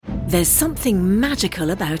There's something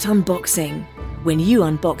magical about unboxing. When you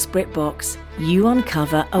unbox BritBox, you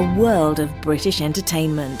uncover a world of British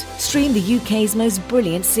entertainment. Stream the UK's most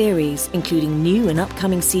brilliant series, including new and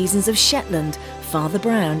upcoming seasons of Shetland, Father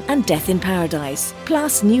Brown and Death in Paradise.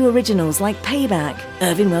 Plus new originals like Payback,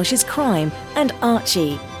 Irving Welsh's Crime and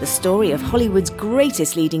Archie, the story of Hollywood's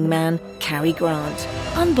greatest leading man, Cary Grant.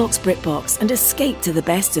 Unbox BritBox and escape to the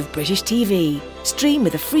best of British TV. Stream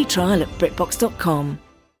with a free trial at BritBox.com.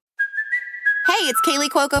 Hey, it's Kaylee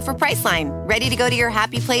Cuoco for Priceline. Ready to go to your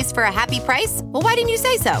happy place for a happy price? Well, why didn't you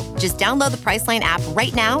say so? Just download the Priceline app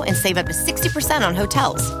right now and save up to 60% on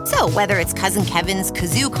hotels. So whether it's Cousin Kevin's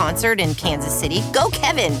Kazoo Concert in Kansas City, go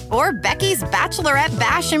Kevin, or Becky's Bachelorette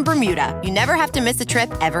Bash in Bermuda, you never have to miss a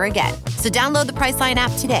trip ever again. So download the Priceline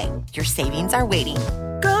app today. Your savings are waiting.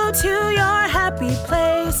 Go to your happy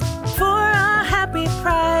place for a happy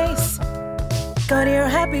price. Go to your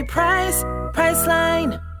happy price,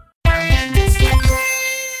 Priceline.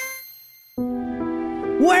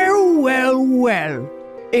 Well,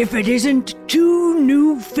 if it isn't two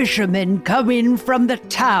new fishermen come in from the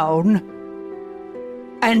town,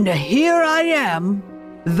 and here I am,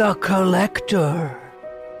 the Collector.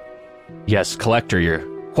 Yes, Collector, you're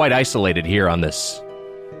quite isolated here on this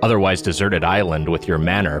otherwise deserted island with your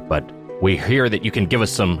manor, but we hear that you can give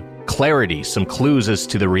us some clarity, some clues as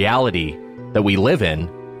to the reality that we live in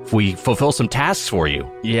if we fulfill some tasks for you.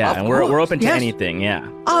 Yeah, and we're open to anything, yeah.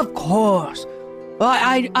 Of course.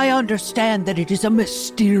 I understand that it is a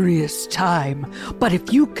mysterious time, but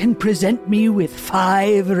if you can present me with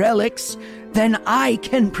 5 relics, then I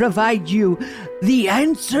can provide you the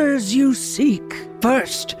answers you seek.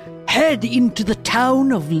 First, head into the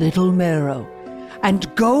town of Little Merrow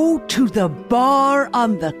and go to the bar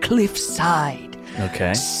on the cliffside.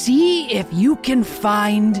 Okay. See if you can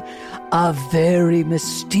find a very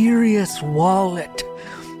mysterious wallet.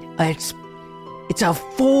 It's a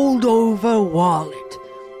fold-over wallet.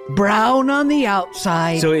 Brown on the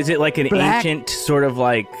outside. So is it like an black, ancient sort of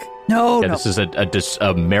like... No. This is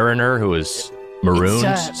a mariner who was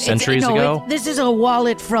marooned centuries ago? This is a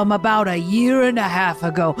wallet from about a year and a half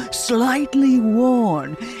ago, slightly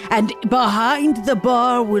worn. And behind the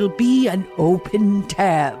bar will be an open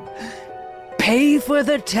tab. Pay for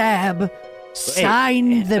the tab,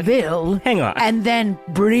 sign the bill, hang on, and then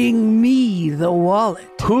bring me the wallet.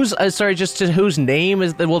 Whose whose name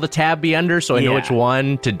will the tab be under so I know which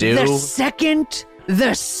one to do? The second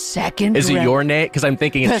Is it your name? Because I'm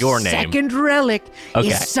thinking it's your name. The second relic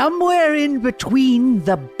is somewhere in between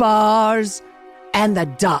the bars and the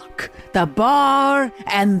dock. The bar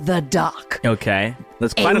and the dock. Okay.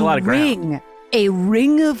 That's quite a lot of ground. A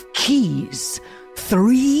ring of keys.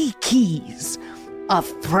 3 keys. A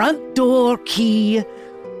front door key,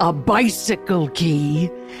 a bicycle key,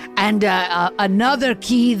 and another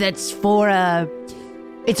key that's for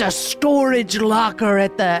it's a storage locker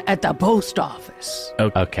at the post office.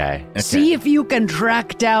 Okay. See if you can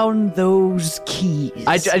track down those keys.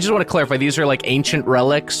 I just want to clarify, these are like ancient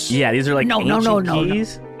relics? Yeah, these are like ancient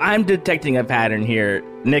keys. No. I'm detecting a pattern here.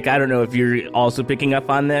 Nick, I don't know if you're also picking up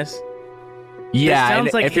on this. Yeah, and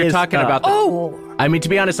if you're talking about I mean, to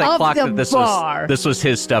be honest, I clocked that this was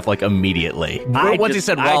his stuff, like, immediately. Once he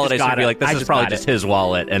said wallet, I should be like, this is probably just his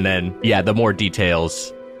wallet, and then, the more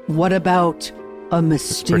details. What about a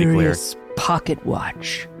mysterious pocket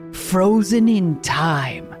watch, frozen in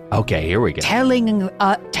time? Okay, here we go. Telling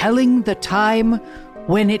the time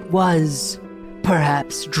when it was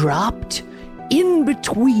perhaps dropped in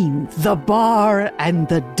between the bar and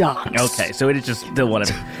the docks. Okay, so it is just still one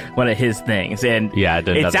of his things, and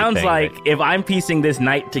it sounds like if I'm piecing this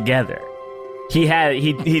night together,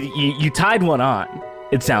 you tied one on.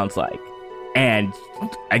 It sounds like, and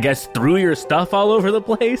I guess threw your stuff all over the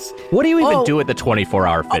place. What do you even do at the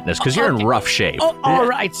 24-hour fitness? Because you're in rough shape. All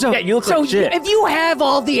right, so you look like shit. If you have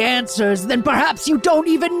all the answers, then perhaps you don't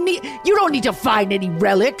need to find any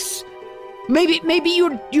relics. Maybe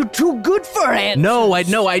you're too good for answers. No,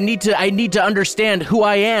 I need to understand who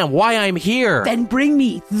I am, why I'm here. Then bring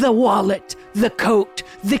me the wallet, the coat,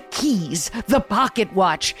 the keys, the pocket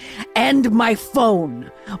watch, and my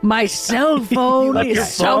phone. My cell phone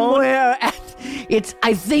is somewhere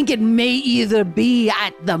I think it may either be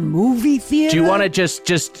at the movie theater. Do you want to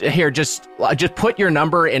just put your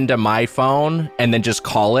number into my phone and then just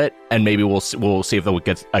call it, and maybe we'll see if we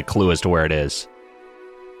get a clue as to where it is.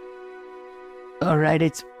 All right,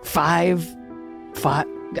 it's 5.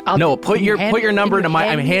 No, put your number into my.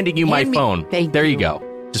 I'm handing you my phone. There you go.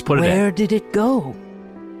 Just put it in. Where did it go?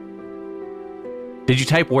 Did you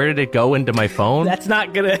type "where did it go" into my phone? That's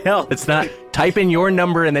not gonna help. It's not. Type in your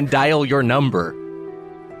number and then dial your number.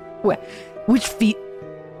 Which feet?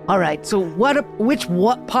 All right, so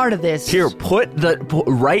what part of this? Here,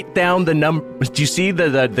 write down the Do you see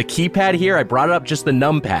the keypad here? I brought up just the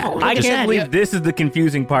numpad. Oh, I Look at can't that, believe yeah. this is the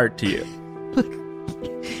confusing part to you.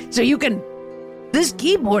 So you can... This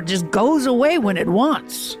keyboard just goes away when it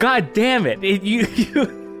wants. God damn it.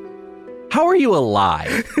 How are you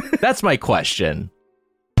alive? That's my question.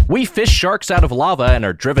 We fish sharks out of lava and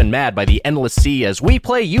are driven mad by the endless sea as you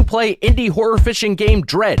play indie horror fishing game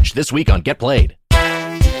Dredge this week on Get Played.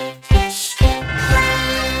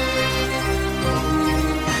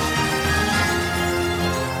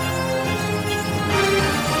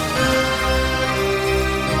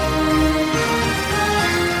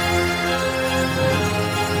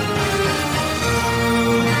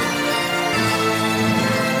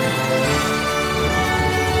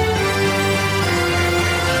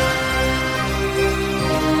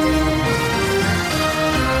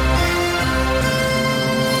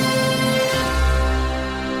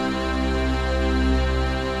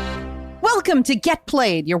 Welcome to Get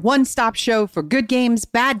Played, your one-stop show for good games,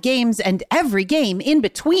 bad games, and every game in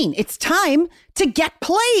between. It's time to get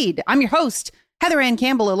played. I'm your host, Heather Ann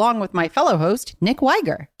Campbell, along with my fellow host, Nick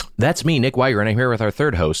Weiger. That's me, Nick Weiger, and I'm here with our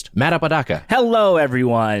third host, Matt Apodaca. Hello,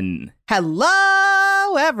 everyone.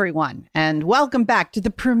 Hello, everyone, and welcome back to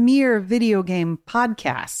the premier video game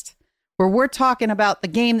podcast, where we're talking about the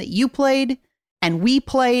game that you played, and we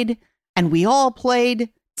all played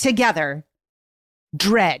together,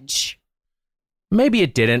 Dredge. Maybe you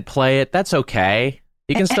didn't play it. That's okay.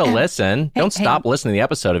 You can still listen. Don't stop listening to the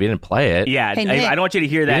episode if you didn't play it. Yeah, Hey, Nick. I don't want you to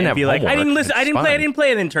hear that didn't and have be like, I didn't homework. listen, I It's didn't fine. play,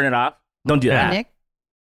 and then turn it off. Don't do that. Nick?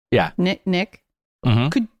 Yeah. Nick?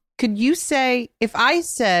 Mm-hmm. Could you say, if I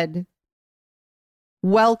said,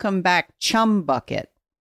 welcome back Chum Bucket,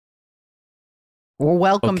 or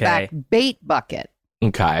welcome Okay. back Bait Bucket,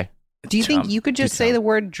 Okay. do you think Chum. you could just Good say chum. the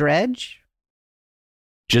word Dredge?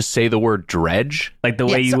 Just say the word Dredge. Like the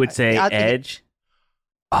way Yeah, you so- would say I'll think- edge.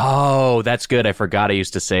 Oh, that's good. I forgot I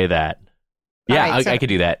used to say that. Yeah, All right, so- I could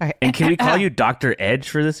do that. All right. And can we call you Dr. Edge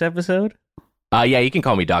for this episode? Yeah, you can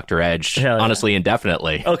call me Dr. Edge, Hell yeah. honestly,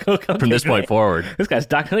 indefinitely, Okay, from this point great. forward. This guy's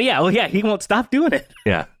Dr. Yeah, well, yeah, he won't stop doing it.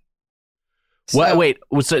 Yeah. So- Wait,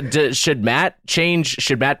 should Matt change?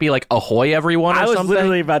 Should Matt be like ahoy everyone or I was something?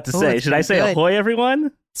 literally about to Oh, say, it's should I say good. ahoy, everyone?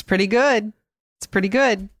 It's pretty good. It's pretty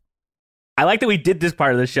good. I like that we did this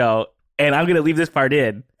part of the show, and I'm going to leave this part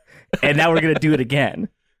in, and now we're going to do it again,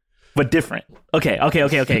 but different. Okay. All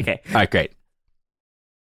right, great.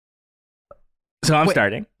 So I'm Wait.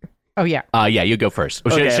 starting. Oh, yeah. Yeah, you go first.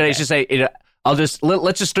 Or should, Okay, should I okay. just say it?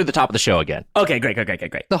 Let's just do the top of the show again. Okay, great.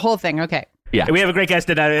 The whole thing. Okay. Yeah. We have a great guest,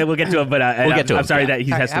 and we'll get to him, but We'll get to I'm him, sorry yeah. that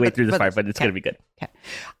he All has right, to wait through this but- part, but it's okay. going to be good.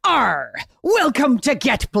 Arr! Welcome to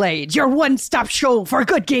Get Played, your one-stop show for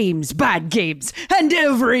good games, bad games, and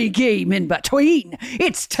every game in between.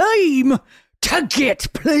 It's time to get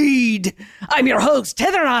played. I'm your host,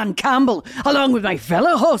 Heather Ann Campbell, along with my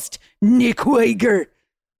fellow host, Nick Weiger.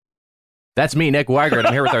 That's me, Nick Weiger, and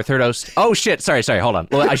I'm here with our third host. Oh shit! Sorry. Hold on.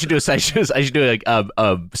 Well, I should do a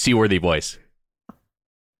seaworthy voice.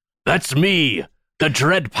 That's me, the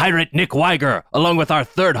dread pirate Nick Weiger, along with our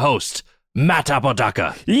third host, Matt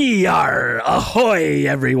Apodaca. Yar! Ahoy,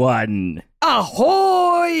 everyone!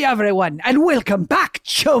 Ahoy, everyone, and welcome back,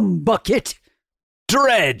 Chum Bucket.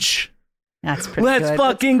 Dredge. That's pretty Let's good.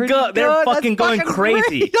 fucking That's go. pretty They're good. fucking That's going fucking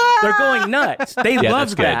crazy. great. They're going nuts. They Yeah, love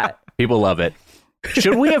that's good. that. People love it.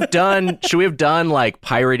 Should we have done like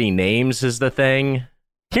piratey names? Is the thing?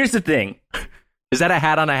 Here's the thing. Is that a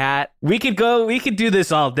hat on a hat? We could do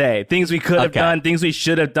this all day. Things we could have Okay. done, things we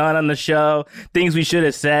should have done on the show, things we should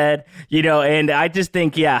have said, and I just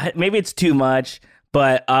think, yeah, maybe it's too much,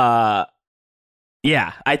 but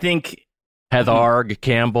yeah, I think Heatharg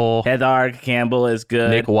Campbell, Heather Campbell is good.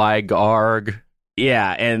 Nick Weigarg.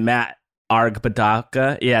 Yeah, and Matt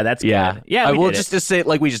Argbadaka. Yeah, that's Yeah, good. Yeah, we'll did it. just say it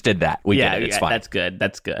like we just did that. We yeah, did it. It's yeah, fine.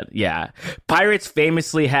 That's good. Yeah. Pirates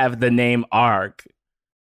famously have the name Arg.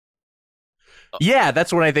 Yeah,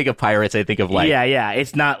 that's when I think of pirates. I think of like yeah.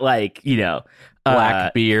 It's not like,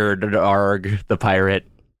 Blackbeard Arg, the pirate.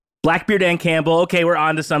 Blackbeard and Campbell. Okay, we're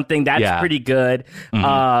on to something. That's Yeah. pretty good.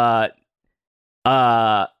 Mhm.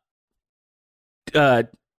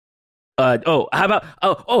 How about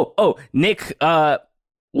Nick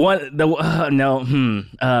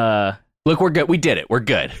Look, we're good. We did it. We're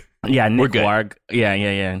good. yeah, Nick We're good. Warg.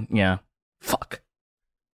 Yeah. Fuck.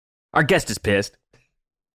 Our guest is pissed.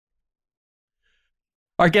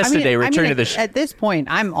 Our guest today returning to the show. At this point,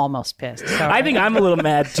 I'm almost pissed. So I think I'm a little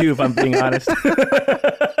mad too, if I'm being honest.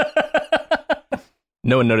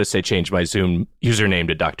 No one noticed I changed my Zoom username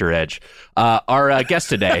to Dr. Edge. Our guest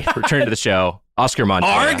today returned to the show. Oscar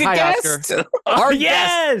Montoya. Our Hi, guest? Oscar. Our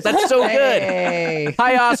Yes! guest. That's so good. Hey.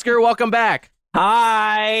 Hi, Oscar. Welcome back.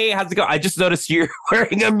 Hi, how's it going? I just noticed you're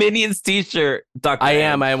wearing a Minions t-shirt, Dr. I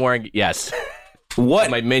M. am wearing, yes, What?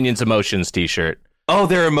 my Minions Emotions t-shirt. Oh,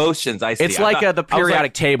 they're emotions. I see. It's I like thought- the I was like,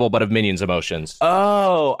 periodic table, but of Minions Emotions.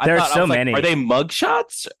 oh, I There's thought, I so was like, many. Are they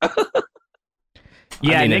mugshots?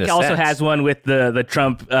 Yeah, I mean, in Nick a also sense. has one with the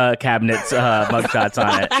Trump cabinet's mugshots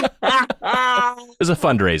on it. It was a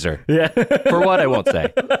fundraiser. Yeah. For what, I won't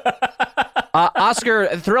say. Oscar,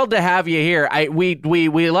 thrilled to have you here. We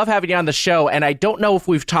love having you on the show, and I don't know if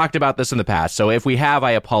we've talked about this in the past, so if we have,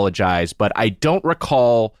 I apologize, but I don't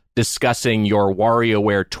recall discussing your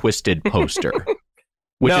WarioWare Twisted poster,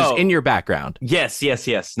 which No. is in your background. Yes.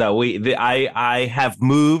 No, I have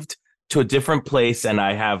moved to a different place, and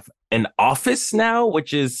I have an office now,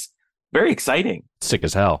 which is very exciting Sick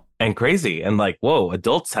as hell. and crazy. And like, whoa,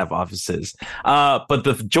 adults have offices. But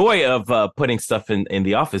the joy of putting stuff in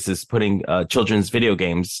the office is putting children's video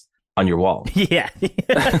games on your wall. Yeah.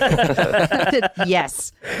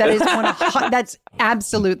 Yes, that is that's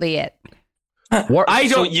absolutely it. I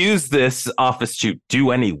don't use this office to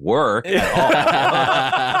do any work at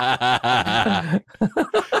all.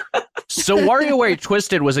 So WarioWare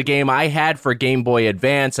Twisted was a game I had for Game Boy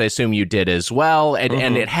Advance. I assume you did as well.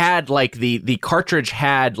 And it had like the cartridge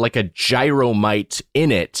had like a gyromite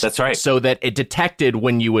in it. That's right. So that it detected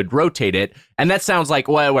when you would rotate it. And that sounds like,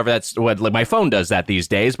 well, whatever, that's what like, my phone does that these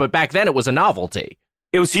days. But back then it was a novelty.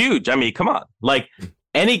 It was huge. I mean, come on. Like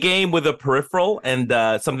any game with a peripheral and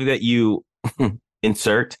something that you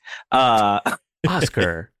insert.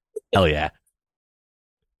 Oscar. Hell yeah.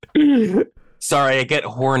 Sorry, I get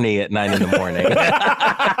horny at 9 a.m.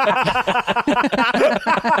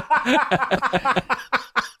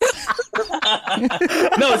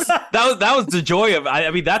 No, that was the joy of.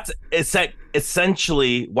 I mean, that's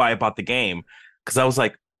essentially why I bought the game, because I was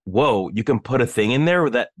like, "Whoa, you can put a thing in there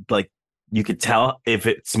that like you could tell if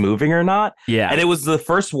it's moving or not." Yeah. And it was the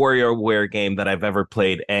first WarioWare game that I've ever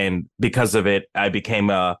played, and because of it, I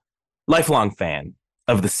became a lifelong fan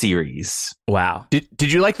of the series. Wow.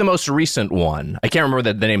 Did you like the most recent one? I can't remember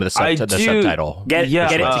the name of the subtitle. Get it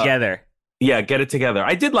together. Yeah, Get It Together.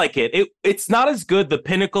 I did like it. It's not as good. The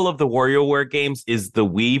pinnacle of the WarioWare games is the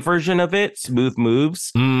Wii version of it, Smooth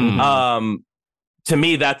Moves. Mm. To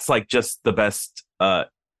me, that's like just the best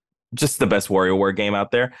WarioWare game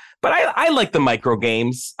out there. But I like the micro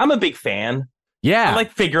games. I'm a big fan. Yeah. I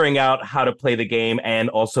like figuring out how to play the game and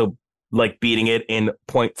also like beating it in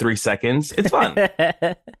 0.3 seconds. It's fun.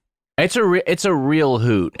 It's a real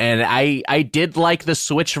hoot, and I did like the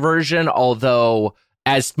Switch version, although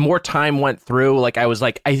as more time went through, like I was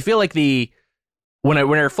like, I feel like when I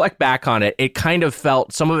reflect back on it, it kind of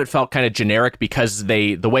felt, some of it felt kind of generic, because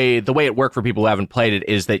the way it worked for people who haven't played it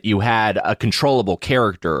is that you had a controllable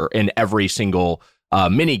character in every single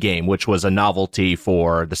mini game, which was a novelty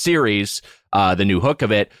for the series, the new hook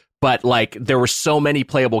of it. But like there were so many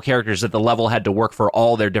playable characters that the level had to work for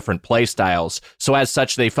all their different play styles. So as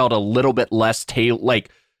such, they felt a little bit less Absolutely.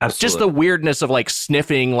 just the weirdness of like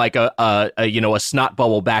sniffing like a snot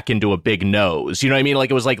bubble back into a big nose. You know what I mean?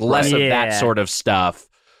 Like it was like less of that sort of stuff.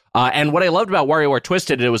 And what I loved about WarioWare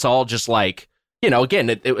Twisted, it was all just like,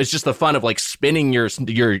 again, it was just the fun of like spinning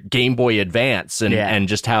your Game Boy Advance and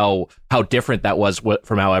just how different that was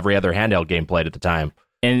from how every other handheld game played at the time.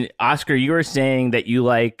 And Oscar, you were saying that you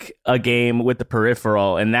like a game with the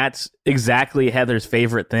peripheral, and that's exactly Heather's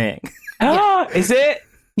favorite thing. Is it?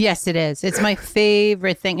 Yes, it is. It's my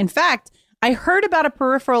favorite thing. In fact, I heard about a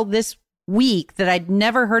peripheral this week that I'd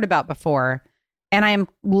never heard about before, and I am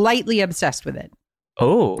lightly obsessed with it.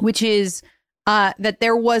 Oh. Which is that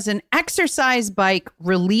there was an exercise bike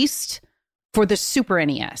released for the Super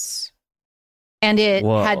NES. And it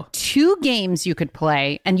had 2 games you could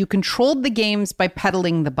play, and you controlled the games by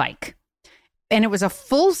pedaling the bike. And it was a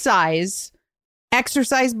full-size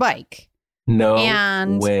exercise bike. No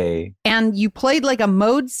And- way. And you played like a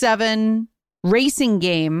Mode 7 racing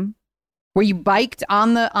game where you biked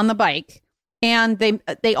on the bike. And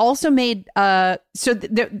they also made that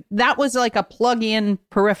was like a plug-in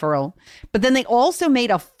peripheral, but then they also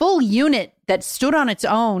made a full unit that stood on its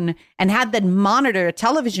own and had the monitor, a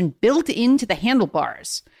television built into the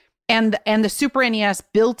handlebars, and the Super NES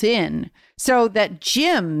built in, so that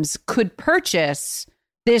gyms could purchase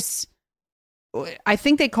this. I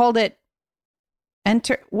think they called it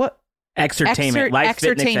Exertainment, life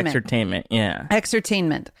fitness exertainment. Yeah.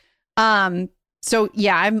 Exertainment. So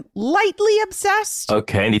yeah, I'm lightly obsessed.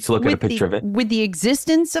 Okay, I need to look at a picture of it. With the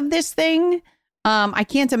existence of this thing. I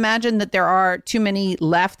can't imagine that there are too many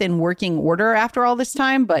left in working order after all this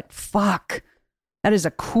time, but fuck. That is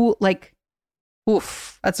a cool, like,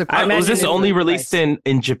 Oof, that's a. Was this only released in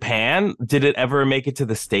Japan? Did it ever make it to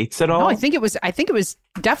the States at all? No, I think it was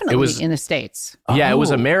definitely in the States. Yeah, it was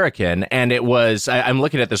American, and it was. I'm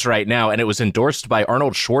looking at this right now, and it was endorsed by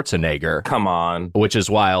Arnold Schwarzenegger. Come on, which is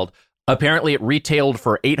wild. Apparently, it retailed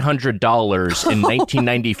for $800 in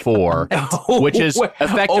 1994, which is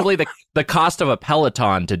effectively the cost of a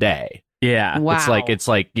Peloton today. Yeah, wow. It's like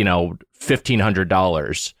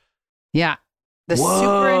 $1,500. Yeah, the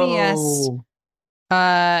Super NES.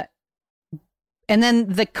 And then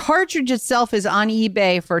the cartridge itself is on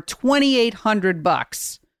eBay for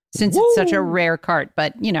 $2,800 since it's such a rare cart.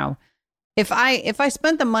 But if I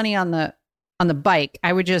spent the money on the bike,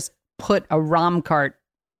 I would just put a ROM cart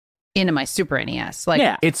into my Super NES.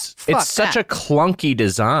 It's such a clunky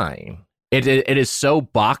design. It is so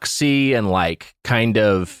boxy and kind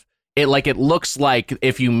of it looks like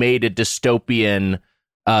if you made a dystopian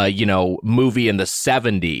movie in the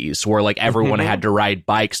 70s where everyone had to ride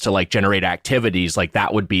bikes to generate activities,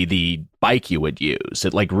 that would be the bike you would use.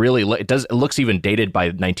 It really it looks even dated by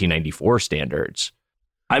 1994 standards.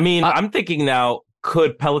 I mean, I'm thinking now,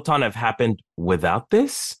 could Peloton have happened without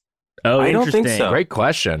this? Oh, I don't think so. Great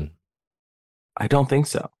question. I don't think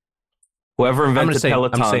so. Whoever invented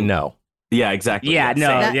Peloton, I'm saying no. Yeah, exactly. Yeah,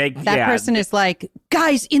 no. That person is like,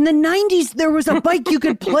 guys, in the 90s, there was a bike you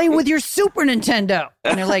could play with your Super Nintendo.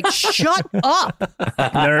 And they're like, shut up,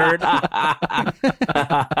 nerd.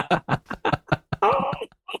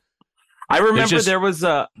 I remember there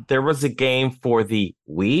was a game for the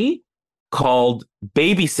Wii called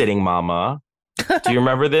Babysitting Mama. Do you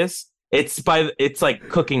remember this? It's like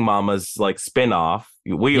Cooking Mama's spin-off. I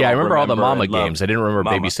remember all the Mama games. I didn't remember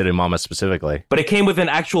Babysitting Mama specifically. But it came with an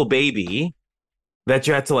actual baby that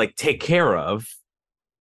you had to take care of.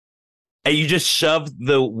 And you just shoved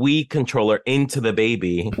the Wii controller into the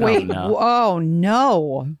baby. Wait, oh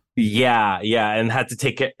no. Yeah, and had to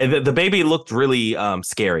take care. The baby looked really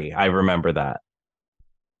scary. I remember that.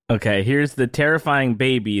 Okay, here's the terrifying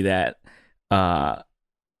baby that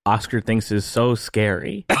Oscar thinks is so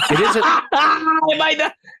scary. It isn't.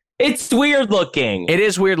 It's weird looking. It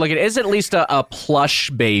is weird looking. It is at least a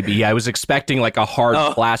plush baby. I was expecting a hard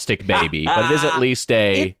plastic baby, but it is at least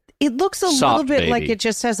a. It looks a little bit like it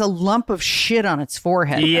just has a lump of shit on its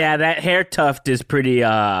forehead. Yeah, that hair tuft is pretty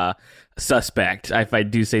suspect, if I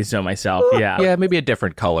do say so myself. Yeah. Yeah, maybe a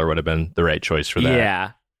different color would have been the right choice for that.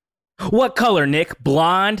 Yeah. What color, Nick?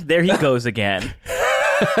 Blonde? There he goes again.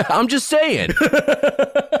 I'm just saying.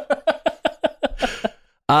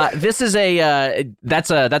 This is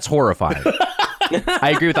that's horrifying.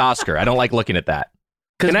 I agree with Oscar. I don't like looking at that.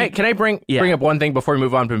 Can I bring up one thing before we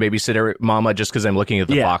move on to Babysitter Mama? Just because I'm looking at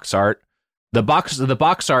the box art. The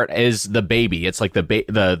box art is the baby. It's like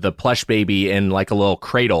the plush baby in a little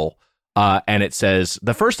cradle, and it says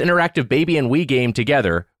the first interactive baby and Wii game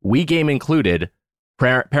together. Wii game included.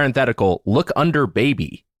 Parenthetical. Look under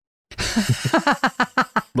baby.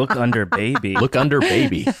 Look under baby. Look under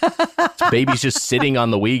baby. Baby's just sitting on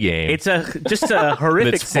the Wii game. It's just a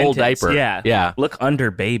horrific it's full sentence. diaper. Yeah. Look under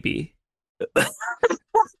baby.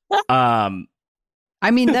 I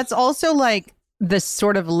mean, that's also the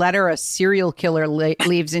sort of letter a serial killer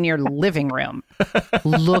leaves in your living room.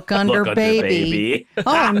 Look under baby.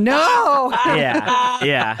 Oh no.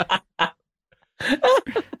 Yeah.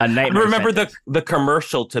 A nightmare. Remember the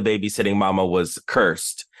commercial to Babysitting Mama was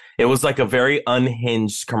cursed. It was a very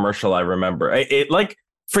unhinged commercial. I remember it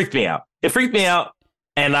freaked me out. It freaked me out,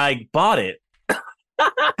 and I bought it.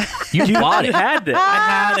 You bought it. You had it.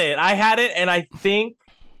 I had it, and I think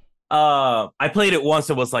I played it once.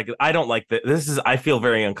 It was I don't like this. I feel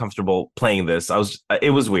very uncomfortable playing this. It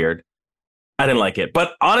was weird. I didn't like it,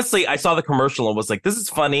 but honestly, I saw the commercial and was like, this is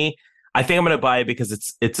funny. I think I'm going to buy it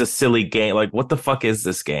because it's a silly game. What the fuck is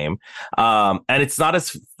this game? And it's not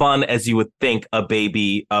as fun as you would think a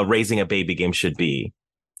baby raising a baby game should be.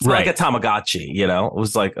 It's like a Tamagotchi, It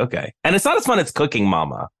was okay. And it's not as fun as Cooking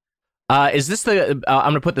Mama. Is this I'm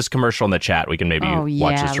going to put this commercial in the chat. We can maybe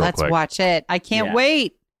watch this real quick. Let's watch it. I can't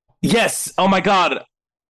wait. Yes. Oh my God.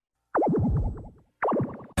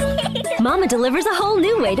 Mama delivers a whole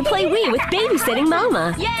new way to play Wii with Babysitting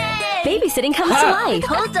Mama. Yay! Babysitting comes to life.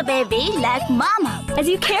 Hold the baby like Mama. As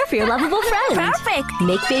you care for your lovable friend. Perfect.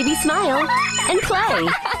 Make baby smile and play.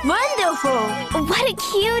 Wonderful. What a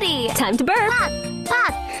cutie. Time to burp.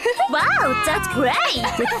 Pop. Wow, that's great.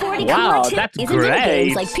 With 40 Wow, cool that's activities and great.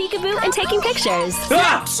 games like peekaboo and taking pictures.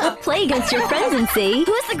 Play against your friends and see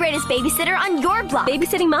Who's the greatest babysitter on your block?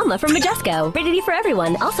 Babysitting Mama from Majesco. Rated for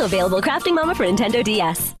everyone. Also available Crafting Mama for Nintendo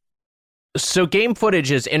DS. So game footage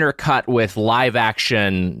is intercut with live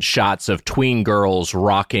action shots of tween girls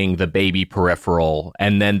rocking the baby peripheral.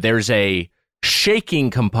 And then there's a shaking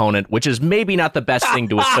component, which is maybe not the best thing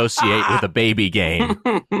to associate with a baby game.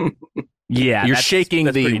 Yeah, you're shaking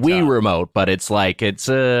the Wii remote, but it's like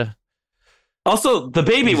Also, the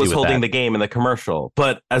baby was holding that. the game in the commercial,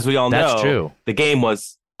 but as we all That's know, true. the game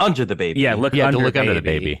was under the baby. Yeah, look under baby. the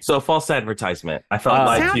baby. So false advertisement. I felt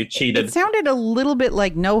like you cheated. It sounded a little bit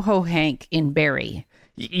like NoHo Hank in Barry.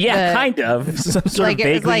 Yeah, kind of. Some sort like, of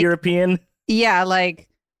vaguely European. Yeah, like,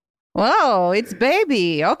 whoa, it's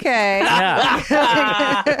baby. Okay. Yeah.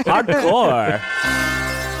 Hardcore.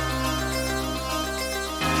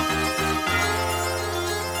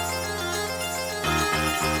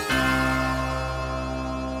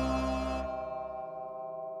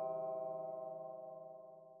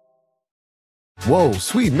 Whoa,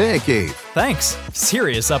 sweet man cave. Thanks.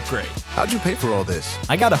 Serious upgrade. How'd you pay for all this?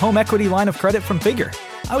 I got a home equity line of credit from Figure.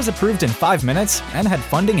 I was approved in 5 minutes and had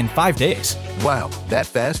funding in 5 days. Wow, that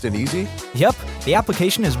fast and easy? Yep, the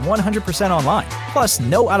application is 100% online, plus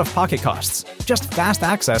no out-of-pocket costs. Just fast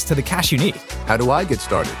access to the cash you need. How do I get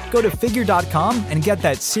started? Go to figure.com and get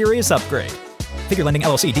that serious upgrade. Figure Lending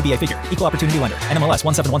LLC, DBA Figure, Equal Opportunity Lender, NMLS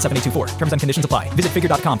 1717824. Terms and conditions apply. Visit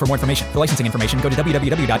figure.com for more information. For licensing information, go to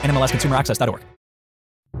www.nmlsconsumeraccess.org.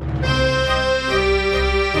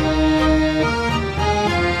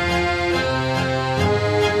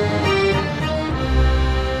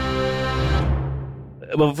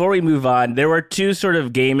 Before we move on, there were 2 sort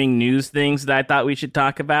of gaming news things that I thought we should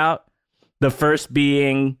talk about. The first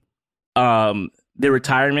being the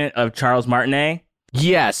retirement of Charles Martinet.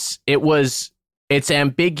 Yes, it's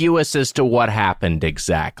ambiguous as to what happened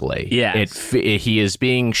exactly. Yes. He is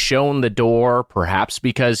being shown the door, perhaps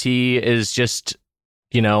because he is just,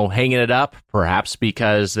 hanging it up, perhaps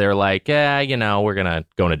because they're like, we're going to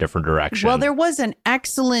go in a different direction. Well, there was an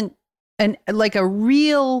excellent, a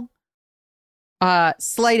real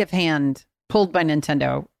sleight of hand pulled by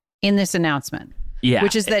Nintendo in this announcement. Yeah.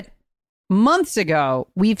 Which is that months ago,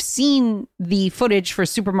 we've seen the footage for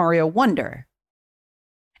Super Mario Wonder.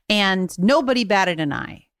 And nobody batted an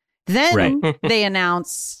eye. Then they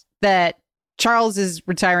announce that Charles is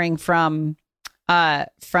retiring from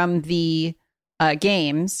the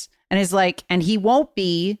games, and is like, and he won't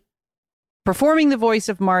be performing the voice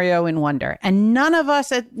of Mario in Wonder. And none of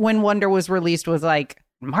us, when Wonder was released, was like,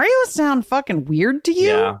 Mario sound fucking weird to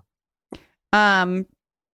you? Yeah.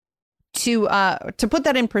 To put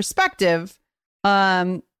that in perspective,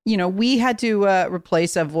 we had to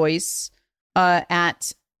replace a voice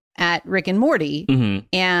at Rick and Morty,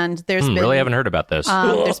 and there's been really haven't heard about this.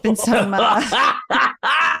 There's been some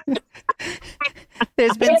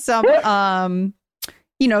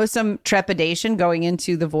some trepidation going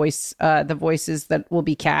into the voices that will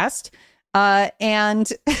be cast,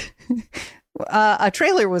 and a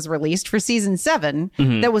trailer was released for season 7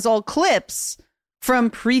 that was all clips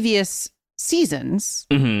from previous seasons,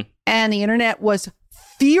 and the internet was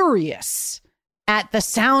furious at the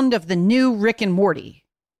sound of the new Rick and Morty.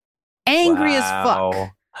 Angry as fuck,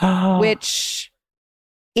 which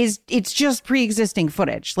it's just pre-existing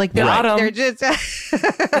footage. Like they're just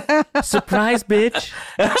surprise, bitch.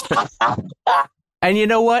 And you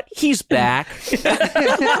know what? He's back.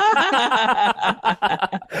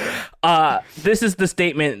 This is the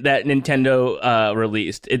statement that Nintendo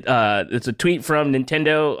released. It's a tweet from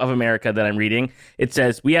Nintendo of America that I'm reading. It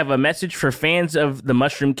says, "We have a message for fans of the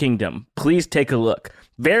Mushroom Kingdom. Please take a look."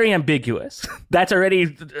 Very ambiguous. That's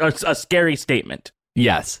already a scary statement.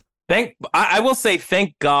 Yes. I will say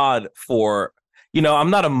thank God for, I'm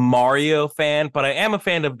not a Mario fan, but I am a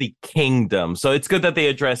fan of the kingdom. So it's good that they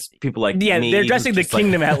address people like me. They're addressing the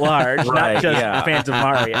kingdom at large, not just fans of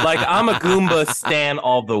Mario. Like, I'm a Goomba stan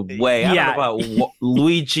all the way. I don't know about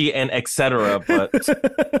Luigi and etc., but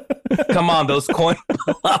come on, those coin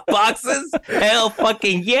boxes? Hell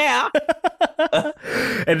fucking yeah.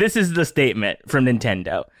 And this is the statement from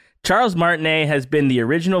Nintendo. Charles Martinet has been the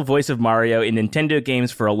original voice of Mario in Nintendo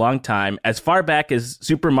games for a long time, as far back as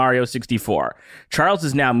Super Mario 64. Charles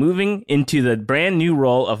is now moving into the brand new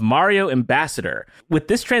role of Mario Ambassador. With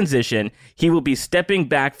this transition, he will be stepping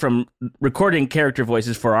back from recording character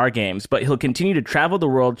voices for our games, but he'll continue to travel the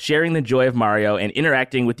world sharing the joy of Mario and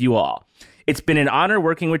interacting with you all. It's been an honor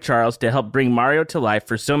working with Charles to help bring Mario to life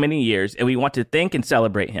for so many years, and we want to thank and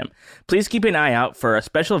celebrate him. Please keep an eye out for a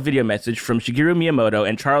special video message from Shigeru Miyamoto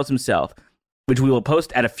and Charles himself, which we will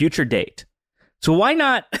post at a future date. So why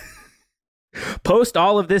not post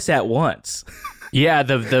all of this at once? Yeah,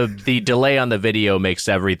 the delay on the video makes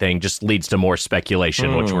everything, just leads to more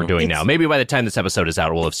speculation, which we're doing now. Maybe by the time this episode is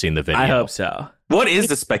out, we'll have seen the video. I hope so. What is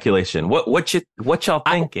the speculation? What y'all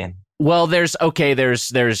thinking? Well, there's there's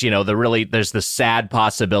the sad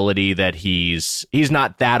possibility that he's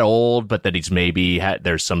not that old, but that he's maybe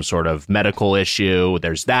there's some sort of medical issue.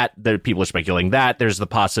 There's that. People are speculating that. There's the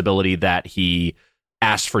possibility that he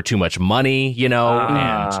asked for too much money, and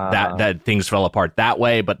that things fell apart that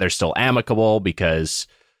way. But they're still amicable because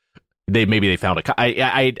they found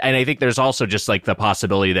I think there's also just like the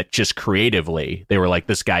possibility that just creatively they were like,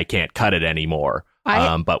 this guy can't cut it anymore.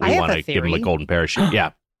 But we want to give him a golden parachute.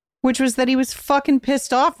 Yeah. Which was that he was fucking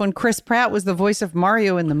pissed off when Chris Pratt was the voice of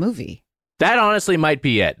Mario in the movie. That honestly might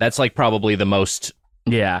be it. That's like probably the most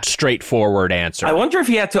straightforward answer. I wonder if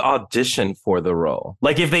he had to audition for the role.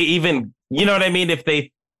 Like if they even, you know what I mean? If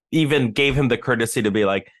they even gave him the courtesy to be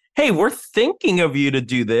like, hey, we're thinking of you to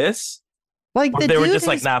do this. Like they were just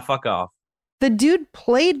like, nah, fuck off. The dude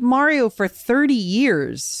played Mario for 30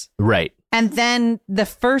 years. Right. And then the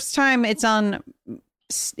first time it's on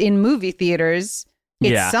in movie theaters,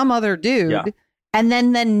 it's some other dude. Yeah. And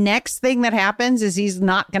then the next thing that happens is he's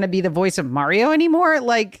not going to be the voice of Mario anymore.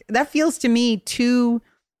 Like, that feels to me too...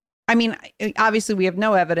 I mean, obviously we have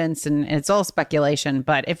no evidence and it's all speculation,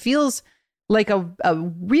 but it feels like a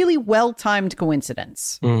really well-timed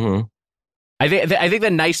coincidence. Mm-hmm. I think the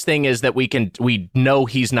nice thing is that we know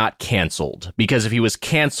he's not canceled, because if he was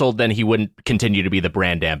canceled, then he wouldn't continue to be the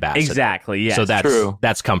brand ambassador. Exactly. Yeah. So that's true.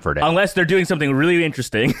 That's comforting. Unless they're doing something really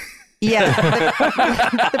interesting. Yeah.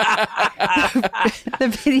 The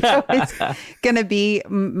video is going to be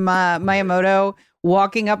Miyamoto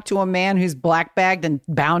walking up to a man who's black bagged and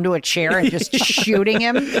bound to a chair and just shooting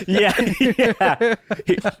him. Yeah.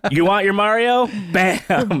 You want your Mario?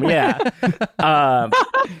 Bam. Yeah.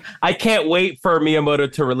 I can't wait for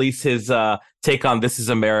Miyamoto to release his take on This Is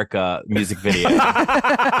America music video.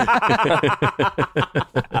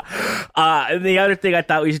 The other thing I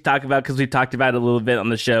thought we should talk about, because we talked about it a little bit on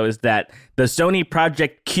the show, is that the Sony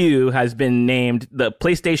Project Q has been named the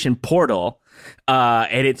PlayStation Portal.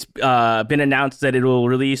 And it's been announced that it will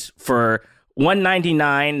release for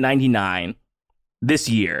 $199.99 this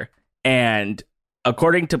year. And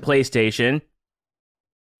according to PlayStation,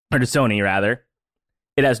 or to Sony rather,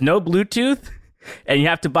 it has no Bluetooth, and you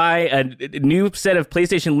have to buy a new set of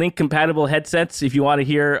PlayStation Link compatible headsets if you want to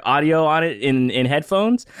hear audio on it in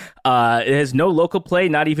headphones. It has no local play,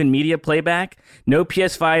 not even media playback, no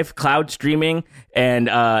PS5 cloud streaming, and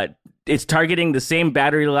it's targeting the same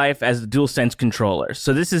battery life as the DualSense controller.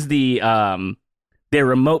 So this is their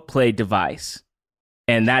remote play device,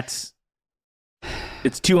 and it's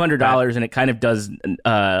 $200, and it kind of does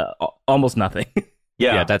almost nothing.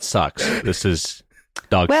 Yeah, that sucks. This is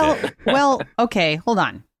dog shit. Well, okay, hold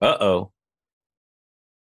on. Uh-oh.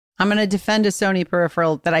 I'm going to defend a Sony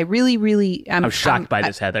peripheral that I really, really... I'm shocked by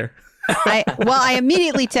this, Heather. I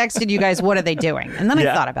immediately texted you guys, what are they doing? And then I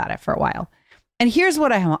thought about it for a while. And here's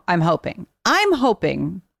what I'm hoping. I'm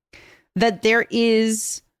hoping that there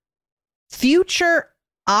is future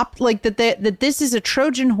that this is a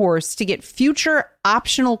Trojan horse to get future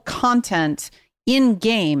optional content in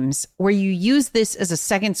games where you use this as a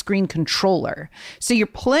second screen controller. So you're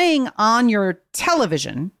playing on your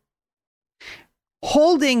television,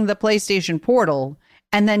 holding the PlayStation Portal,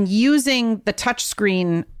 and then using the touch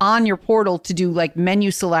screen on your Portal to do like menu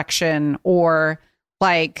selection or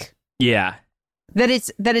like... Yeah. That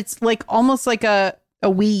it's like almost like a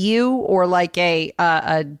Wii U or like a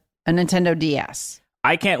Nintendo DS.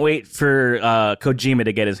 I can't wait for Kojima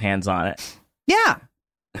to get his hands on it. Yeah.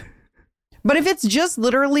 But if it's just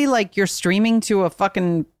literally like you're streaming to a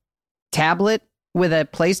fucking tablet with a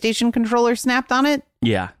PlayStation controller snapped on it,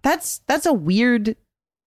 that's weird.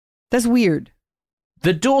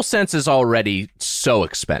 The DualSense is already so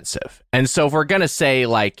expensive. And so if we're going to say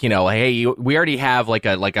like, hey, we already have like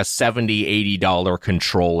a $70, $80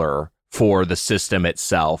 controller for the system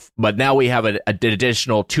itself, but now we have an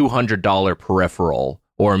additional $200 peripheral,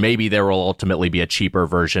 or maybe there will ultimately be a cheaper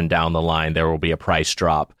version down the line. There will be a price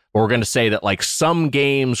drop. We're going to say that like some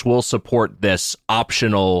games will support this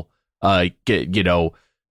optional,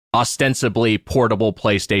 ostensibly portable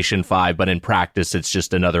PlayStation 5, but in practice, it's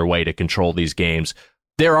just another way to control these games.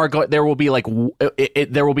 There will be like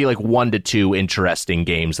 1 to 2 interesting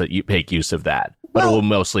games that you make use of that, but it will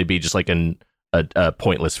mostly be just like a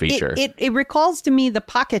pointless feature. It recalls to me the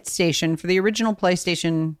Pocket Station for the original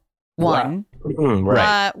PlayStation 1,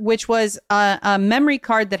 right. Which was a memory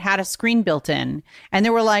card that had a screen built in, and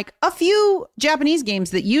there were like a few Japanese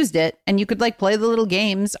games that used it, and you could like play the little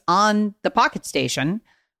games on the Pocket Station.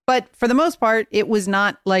 But for the most part, it was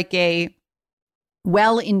not like a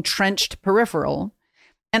well-entrenched peripheral.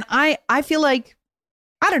 And I feel like,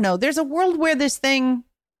 I don't know, there's a world where this thing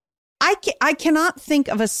I cannot think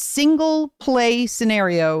of a single play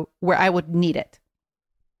scenario where I would need it.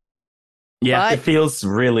 Yeah, it feels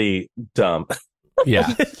really dumb.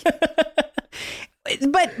 Yeah.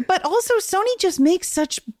 But also Sony just makes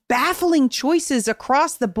such baffling choices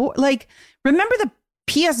across the board. Like, remember the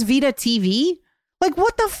PS Vita TV? Like,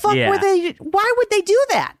 what the fuck were they? Why would they do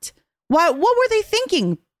that? What were they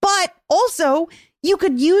thinking? But also, you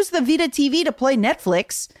could use the Vita TV to play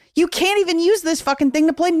Netflix. You can't even use this fucking thing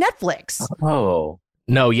to play Netflix. Oh.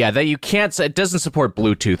 No, yeah, that you can't. It doesn't support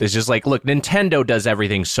Bluetooth. It's just like, look, Nintendo does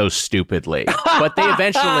everything so stupidly, but they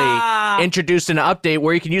eventually introduced an update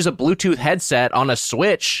where you can use a Bluetooth headset on a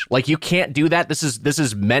Switch. Like, you can't do that. This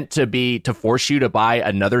is meant to be to force you to buy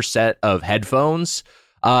another set of headphones.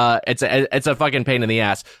 It's a fucking pain in the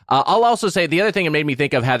ass. I'll also say the other thing it made me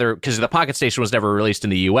think of, Heather, because the Pocket Station was never released in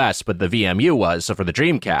the US, but the VMU was. So for the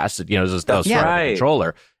Dreamcast, that was for the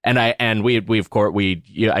controller. And I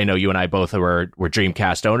know you and I both were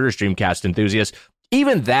Dreamcast owners, Dreamcast enthusiasts.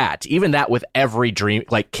 Even that with every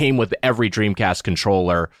came with every Dreamcast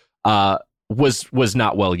controller, was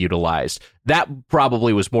not well utilized. That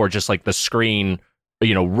probably was more just like the screen,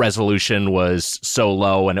 resolution was so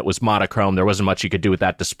low and it was monochrome. There wasn't much you could do with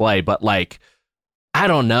that display, but like, I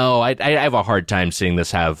don't know. I have a hard time seeing this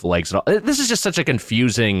have legs at all. This is just such a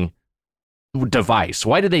confusing device.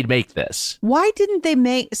 Why did they make this? Why didn't they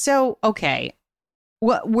make okay?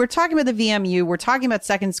 Well, we're talking about the VMU. We're talking about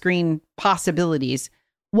second screen possibilities.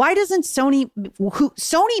 Why doesn't Sony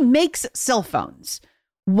makes cell phones?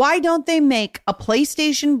 Why don't they make a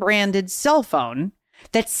PlayStation branded cell phone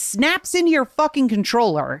that snaps into your fucking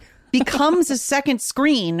controller, becomes a second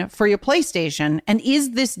screen for your PlayStation, and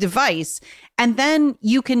is this device, and then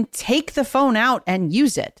you can take the phone out and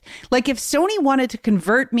use it? Like, if Sony wanted to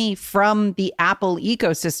convert me from the Apple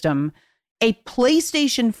ecosystem, a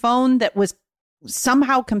PlayStation phone that was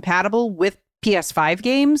somehow compatible with PS5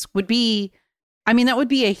 games would be,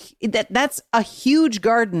 that's a huge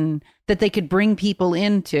garden that they could bring people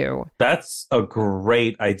into. That's a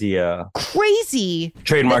great idea. Crazy.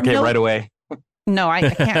 Trademark it right away. No, I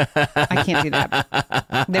can't. I can't do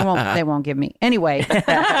that. They won't give me. Anyway, it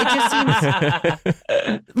just seems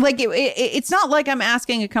like it's not like I'm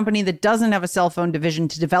asking a company that doesn't have a cell phone division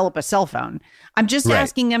to develop a cell phone. I'm just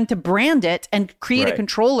asking them to brand it and create a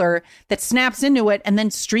controller that snaps into it and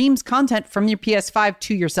then streams content from your PS5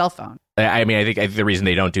 to your cell phone. I think the reason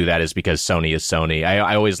they don't do that is because Sony is Sony.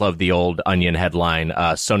 I always love the old Onion headline,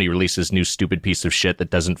 Sony releases new stupid piece of shit that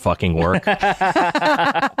doesn't fucking work.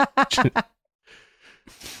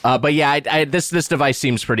 But yeah, this device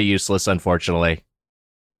seems pretty useless, unfortunately.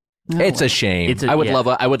 It's a shame. I would love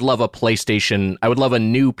a PlayStation. I would love a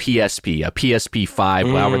new PSP, a PSP 5,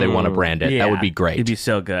 however they want to brand it. Yeah, that would be great. It'd be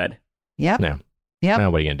so good. Yep. No.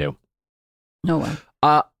 Yep. What are you gonna do? No way.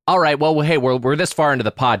 All right. Well, hey, we're this far into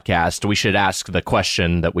the podcast. We should ask the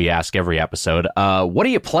question that we ask every episode. What are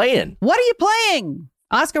you playing? What are you playing,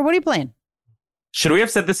 Oscar? What are you playing? Should we have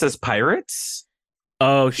said this as pirates?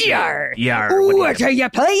 Oh, sure. What are you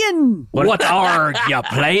playing? What are you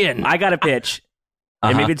playing? I got a pitch.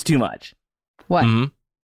 And maybe it's too much. What? Mm-hmm.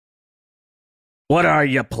 What are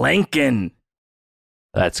you planking?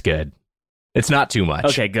 That's good. It's not too much.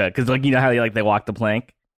 Okay, good. Because how they walk the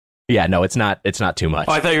plank. Yeah, no, it's not too much.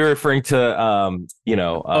 Oh, I thought you were referring to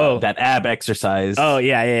that ab exercise. Oh,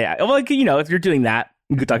 yeah. Well, if you're doing that,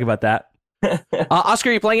 you could talk about that. Oscar,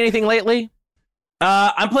 are you playing anything lately?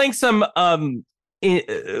 I'm playing some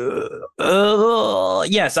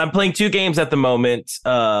yes, I'm playing 2 games at the moment.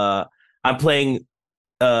 I'm playing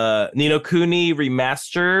Ni no Kuni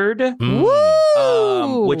Remastered,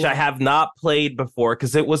 which I have not played before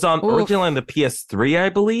because it was originally on the PS3, I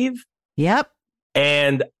believe. Yep.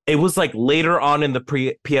 And it was like later on in the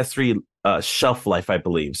PS3 shelf life, I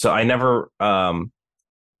believe. So I never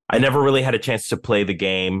really had a chance to play the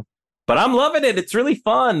game, but I'm loving it. It's really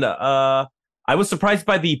fun. I was surprised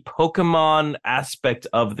by the Pokemon aspect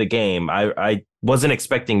of the game. I wasn't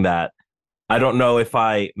expecting that. I don't know if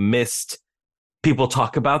I missed people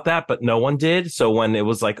talk about that, but no one did. So when it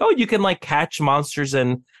was like, oh, you can like catch monsters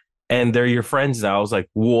and they're your friends now, I was like,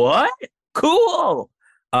 what? Cool.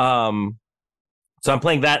 So I'm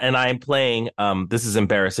playing that, and I am playing, this is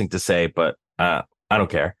embarrassing to say, but I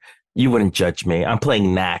don't care. You wouldn't judge me. I'm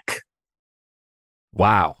playing Knack.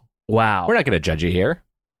 Wow. We're not going to judge you here.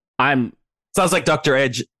 Sounds like Dr.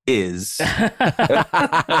 Edge is.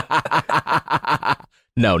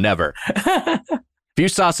 No, never. If you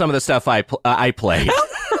saw some of the stuff I played,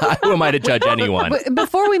 Who am I to judge anyone? But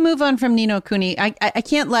before we move on from Ni no Kuni, I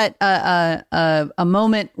can't let a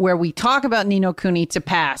moment where we talk about Ni no Kuni to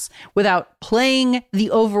pass without playing the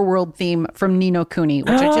overworld theme from Ni no Kuni,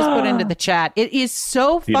 which I just put into the chat. It is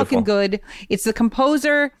so fucking good. It's the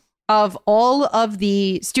composer of all of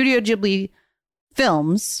the Studio Ghibli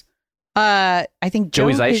films. I think Joe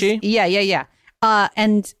Hisaishi? Yeah.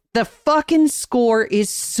 And the fucking score is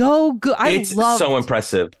so good. It's so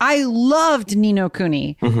impressive. I loved Ni no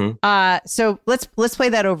Kuni. Mm-hmm. So let's play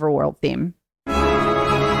that overworld theme.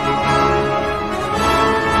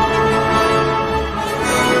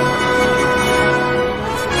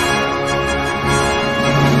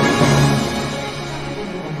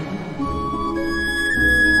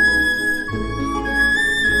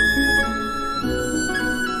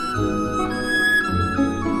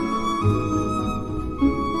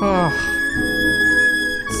 Oh,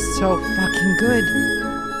 so fucking good.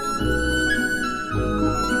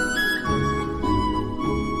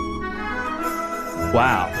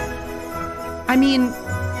 Wow. I mean,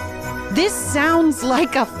 this sounds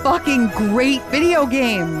like a fucking great video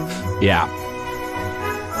game. Yeah.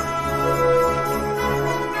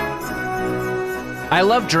 I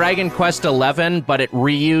love Dragon Quest XI, but it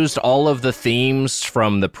reused all of the themes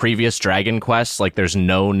from the previous Dragon Quests. Like, there's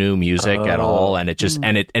no new music at all, and it just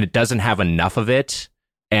and it doesn't have enough of it.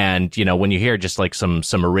 And you know, when you hear just like some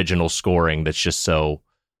original scoring that's just so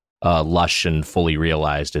lush and fully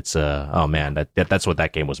realized, it's oh man, that's what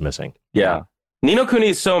that game was missing. Yeah, Ni no Kuni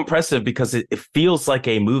is so impressive because it feels like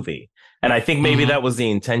a movie, and I think maybe that was the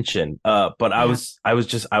intention. But I was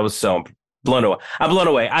so blown away. I'm blown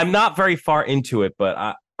away. I'm not very far into it,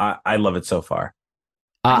 but I love it so far.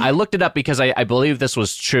 I looked it up because I believe this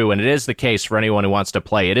was true, and it is the case for anyone who wants to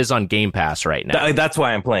play. It is on Game Pass right now. That's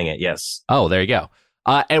why I'm playing it. Yes. Oh, there you go.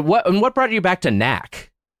 And what brought you back to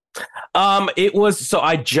Knack? It was so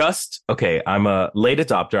I'm a late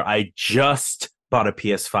adopter. I just bought a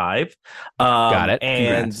PS5. Got it.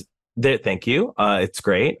 And thank you. It's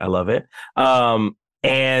great. I love it.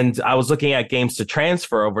 And I was looking at games to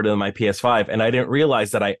transfer over to my PS5, and I didn't realize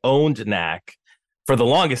that I owned Knack for the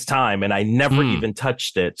longest time, and I never even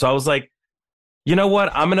touched it. So I was like, you know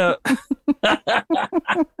what? I'm gonna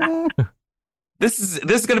this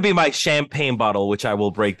is gonna be my champagne bottle, which I will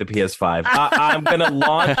break the PS5. I'm gonna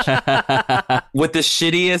launch with the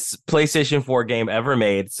shittiest PlayStation 4 game ever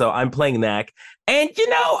made. So I'm playing Knack, and you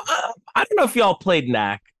know, I don't know if y'all played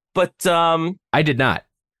Knack, but I did not.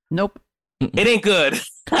 Nope. It ain't good. It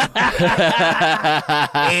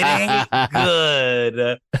ain't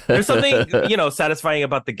good. There's something, satisfying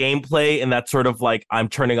about the gameplay, and that's sort of like I'm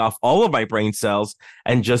turning off all of my brain cells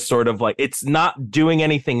and just sort of like it's not doing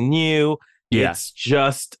anything new. Yeah. It's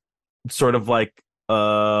just sort of like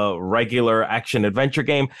a regular action adventure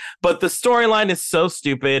game. But the storyline is so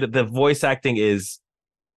stupid. The voice acting is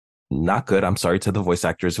not good. I'm sorry to the voice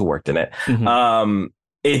actors who worked in it. Mm-hmm.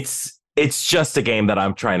 It's just a game that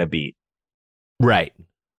I'm trying to beat. Right.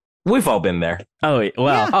 We've all been there. Oh,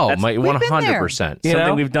 well. Yeah, 100%.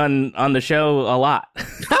 Something we've done on the show a lot.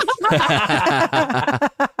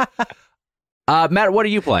 Matt, what are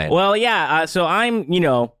you playing? Well, yeah. So I've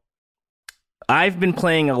been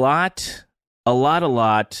playing a lot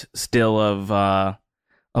still of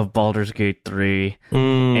Baldur's Gate 3.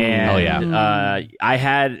 And I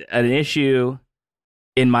had an issue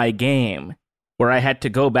in my game where I had to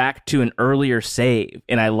go back to an earlier save,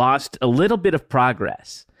 and I lost a little bit of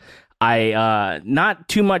progress. Not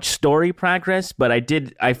too much story progress, but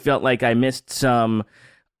I felt like I missed some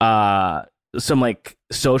like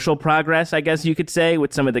social progress, I guess you could say,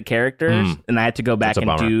 with some of the characters, and I had to go back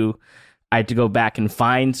and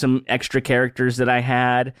find some extra characters that I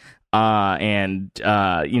had, and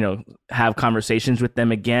have conversations with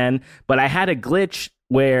them again. But I had a glitch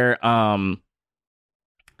where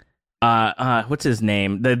what's his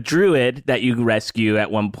name? The druid that you rescue at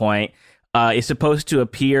one point is supposed to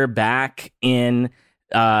appear back in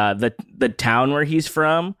the town where he's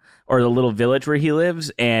from, or the little village where he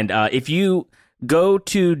lives. And if you go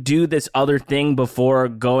to do this other thing before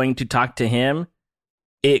going to talk to him,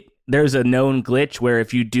 there's a known glitch where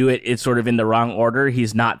if you do it, it's sort of in the wrong order.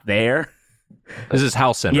 He's not there. This is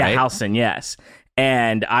Halsin, yeah, right? Yeah, Halsin, yes.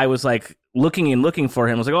 And I was like looking for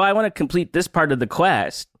him. I was like, I want to complete this part of the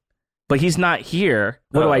quest, but he's not here.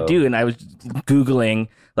 What do I do? And I was Googling,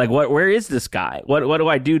 like, where is this guy? What do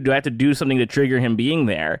I do? Do I have to do something to trigger him being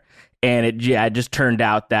there? And it just turned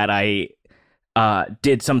out that I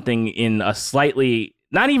did something in a slightly,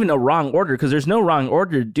 not even a wrong order, because there's no wrong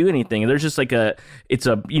order to do anything. There's just like it's just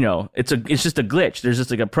a glitch. There's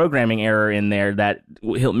just like a programming error in there that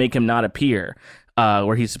he'll make him not appear.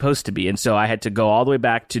 where he's supposed to be. And so I had to go all the way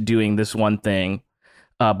back to doing this one thing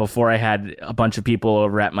before I had a bunch of people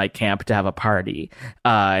over at my camp to have a party.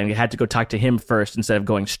 And I had to go talk to him first instead of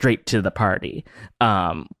going straight to the party.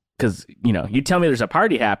 Because, you tell me there's a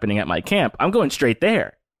party happening at my camp, I'm going straight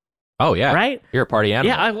there. Oh, yeah. Right? You're a party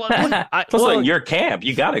animal. Yeah. Plus, your camp,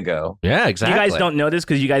 you got to go. Yeah, exactly. You guys don't know this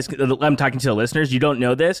because I'm talking to the listeners. You don't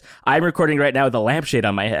know this. I'm recording right now with a lampshade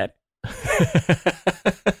on my head.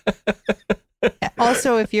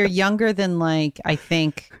 Also, if you're younger than I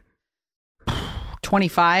think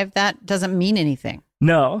 25, that doesn't mean anything.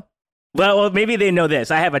 No. Well, maybe they know this.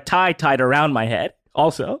 I have a tie tied around my head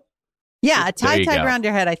also. Yeah, a tie tied around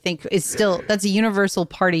your head, I think, that's a universal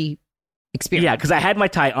party experience. Yeah, because I had my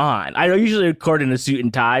tie on. I usually record in a suit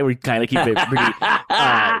and tie. We kind of keep it pretty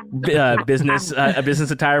business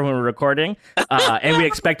attire when we're recording, and we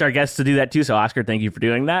expect our guests to do that too. So, Oscar, thank you for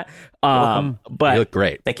doing that. But you look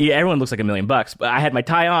great. Thank you. Everyone looks like $1 million. But I had my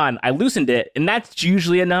tie on. I loosened it, and that's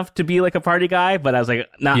usually enough to be like a party guy. But I was like,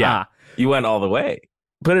 nah. Yeah, you went all the way.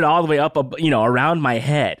 Put it all the way up, around my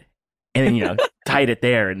head, and then tied it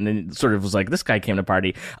there, and then sort of was like, this guy came to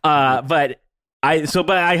party. I'm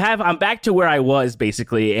back to where I was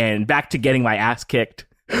basically, and back to getting my ass kicked,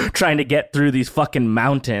 trying to get through these fucking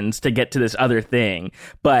mountains to get to this other thing.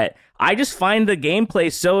 But I just find the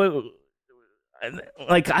gameplay so,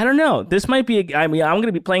 I don't know. This might be, I'm going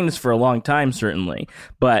to be playing this for a long time, certainly.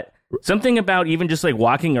 But something about even just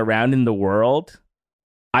walking around in the world,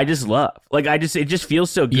 I just love. It just feels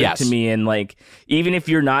so good to me. And even if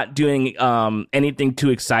you're not doing anything too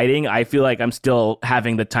exciting, I feel like I'm still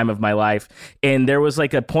having the time of my life. And there was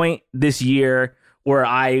a point this year where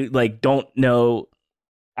I don't know,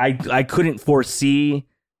 I couldn't foresee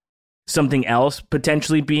something else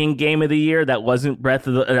potentially being game of the year that wasn't Breath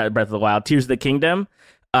of the Wild, Tears of the Kingdom.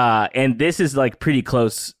 And this is pretty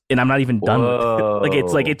close, and I'm not even done with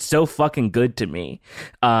it. It's so fucking good to me.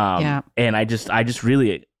 And I just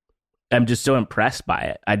really, I'm just so impressed by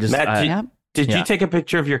it. Matt, did you take a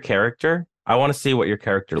picture of your character? I want to see what your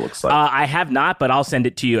character looks like. I have not, but I'll send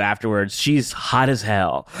it to you afterwards. She's hot as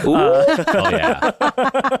hell. Oh yeah.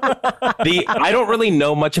 I don't really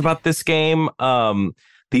know much about this game.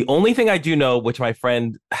 The only thing I do know, which my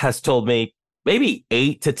friend has told me maybe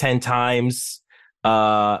 8 to 10 times,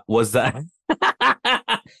 was that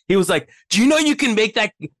he was like, do you know you can make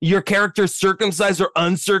that your character circumcised or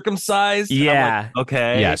uncircumcised? Yeah.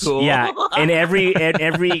 Okay. Yes. Cool. Yeah. And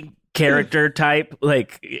every character type,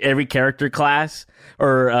 every character class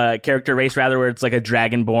or character race, rather, where it's a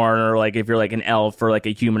dragonborn or if you're an elf or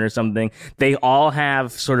a human or something, they all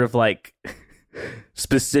have sort of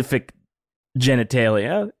specific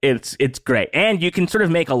genitalia. It's great. And you can sort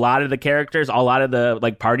of make a lot of the characters, a lot of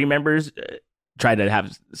the party members try to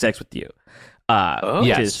have sex with you,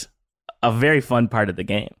 which is a very fun part of the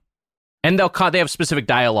game. And they have specific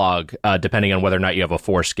dialogue depending on whether or not you have a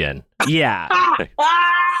foreskin. Yeah.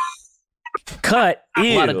 Cut, ew,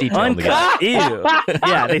 a lot of detail uncut, ew.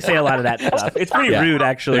 Yeah, they say a lot of that stuff. It's pretty rude,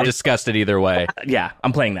 actually. They're disgusted either way. Yeah,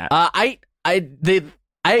 I'm playing that.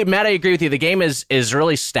 Matt, I agree with you. The game is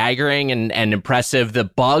really staggering and impressive. The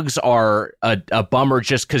bugs are a bummer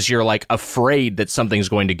just because you're afraid that something's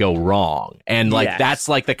going to go wrong. And that's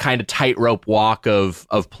the kind of tightrope walk of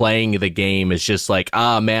playing the game is just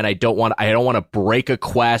man, I don't want to break a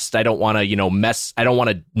quest. I don't want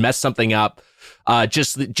to mess something up.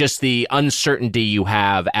 Just the uncertainty you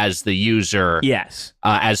have as the user. Yes.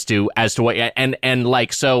 As to what and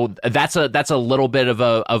so that's a little bit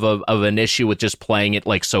of an issue with just playing it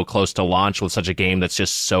so close to launch with such a game that's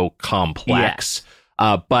just so complex.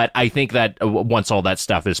 Yes. But I think that once all that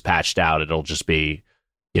stuff is patched out, it'll just be,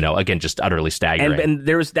 again, just utterly staggering. And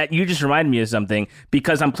there was that, you just reminded me of something,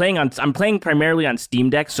 because I'm playing primarily on Steam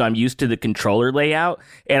Deck, so I'm used to the controller layout,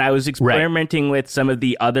 and I was experimenting with some of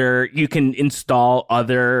the other, you can install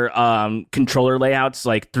other controller layouts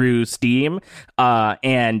through Steam,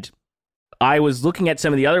 and I was looking at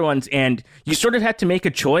some of the other ones, and you sort of have to make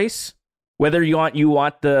a choice whether you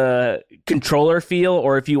want the controller feel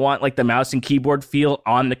or if you want the mouse and keyboard feel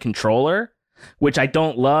on the controller, which I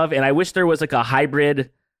don't love, and I wish there was a hybrid.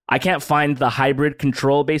 I can't find the hybrid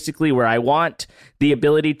control, basically, where I want the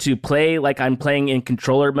ability to play I'm playing in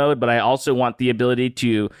controller mode, but I also want the ability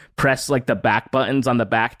to press the back buttons on the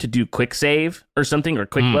back to do quick save or something, or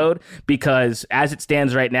quick load, because as it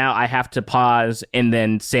stands right now, I have to pause and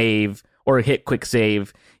then save or hit quick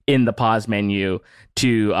save in the pause menu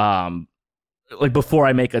to before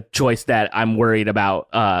I make a choice that I'm worried about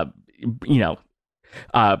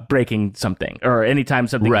breaking something, or anytime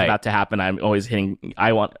something's about to happen, I'm always hitting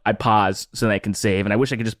I pause so that I can save, and I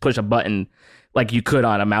wish I could just push a button like you could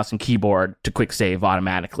on a mouse and keyboard to quick save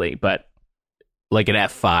automatically, but like an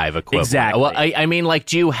F5 equivalent. Exactly. Well, I mean, like,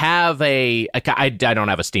 do you have I don't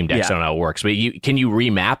have a Steam Deck, so I don't know how it works, but can you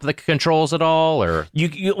remap the controls at all, or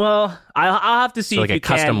well, I'll have to see like if a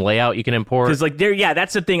custom layout you can import? Because like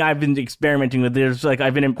that's the thing I've been experimenting with. There's like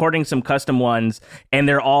I've been importing some custom ones, and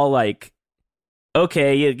they're all like,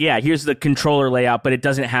 okay, here's the controller layout, but it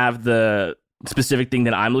doesn't have the specific thing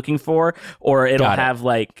that I'm looking for, or it'll have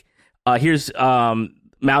like here's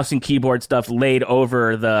mouse and keyboard stuff laid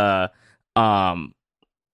over the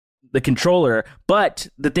controller. But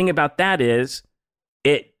the thing about that is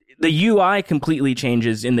the UI completely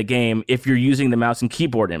changes in the game if you're using the mouse and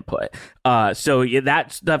keyboard input. So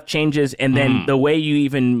that stuff changes, and then the way you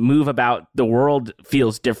even move about the world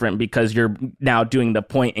feels different because you're now doing the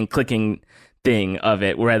point and clicking thing of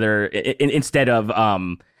it, whether instead of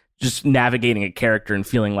just navigating a character and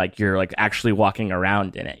feeling like you're like actually walking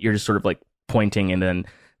around in it. You're just sort of like pointing, and then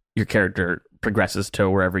your character progresses to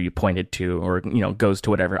wherever you pointed to, or goes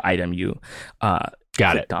to whatever item you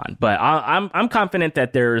clicked on. But I'm confident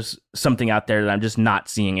that there's something out there that I'm just not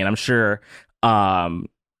seeing, and I'm sure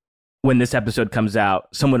when this episode comes out,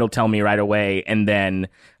 someone will tell me right away, and then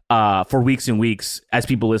for weeks and weeks, as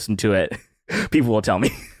people listen to it, people will tell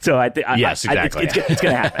me. So I think yes, exactly. It's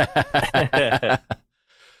gonna happen.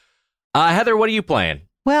 Heather, what are you playing?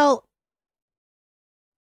 Well,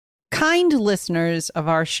 kind listeners of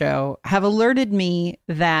our show have alerted me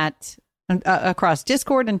that across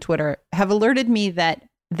Discord and Twitter have alerted me that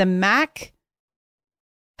the Mac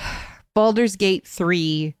Baldur's Gate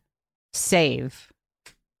 3 save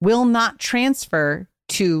will not transfer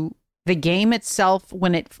to the game itself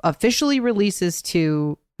when it officially releases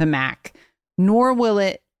to the Mac, nor will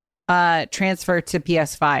it transfer to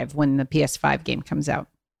PS5 when the PS5 game comes out,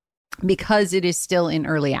 because it is still in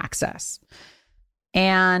early access.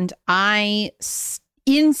 And I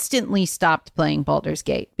instantly stopped playing Baldur's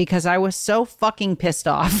Gate because I was so fucking pissed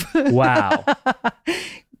off. Wow.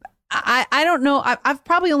 I don't know. I've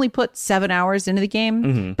probably only put 7 hours into the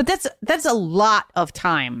game, but that's a lot of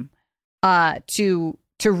time that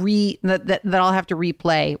I'll have to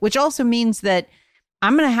replay, which also means that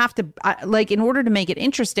I'm going to have to, in order to make it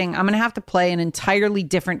interesting, I'm going to have to play an entirely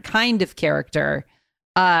different kind of character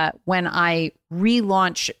when I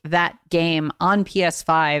relaunch that game on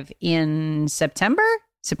PS5 in September,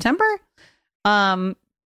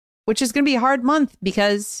 which is going to be a hard month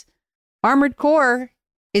because Armored Core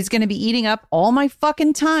is going to be eating up all my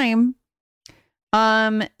fucking time.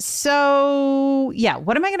 So yeah,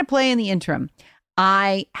 what am I going to play in the interim?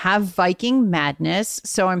 I have Viking Madness,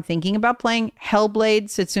 so I'm thinking about playing Hellblade,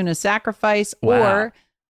 Setsuna's Sacrifice, or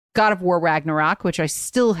God of War Ragnarok, which I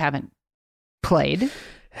still haven't played.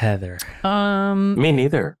 Heather. Me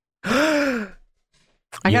neither. I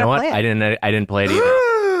you gotta know what? play it. I didn't play it either.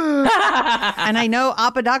 And I know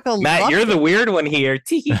Apodaca Matt, loved you're it. the weird one here.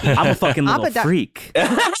 I'm a fucking little freak.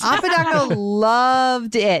 Apodaca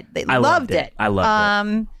loved it. They loved it. I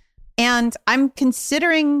loved it. And I'm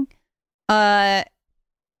considering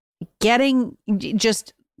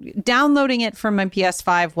downloading it from my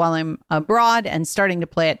PS5 while I'm abroad and starting to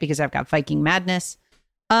play it because I've got Viking Madness.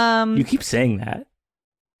 You keep saying that.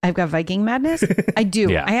 I've got Viking Madness? I do.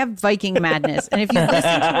 Yeah. I have Viking Madness. And if you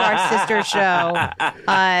listen to our sister show,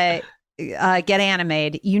 Get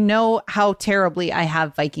Animated, you know how terribly I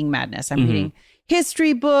have Viking Madness. I'm reading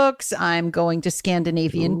history books. I'm going to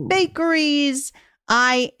Scandinavian bakeries.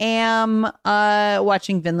 I am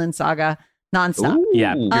watching Vinland Saga nonstop. Ooh.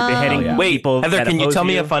 Yeah, you're beheading people. Heather, can you tell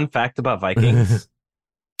me a fun fact about Vikings?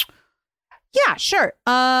 Yeah, sure.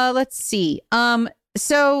 Let's see.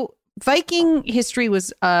 So Viking history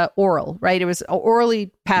was oral, right? It was orally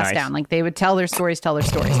passed down. Like they would tell their stories.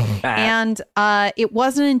 And it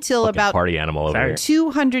wasn't until Fucking about party animal over here.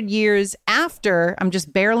 200 years after, I'm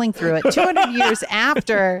just barreling through it, 200 years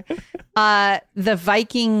after the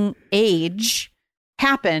Viking Age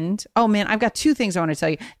happened. Oh man, I've got two things I want to tell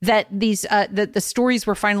you. That these that the stories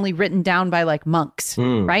were finally written down by like monks,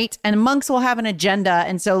 right? And monks will have an agenda,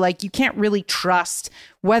 and so like you can't really trust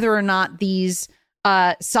whether or not these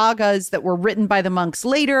sagas that were written by the monks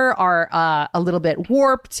later are a little bit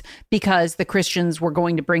warped because the Christians were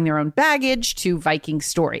going to bring their own baggage to Viking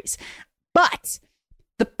stories. But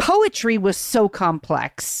the poetry was so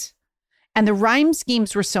complex and the rhyme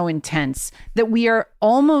schemes were so intense that we are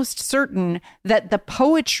almost certain that the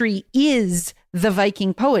poetry is the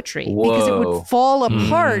Viking poetry. Whoa. Because it would fall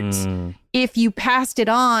apart if you passed it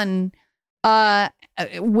on. Like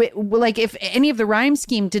if any of the rhyme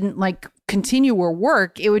scheme didn't like continue or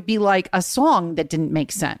work, it would be like a song that didn't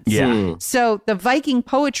make sense. Yeah. So the Viking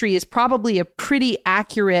poetry is probably a pretty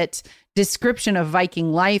accurate description of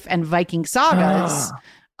Viking life and Viking sagas.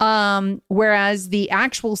 Whereas the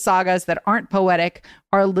actual sagas that aren't poetic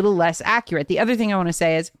are a little less accurate. The other thing I want to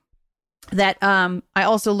say is that I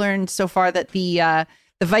also learned so far that the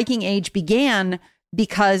Viking Age began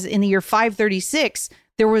because in the year 536,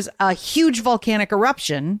 there was a huge volcanic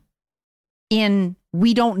eruption in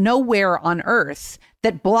we don't know where on Earth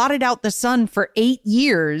that blotted out the sun for 8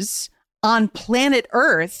 years on planet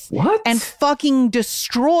Earth. What? And fucking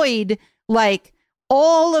destroyed like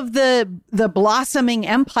all of the blossoming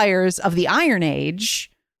empires of the Iron Age.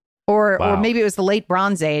 Or maybe it was the late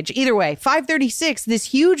Bronze Age. Either way, 536, this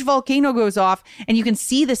huge volcano goes off and you can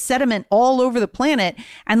see the sediment all over the planet.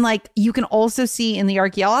 And like you can also see in the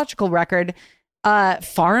archaeological record,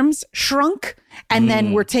 farms shrunk and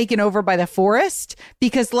then were taken over by the forest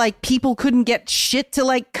because like people couldn't get shit to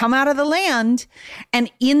like come out of the land. And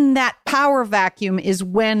in that power vacuum is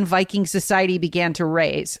when Viking society began to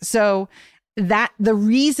raise. So that the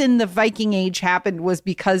reason the Viking Age happened was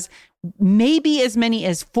because maybe as many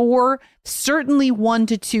as 4, certainly 1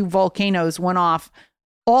 to 2 volcanoes went off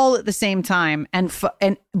all at the same time and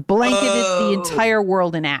blanketed the entire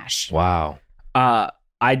world in ash. Wow.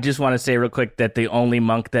 I just want to say real quick that the only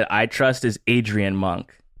monk that I trust is Adrian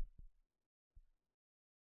Monk.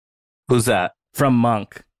 Who's that? From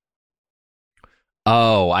Monk.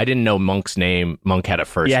 Oh, I didn't know Monk's name. Monk had a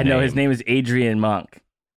first name. Yeah, no, his name is Adrian Monk.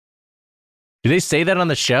 Do they say that on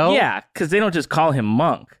the show? Yeah, because they don't just call him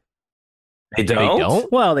Monk. They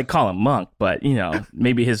don't? Well, they call him Monk, but, you know,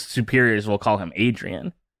 maybe his superiors will call him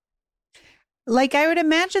Adrian. Like, I would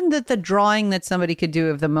imagine that the drawing that somebody could do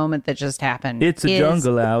of the moment that just happened. It's a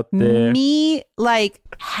jungle out there. Me, like,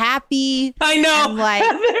 happy. I know. And, like,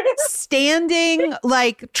 standing,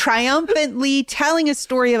 like, triumphantly telling a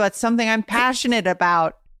story about something I'm passionate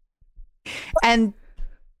about. And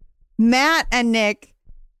Matt and Nick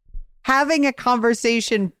having a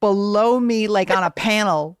conversation below me, like, on a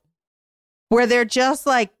panel where they're just,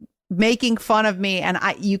 like, making fun of me. And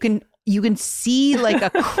you can see like a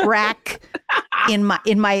crack in my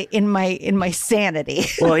sanity.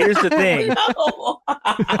 Well, here's the thing.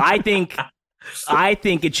 I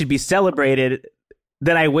think it should be celebrated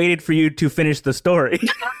that I waited for you to finish the story.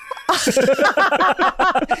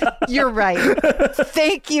 You're right.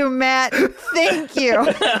 Thank you, Matt. Thank you.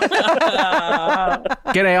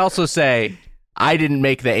 Can I also say, I didn't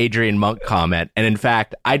make the Adrian Monk comment, and in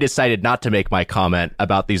fact, I decided not to make my comment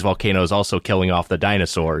about these volcanoes also killing off the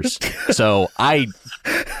dinosaurs. So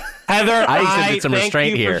Heather, I exhibited some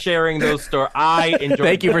restraint here. Thank you for sharing those stories. I enjoyed.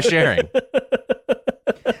 Thank you for sharing.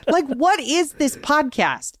 Like, what is this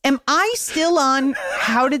podcast? Am I still on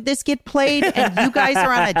How Did This Get Played? And you guys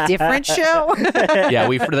are on a different show? Yeah,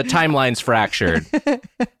 the timeline's fractured.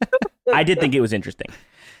 I did think it was interesting.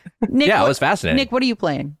 Nick, it was fascinating. Nick, what are you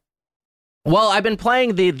playing? Well, I've been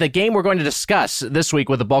playing the game we're going to discuss this week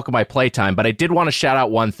with the bulk of my playtime, but I did want to shout out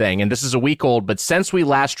one thing, and this is a week old, but since we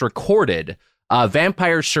last recorded,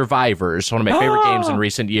 Vampire Survivors, one of my favorite games in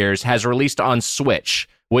recent years, has released on Switch,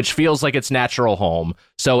 which feels like its natural home.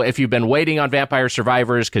 So if you've been waiting on Vampire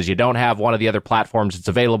Survivors because you don't have one of the other platforms it's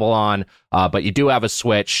available on, but you do have a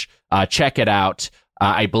Switch, check it out.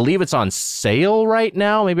 I believe it's on sale right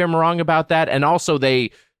now. Maybe I'm wrong about that. And also they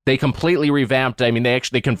completely revamped. I mean,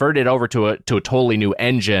 they converted over to a totally new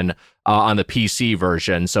engine on the PC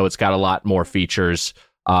version, so it's got a lot more features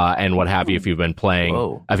and what have you if you've been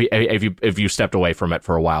playing. If you stepped away from it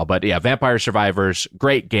for a while. But yeah, Vampire Survivors,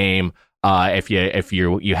 great game. If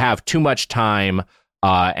you have too much time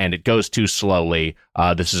and it goes too slowly,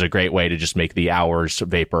 this is a great way to just make the hours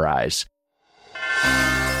vaporize.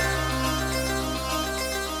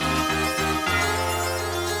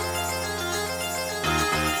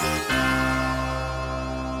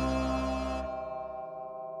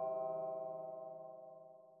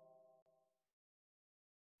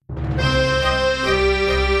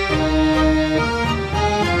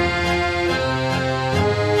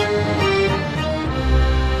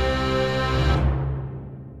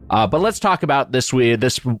 But let's talk about this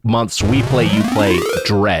month's We Play, You Play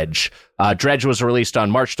Dredge. Dredge was released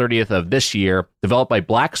on March 30th of this year, developed by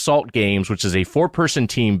Black Salt Games, which is a 4-person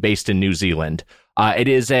team based in New Zealand. It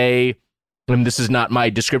is and this is not my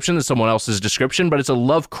description, this is someone else's description, but it's a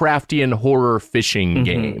Lovecraftian horror fishing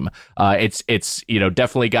game. It's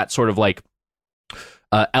definitely got sort of like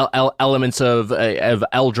elements of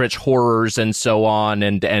eldritch horrors and so on,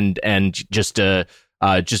 and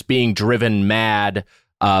just being driven mad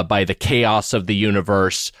by the chaos of the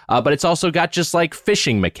universe, but it's also got just like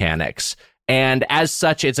fishing mechanics. And as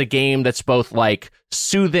such, it's a game that's both like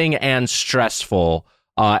soothing and stressful.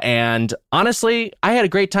 And honestly, I had a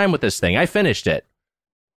great time with this thing. I finished it.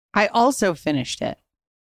 I also finished it.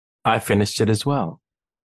 I finished it as well.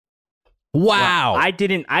 Wow. I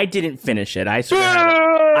didn't finish it. I sort of had it.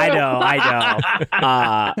 I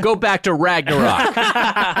know. Go back to Ragnarok.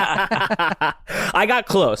 I got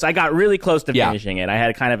close. I got really close to finishing it. I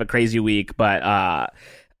had kind of a crazy week, but I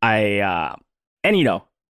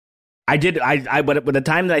did. But the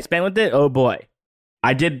time that I spent with it, oh boy,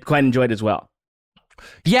 I did quite enjoy it as well.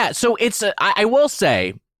 Yeah. So I will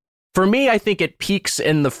say, for me, I think it peaks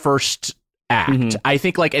in the first act. Mm-hmm. I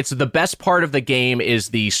think like it's the best part of the game is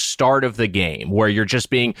the start of the game where you're just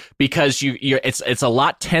being, because it's a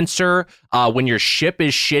lot tenser. When your ship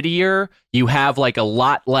is shittier, you have like a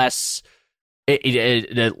lot less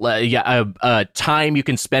time you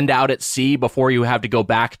can spend out at sea before you have to go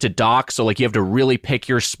back to dock. So like you have to really pick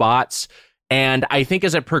your spots. And I think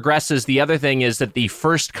as it progresses, the other thing is that the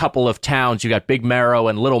first couple of towns, you got Big Marrow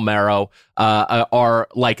and Little Marrow, are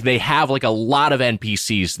like, they have like a lot of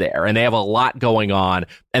NPCs there and they have a lot going on.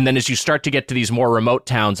 And then as you start to get to these more remote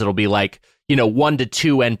towns, it'll be like, 1 to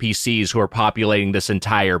 2 NPCs who are populating this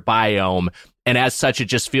entire biome. And as such, it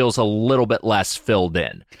just feels a little bit less filled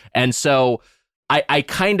in. And so I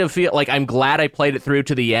kind of feel like I'm glad I played it through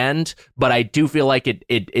to the end, but I do feel like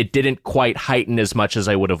it didn't quite heighten as much as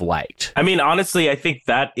I would have liked. I mean, honestly, I think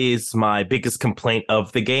that is my biggest complaint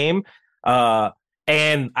of the game.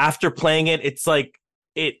 And after playing it, it's like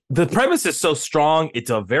the premise is so strong. It's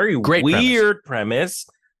a very weird premise.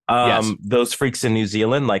 Yes. Those freaks in New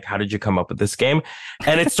Zealand, like, how did you come up with this game?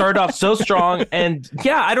 And it started off so strong. And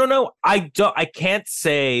yeah, I don't know. I can't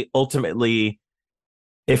say ultimately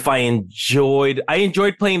if I enjoyed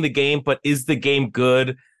playing the game, but is the game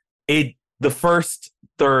good? The first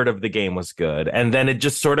third of the game was good. And then it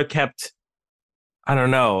just sort of kept, I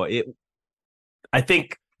don't know. I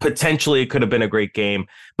think potentially it could have been a great game,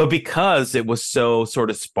 but because it was so sort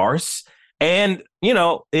of sparse and,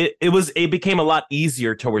 it became a lot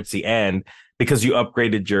easier towards the end because you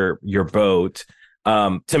upgraded your boat.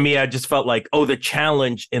 To me, I just felt like, the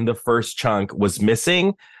challenge in the first chunk was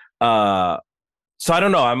missing. So I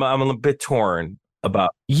don't know. I'm a bit torn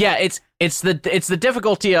about. Yeah, it's the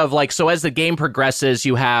difficulty of like, so as the game progresses,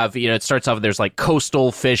 you have, it starts off, there's like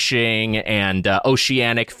coastal fishing and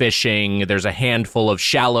oceanic fishing. There's a handful of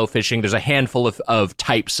shallow fishing. There's a handful of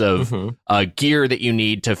types of gear that you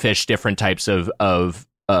need to fish different types of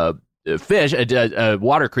fish,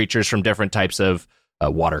 water creatures from different types of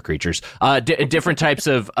water creatures, different types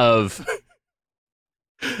of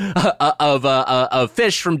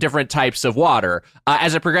fish from different types of water.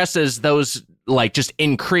 As it progresses, those like just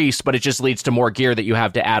increase, but it just leads to more gear that you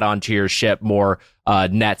have to add onto your ship, more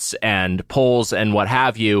nets and poles and what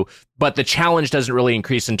have you. But the challenge doesn't really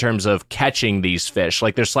increase in terms of catching these fish.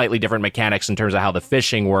 Like there's slightly different mechanics in terms of how the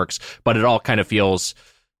fishing works, but it all kind of feels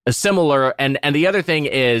similar. And the other thing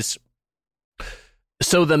is,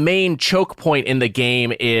 so the main choke point in the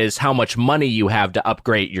game is how much money you have to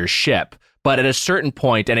upgrade your ship. But at a certain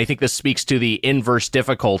point, and I think this speaks to the inverse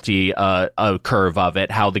difficulty curve of it,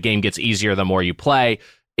 how the game gets easier the more you play,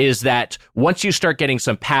 is that once you start getting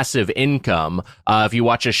some passive income, if you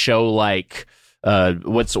watch a show like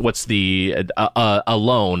what's the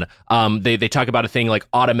Alone, they talk about a thing like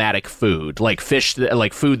automatic food, like fish,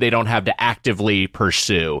 like food they don't have to actively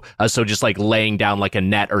pursue, so just like laying down like a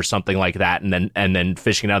net or something like that, and then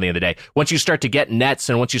fishing it out at the end of the day. Once you start to get nets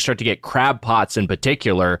and once you start to get crab pots in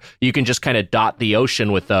particular, you can just kind of dot the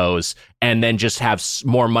ocean with those and then just have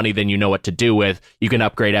more money than you know what to do with. You can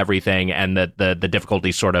upgrade everything, and the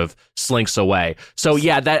difficulty sort of slinks away. So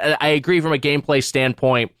yeah, that I agree from a gameplay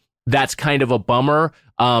standpoint. That's kind of a bummer.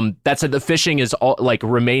 The fishing is all like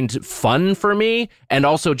remained fun for me, and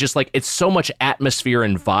also just like it's so much atmosphere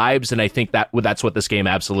and vibes, and I think that's what this game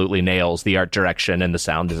absolutely nails: the art direction and the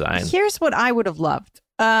sound design. Here's what I would have loved.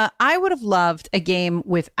 I would have loved a game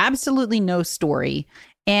with absolutely no story,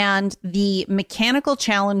 and the mechanical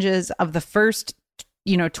challenges of the first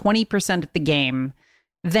 20% of the game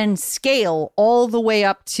then scale all the way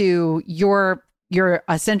up to you're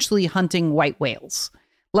essentially hunting white whales.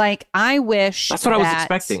 Like, I wish that's what I was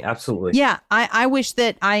expecting. Absolutely. Yeah. I wish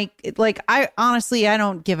that I honestly, I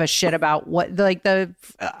don't give a shit about what, like, the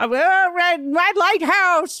red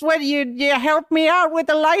lighthouse. When you help me out with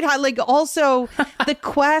the lighthouse. Like, also the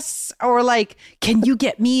quests, or like, can you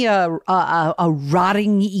get me a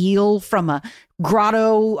rotting eel from a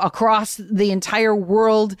grotto across the entire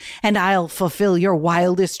world and I'll fulfill your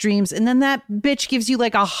wildest dreams? And then that bitch gives you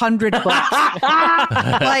like $100.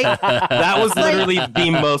 Like, that was literally the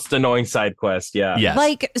most annoying side quest. Yeah. Yes.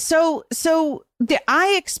 Like,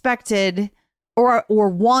 I expected or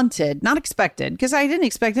wanted, not expected, because I didn't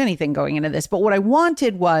expect anything going into this, but what I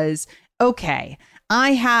wanted was, okay,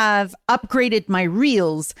 I have upgraded my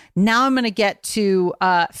reels. Now I'm going to get to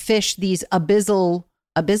fish these abyssal.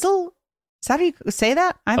 Is that how you say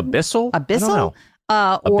that? Abyssal? Abyssal?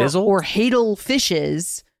 Or hadal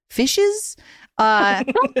fishes.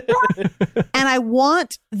 And I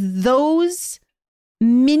want those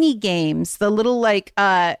mini games, the little like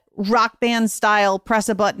Rock Band style, press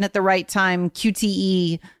a button at the right time,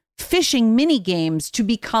 QTE fishing mini games to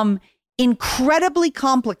become incredibly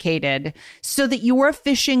complicated so that you are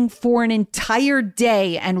fishing for an entire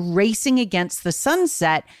day and racing against the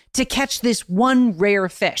sunset to catch this one rare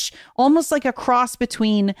fish, almost like a cross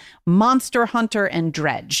between Monster Hunter and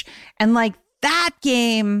Dredge. And like that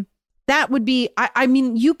game, that would be, I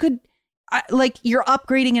mean, you could, like you're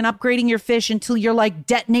upgrading your fish until you're like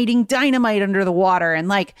detonating dynamite under the water and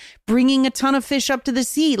like bringing a ton of fish up to the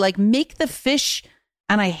sea. Like make the fish,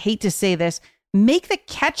 and I hate to say this, make the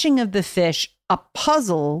catching of the fish a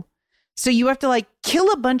puzzle. So you have to like kill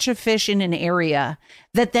a bunch of fish in an area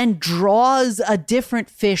that then draws a different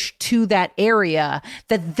fish to that area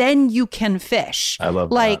that then you can fish. I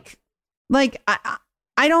love that. Like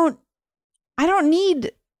I don't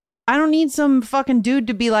need some fucking dude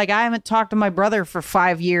to be like, I haven't talked to my brother for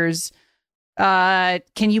 5 years. Can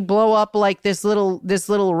you blow up like this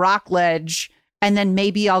little rock ledge and then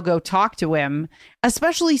maybe I'll go talk to him?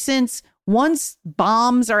 Especially since once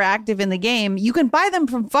bombs are active in the game, you can buy them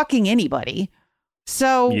from fucking anybody.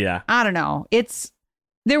 So yeah. I don't know.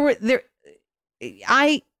 There was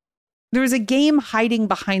a game hiding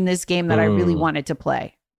behind this game that I really wanted to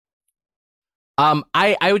play.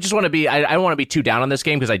 I would just want to be, I don't want to be too down on this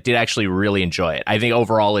game because I did actually really enjoy it. I think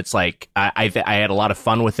overall it's like, I had a lot of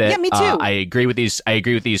fun with it. Yeah, me too. I agree with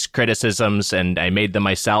these criticisms and I made them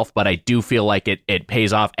myself, but I do feel like it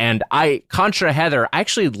pays off. And contra Heather, I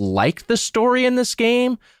actually like the story in this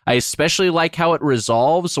game. I especially like how it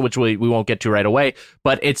resolves, which we won't get to right away,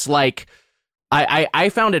 but it's like, I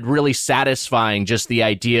found it really satisfying, just the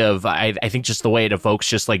idea of, I think just the way it evokes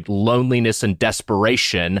just like loneliness and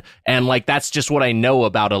desperation. And like, that's just what I know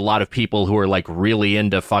about a lot of people who are like really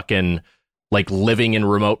into fucking like living in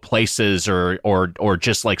remote places or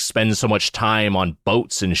just like spend so much time on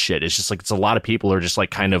boats and shit. It's just like, it's a lot of people are just like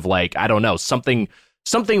kind of like, I don't know, something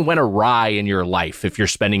went awry in your life if you're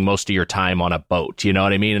spending most of your time on a boat, you know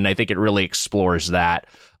what I mean? And I think it really explores that.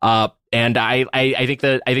 And I think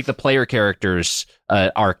the player characters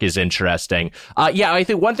arc is interesting. Yeah, I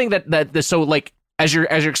think one thing so like as you're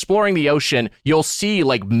exploring the ocean, you'll see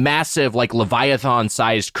like massive like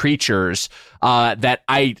Leviathan-sized creatures that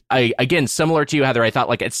I again, similar to you, Heather, I thought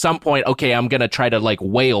like at some point, okay, I'm gonna try to like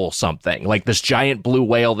whale something, like this giant blue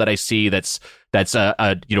whale that I see that's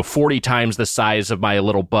 40 times the size of my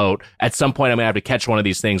little boat. At some point, I'm gonna have to catch one of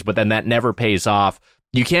these things, but then that never pays off.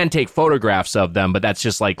 You can take photographs of them, but that's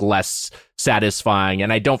just like less satisfying.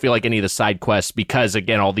 And I don't feel like any of the side quests, because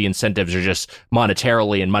again, all the incentives are just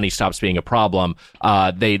monetarily and money stops being a problem.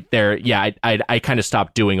 I kind of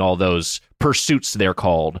stopped doing all those pursuits, they're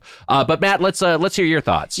called. But Matt, let's hear your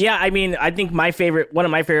thoughts. Yeah, I mean, I think one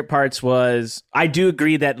of my favorite parts was, I do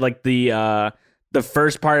agree that like the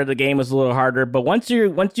first part of the game was a little harder, but once you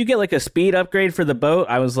get like a speed upgrade for the boat,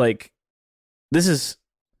 I was like,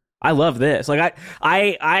 I love this. Like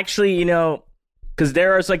I actually, you know, because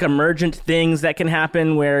there are like emergent things that can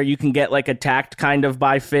happen where you can get like attacked kind of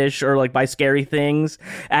by fish or like by scary things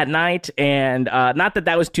at night. And not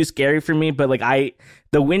that was too scary for me, but like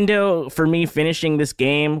the window for me finishing this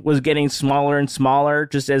game was getting smaller and smaller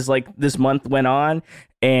just as like this month went on.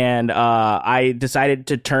 And I decided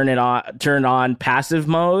to turn on passive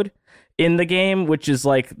mode in the game, which is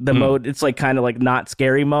like the mode. It's like kind of like not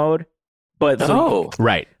scary mode, but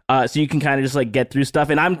right. So you can kind of just like get through stuff.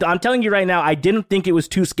 And I'm telling you right now, I didn't think it was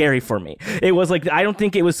too scary for me. It was like, I don't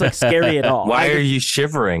think it was like scary at all. Why are you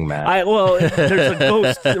shivering, Matt? There's a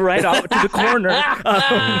ghost right off to the corner.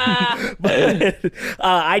 But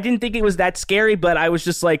I didn't think it was that scary, but I was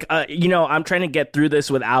just like, I'm trying to get through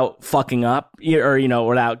this without fucking up or,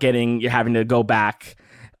 without having to go back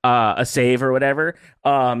a save or whatever.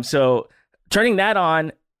 So turning that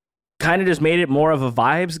on kind of just made it more of a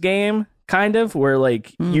vibes game. Kind of, where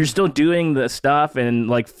like you're still doing the stuff and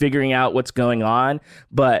like figuring out what's going on,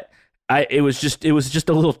 but it was just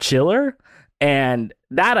a little chiller, and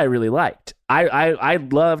that I really liked. I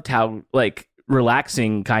loved how like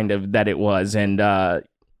relaxing kind of that it was, and my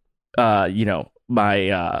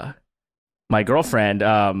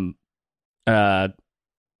girlfriend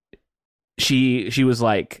she was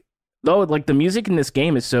like, oh, like the music in this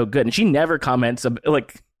game is so good, and she never comments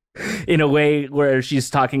like in a way where she's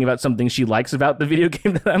talking about something she likes about the video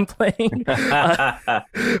game that I'm playing.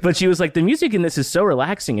 But she was like, the music in this is so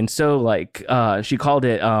relaxing and so like she called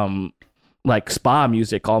it like spa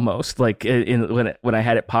music almost, like when I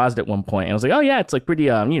had it paused at one point. And I was like, oh yeah, it's like pretty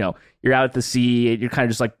you're out at the sea, you're kind of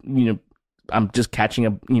just like I'm just catching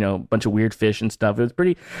a bunch of weird fish and stuff. It was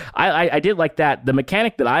pretty. I did like that. The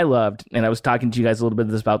mechanic that I loved, and I was talking to you guys a little bit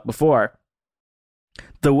of this about before,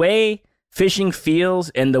 the way fishing feels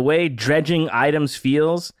and the way dredging items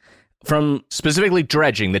feels from specifically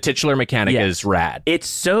dredging, the titular mechanic is rad. It's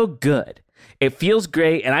so good. It feels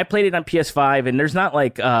great, and I played it on PS5, and there's not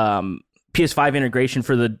like PS5 integration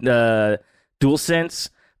for the DualSense,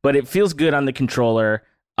 but it feels good on the controller.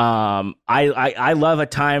 I love a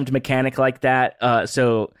timed mechanic like that.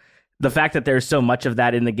 So the fact that there's so much of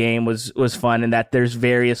that in the game was fun, and that there's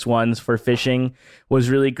various ones for fishing was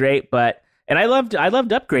really great. And I loved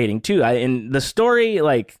upgrading too. In the story,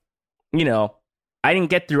 like, I didn't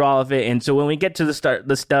get through all of it. And so when we get to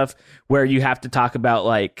the stuff where you have to talk about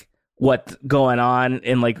like what's going on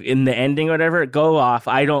and like in the ending or whatever, go off.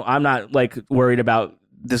 I'm not like worried about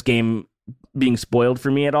this game being spoiled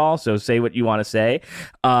for me at all. So say what you want to say.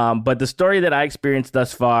 But the story that I experienced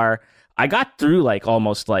thus far, I got through like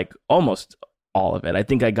almost all of it. I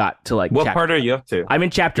think I got to like what part are you up to? I'm in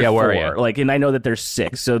chapter 4. Like, and I know that there's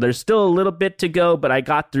 6, so there's still a little bit to go, but I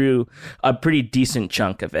got through a pretty decent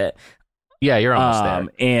chunk of it. Yeah, you're almost there.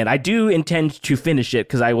 And I do intend to finish it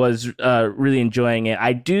because I was really enjoying it.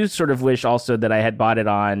 I do sort of wish also that I had bought it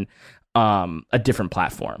on a different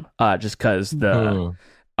platform, just because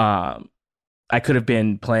I could have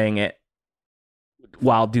been playing it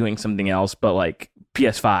while doing something else, but like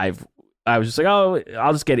PS5, I was just like, oh,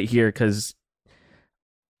 I'll just get it here because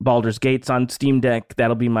Baldur's Gate's on Steam Deck.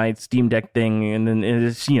 That'll be my Steam Deck thing. And then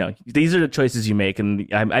it's, these are the choices you make. And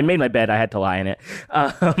I made my bed. I had to lie in it.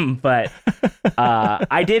 But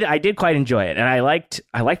I did quite enjoy it. And I liked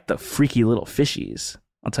the freaky little fishies.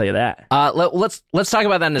 I'll tell you that. Let's talk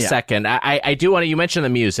about that in a second. I do want to, you mentioned the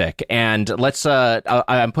music, and let's,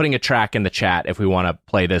 I'm putting a track in the chat if we want to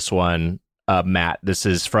play this one, Matt. This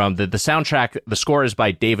is from the soundtrack. The score is by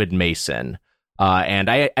David Mason. And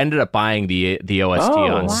I ended up buying the OST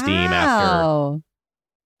on Steam after,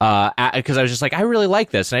 because I was just like, I really like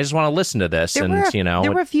this, and I just want to listen to this. There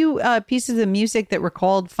were a few pieces of music that were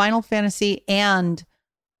called Final Fantasy and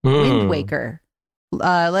Wind Waker,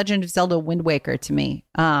 Legend of Zelda Wind Waker to me.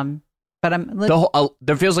 But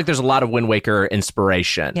there feels like there's a lot of Wind Waker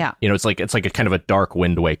inspiration. Yeah, it's like a kind of a dark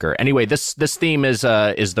Wind Waker. Anyway, this theme is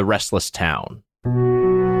the Restless Town.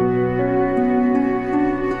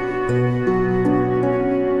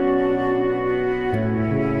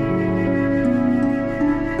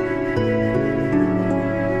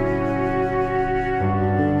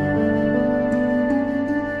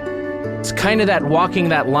 Kind of that walking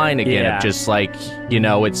that line again of just like,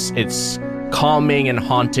 it's calming and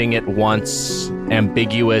haunting at once,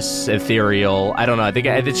 ambiguous, ethereal. I don't know. I think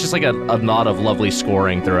it's just like a lot of lovely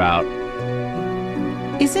scoring throughout.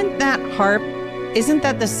 Isn't that harp? Isn't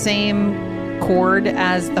that the same chord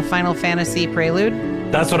as the Final Fantasy prelude?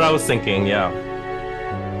 That's what I was thinking. Yeah,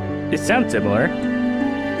 it sounds similar.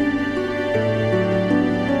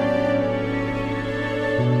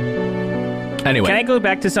 Anyway, can I go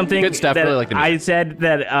back to something good stuff? That really like the music. I said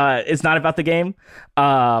that it's not about the game?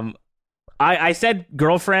 I said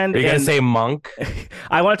girlfriend. Are you gonna say monk?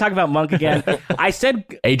 I want to talk about monk again. I said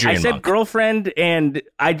Monk. Girlfriend, and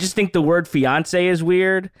I just think the word fiance is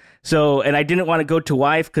weird. So, and I didn't want to go to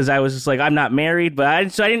wife because I was just like, I'm not married, but I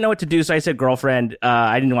didn't know what to do. So I said girlfriend.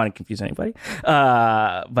 I didn't want to confuse anybody.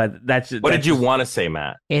 But that's what did you want to say,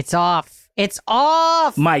 Matt? It's off. It's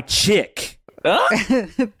off. My chick.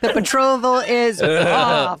 The betrothal is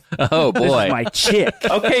off. Oh boy, my chick.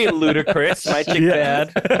 Okay, ludicrous. My chick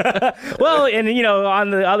bad. Well, and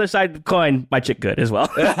on the other side of the coin, my chick good as well.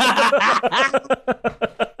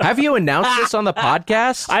 Have you announced this on the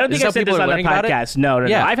podcast? I don't think I said this on the podcast. No.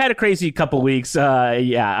 I've had a crazy couple weeks.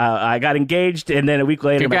 I got engaged, and then a week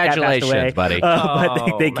later, my cat passed away. Buddy.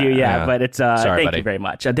 But thank you. Yeah, but it's sorry, thank you very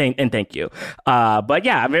much. And thank you. But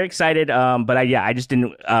yeah, I'm very excited. But I just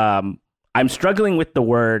didn't. I'm struggling with the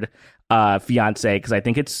word fiance because I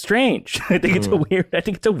think it's strange. I think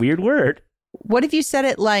it's a weird word. What if you said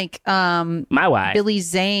it like my wife, Billy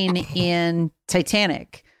Zane in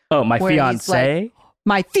Titanic? Oh, my fiance.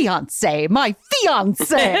 My fiance.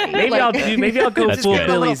 Maybe I'll go full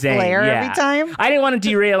Billy Zane. Every time. I didn't want to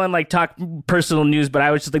derail and like talk personal news, but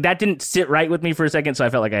I was just like, that didn't sit right with me for a second, so I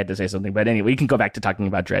felt like I had to say something. But anyway, you can go back to talking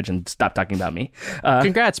about Dredge and stop talking about me.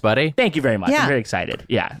 Congrats, buddy. Thank you very much. Yeah. I'm very excited.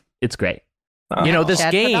 Yeah, it's great. This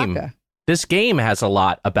Chad game. Padaka. this game has a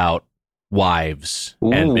lot about wives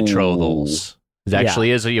and betrothals. It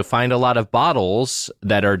actually is. You find a lot of bottles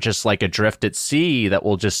that are just like adrift at sea that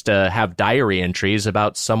will just have diary entries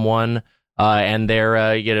about someone and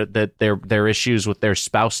their their issues with their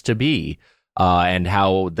spouse to be. And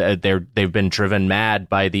how they've been driven mad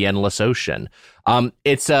by the endless ocean. And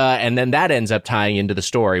then that ends up tying into the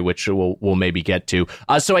story, which we'll maybe get to.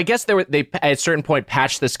 So I guess they at a certain point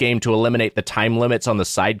patched this game to eliminate the time limits on the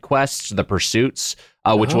side quests, the pursuits,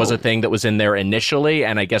 which was a thing that was in there initially,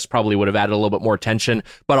 and I guess probably would have added a little bit more tension.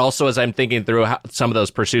 But also, as I'm thinking through some of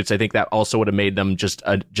those pursuits, I think that also would have made them just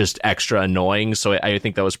extra annoying. So I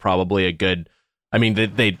think that was probably a good. I mean,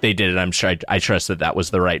 they did it. I'm sure I trust that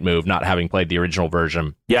was the right move, not having played the original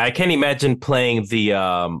version. Yeah, I can't imagine playing the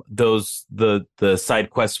side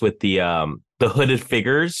quests with the hooded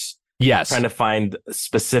figures. Yes, trying to find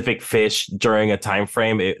specific fish during a time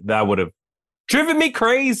frame. That would have driven me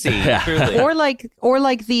crazy. Truly. Or like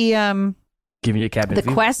the give me a cabin. The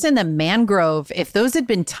quest in the mangrove. If those had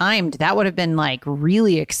been timed, that would have been like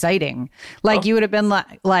really exciting. Like you would have been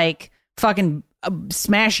like fucking.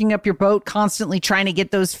 Smashing up your boat, constantly trying to get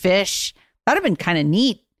those fish. That'd have been kind of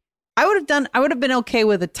neat. I would have been okay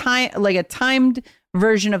with a timed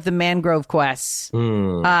version of the mangrove quests.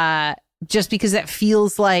 Just because that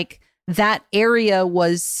feels like that area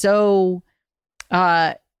was so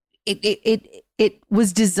it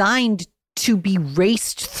was designed to be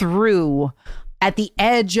raced through at the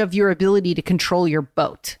edge of your ability to control your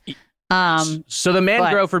boat. So the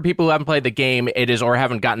mangrove, for people who haven't played the game, it is or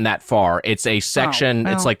haven't gotten that far. It's a section.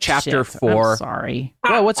 It's like chapter 4. I'm sorry.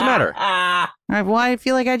 Well, what's the matter? Well, I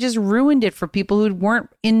feel like I just ruined it for people who weren't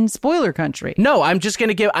in spoiler country. No, I'm just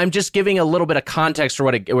giving a little bit of context for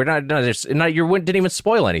what you didn't even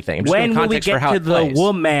spoil anything. I'm just when will we get to the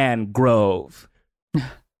woman grove?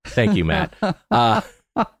 Thank you, Matt.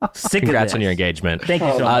 Congrats on your engagement. Thank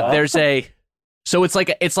you so much. So it's like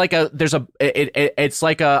a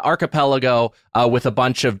archipelago with a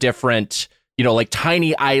bunch of different, like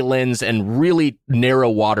tiny islands and really narrow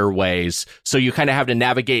waterways. So you kind of have to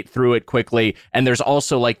navigate through it quickly. And there's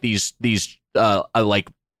also like these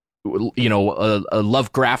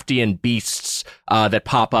Lovecraftian beasts that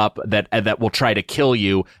pop up that will try to kill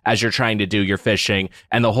you as you're trying to do your fishing.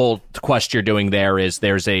 And the whole quest you're doing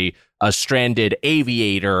there's a stranded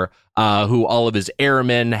aviator who all of his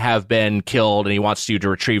airmen have been killed, and he wants you to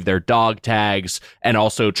retrieve their dog tags and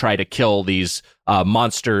also try to kill these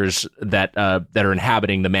monsters that are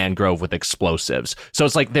inhabiting the mangrove with explosives. So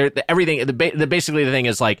it's like everything. Basically, the thing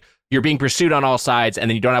is like you're being pursued on all sides, and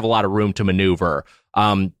then you don't have a lot of room to maneuver.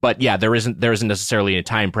 But yeah, there isn't necessarily any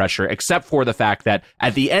time pressure, except for the fact that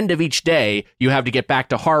at the end of each day, you have to get back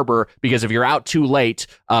to harbor, because if you're out too late,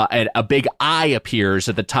 a big eye appears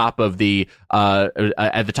at the top of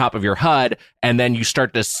your HUD, and then you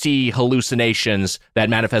start to see hallucinations that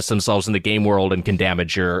manifest themselves in the game world and can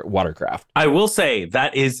damage your watercraft. I will say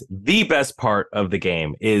that is the best part of the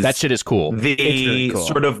game. That shit is cool. The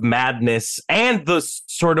sort of madness and the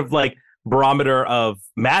sort of like barometer of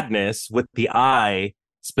madness with the eye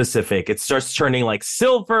specific. It starts turning like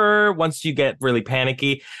silver once you get really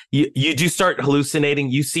panicky. You do start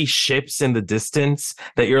hallucinating. You see ships in the distance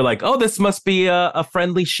that you're like, oh, this must be a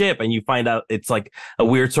friendly ship, and you find out it's like a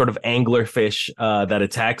weird sort of anglerfish that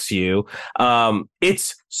attacks you.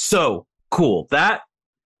 It's so cool. That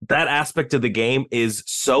aspect of the game is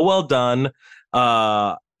so well done.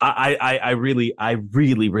 I really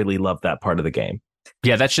love that part of the game.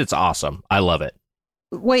 Yeah, that shit's awesome. I love it.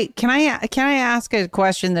 Wait, can I ask a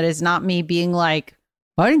question that is not me being like,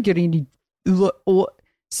 I didn't get any.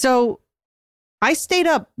 So I stayed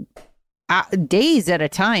up days at a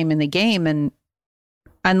time in the game, and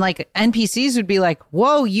like NPCs would be like,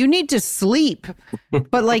 whoa, you need to sleep.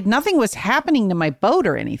 But like nothing was happening to my boat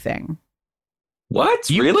or anything. What?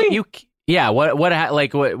 Really?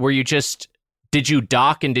 What were you just... Did you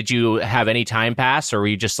dock and did you have any time pass, or were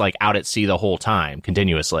you just like out at sea the whole time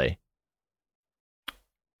continuously?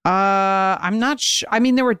 I'm not sure. I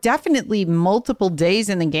mean, there were definitely multiple days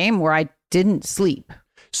in the game where I didn't sleep.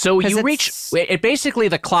 So you reach it basically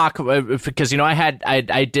the clock, because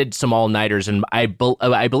I did some all-nighters, and I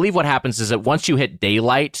believe what happens is that once you hit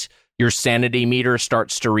daylight, your sanity meter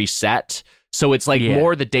starts to reset. So it's like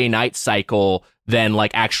more the day-night cycle than like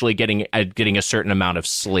actually getting a certain amount of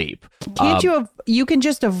sleep. Can't you can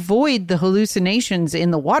just avoid the hallucinations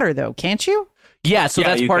in the water though, can't you? Yeah, so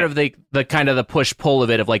that's part of the kind of the push-pull of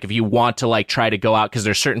it, of like if you want to like try to go out, because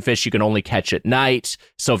there's certain fish you can only catch at night.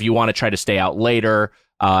 So if you want to try to stay out later,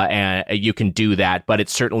 and you can do that, but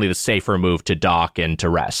it's certainly the safer move to dock and to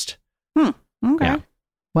rest. Okay. Yeah.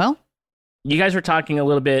 Well, you guys were talking a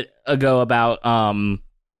little bit ago about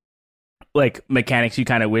like mechanics you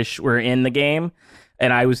kind of wish were in the game,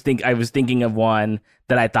 and I was thinking of one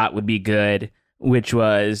that I thought would be good, which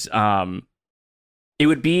was it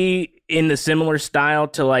would be in the similar style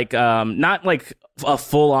to like not like a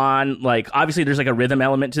full on, like, obviously there's like a rhythm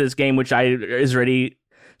element to this game, which is already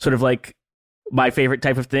sort of like my favorite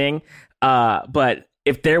type of thing, but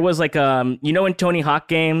if there was like you know, in Tony Hawk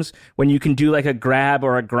games when you can do like a grab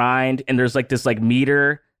or a grind and there's like this like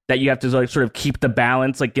meter that you have to like sort of keep the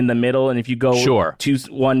balance like in the middle, and if you go to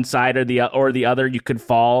one side or the other, you could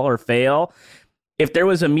fall or fail. If there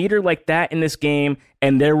was a meter like that in this game,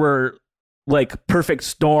 and there were like perfect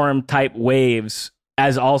storm type waves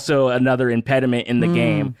as also another impediment in the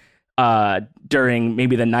game during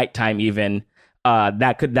maybe the nighttime even,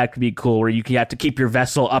 that could be cool, where you have to keep your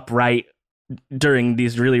vessel upright during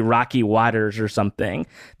these really rocky waters or something.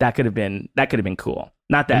 That could have been cool.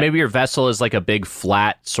 Not that, and maybe your vessel is like a big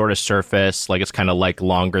flat sort of surface, like it's kind of like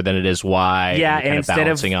longer than it is wide. Yeah, and instead of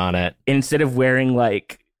balancing on it, instead of wearing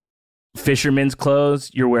like fisherman's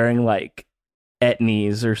clothes, you're wearing like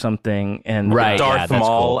etnies or something, and Darth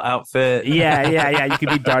Maul outfit. Yeah. You could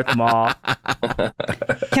be Darth Maul.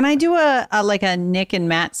 Can I do a like a Nick and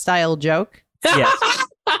Matt style joke? Yes.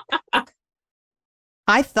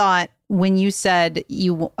 I thought when you said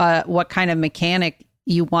you what kind of mechanic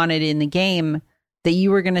you wanted in the game, that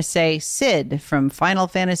you were going to say Sid from Final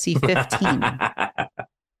Fantasy 15.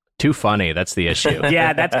 Too funny. That's the issue.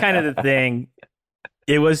 Yeah, that's kind of the thing.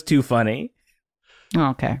 It was too funny.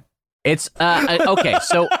 Okay. It's okay.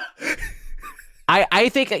 So I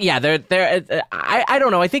think I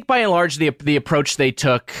don't know. I think by and large the approach they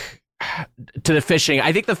took to the fishing,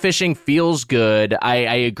 I think the fishing feels good. I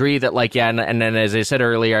agree that like, yeah, and then as I said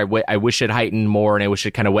earlier, I wish it heightened more, and I wish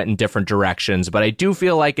it kind of went in different directions, but I do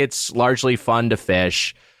feel like it's largely fun to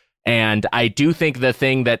fish. And I do think the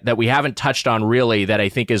thing that we haven't touched on really, that I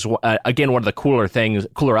think is again one of the cooler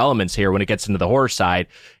elements here when it gets into the horror side,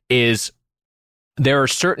 is there are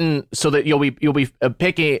certain, so that you'll be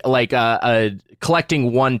picking like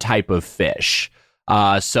collecting one type of fish.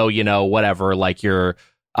 So you know, whatever, like you're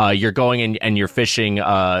going in and you're fishing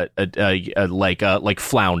like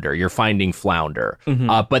flounder. You're finding flounder.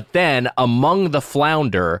 Mm-hmm. But then among the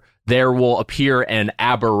flounder, there will appear an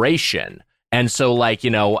aberration. And so, like, you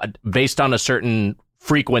know, based on a certain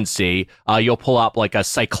frequency, you'll pull up like a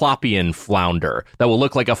cyclopean flounder that will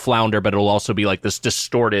look like a flounder, but it'll also be like this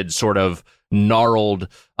distorted sort of gnarled,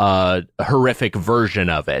 horrific version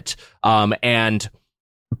of it. And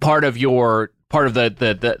part of the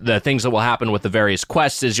things that will happen with the various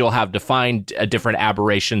quests is you'll have to find different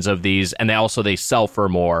aberrations of these, and they sell for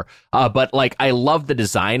more. But like, I love the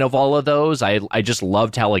design of all of those. I just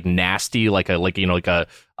loved how like nasty, like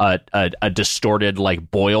a distorted,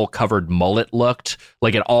 like boil covered mullet looked.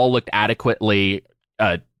 Like it all looked adequately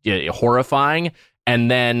horrifying,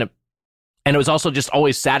 and it was also just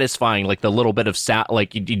always satisfying, like the little bit of sound,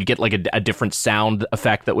 like you'd get like a different sound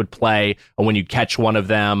effect that would play when you catch one of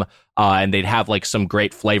them, and they'd have like some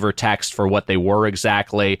great flavor text for what they were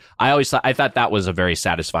exactly. I thought that was a very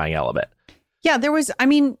satisfying element. Yeah, there's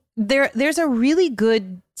a really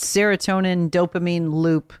good serotonin dopamine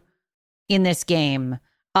loop in this game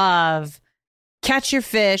of catch your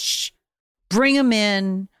fish, bring them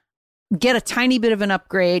in, get a tiny bit of an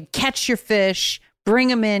upgrade, catch your fish, bring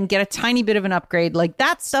them in, get a tiny bit of an upgrade. Like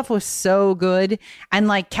that stuff was so good. And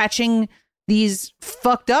like catching these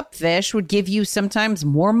fucked up fish would give you sometimes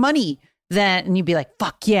more money and you'd be like,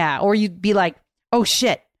 fuck yeah. Or you'd be like, oh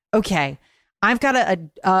shit. Okay. I've got a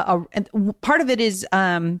part of it is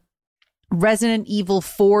Resident Evil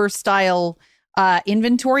 4 style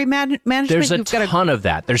inventory management. There's a ton of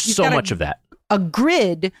that. There's so much of that. A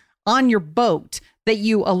grid on your boat that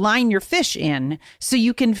you align your fish in, so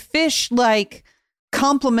you can fish like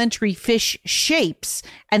complementary fish shapes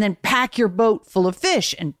and then pack your boat full of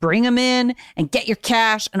fish and bring them in and get your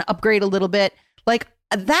cash and upgrade a little bit. Like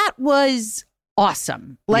that was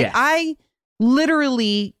awesome. Like yes. I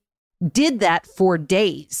literally did that for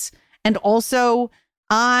days. And also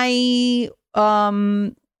the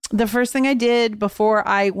first thing I did before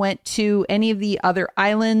I went to any of the other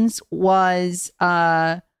islands was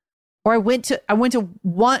after I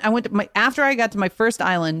got to my first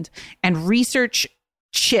island and research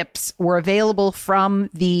chips were available from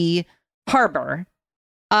the harbor,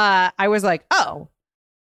 I was like, oh,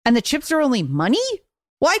 and the chips are only money?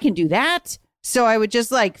 Well, I can do that. So I would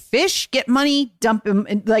just like fish, get money, dump them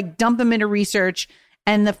into research.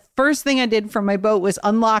 And the first thing I did from my boat was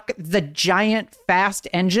unlock the giant fast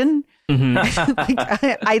engine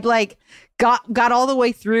I got all the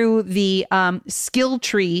way through the skill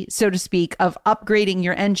tree, so to speak, of upgrading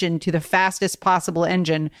your engine to the fastest possible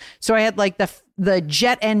engine. So I had like the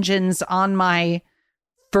jet engines on my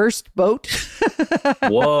first boat.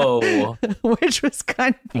 Whoa. Which was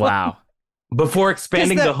kind of fun. Wow. Before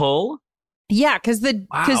expanding the hull? Yeah, because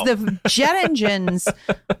the jet engines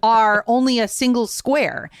are only a single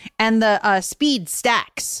square, and the speed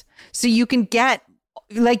stacks. So you can get,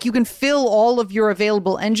 like, you can fill all of your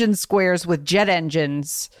available engine squares with jet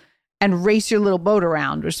engines and race your little boat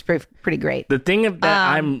around, which is pretty great. The thing that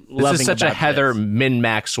I'm loving this is such about a Heather this,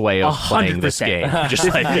 min-max way of playing this 100%. game. Just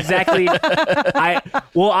like exactly.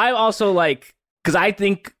 I also like, because I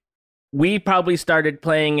think we probably started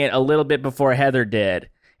playing it a little bit before Heather did.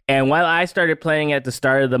 And while I started playing at the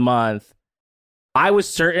start of the month, I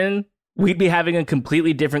was certain we'd be having a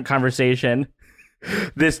completely different conversation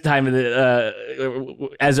this time of the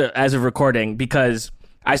as of recording, because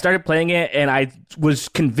I started playing it and I was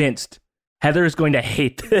convinced Heather is going to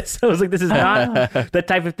hate this. I was like, this is not the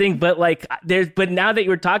type of thing. But like, but now that you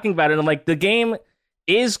were talking about it, I'm like, the game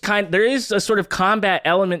is there is a sort of combat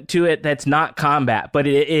element to it that's not combat, but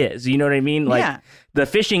it is. You know what I mean? Like, the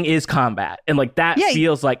fishing is combat, and like that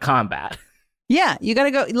feels like combat. Yeah, you got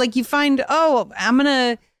to go. Like, you find, I'm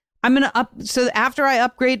gonna up. So after I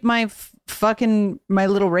upgrade my my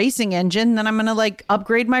little racing engine, then I'm gonna like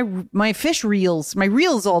upgrade my fish reels, my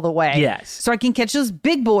reels all the way. Yes, so I can catch those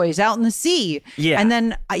big boys out in the sea. Yeah, and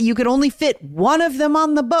then you could only fit one of them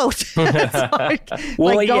on the boat. So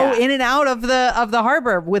go in and out of the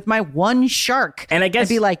harbor with my one shark. And I guess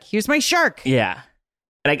I'd be like, here's my shark. Yeah,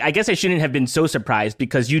 and I guess I shouldn't have been so surprised,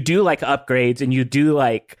 because you do like upgrades and you do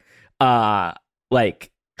like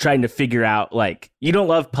trying to figure out, like, you don't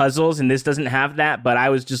love puzzles, and this doesn't have that, but I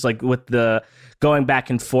was just like, with the going back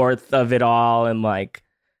and forth of it all, and like,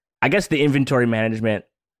 I guess the inventory management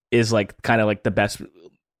is like kind of like the best.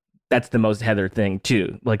 That's the most Heather thing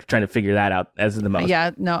too, like trying to figure that out as the most. Yeah,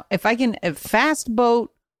 no, if I can fast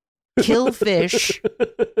boat, kill fish,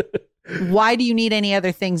 why do you need any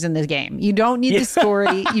other things in this game? You don't need the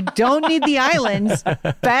story, you don't need the islands.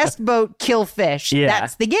 Fast boat, kill fish.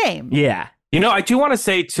 That's the game. Yeah. You know, I do want to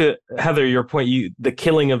say to Heather, your point, the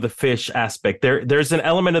killing of the fish aspect. There's an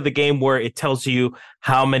element of the game where it tells you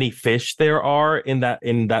how many fish there are in that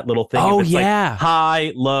little thing. Oh, if it's yeah. like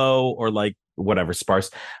high, low, or like whatever,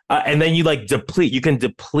 sparse. And then you like deplete. You can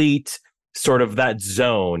deplete sort of that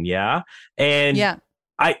zone, yeah? And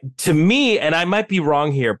to me, and I might be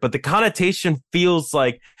wrong here, but the connotation feels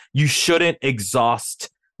like you shouldn't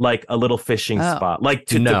exhaust like a little fishing spot. Like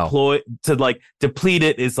to deplete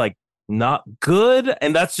it is like not good.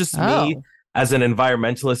 And that's just me as an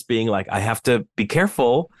environmentalist being like, I have to be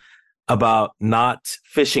careful about not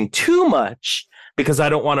fishing too much because I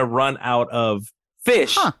don't want to run out of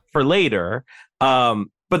fish for later. But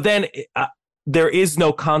then there is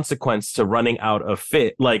no consequence to running out of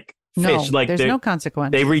fish. Like fish, like there's no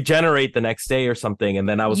consequence. They regenerate the next day or something. And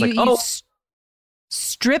then I was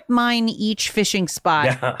strip mine each fishing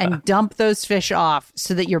spot and dump those fish off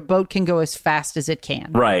so that your boat can go as fast as it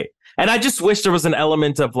can. Right. And I just wish there was an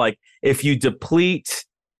element of like, if you deplete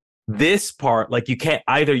this part, like you can't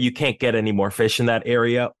get any more fish in that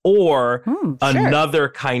area, or another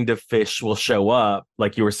kind of fish will show up,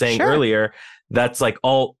 like you were saying earlier, that's like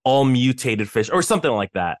all mutated fish or something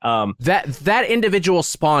like that. That individual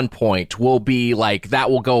spawn point will be like, that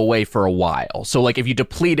will go away for a while. So like if you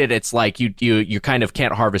deplete it, it's like you kind of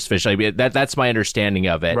can't harvest fish. I mean, that's my understanding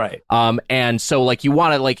of it. Right. And so like you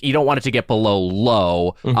want to, like, you don't want it to get below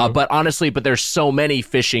low. But honestly, there's so many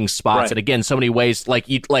fishing spots, and again, so many ways, like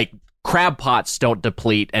crab pots don't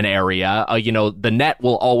deplete an area. The net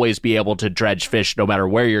will always be able to dredge fish no matter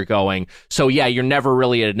where you're going. So yeah, you're never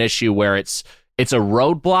really at an issue where it's a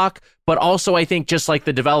roadblock. But also, I think just like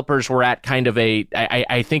the developers were at kind of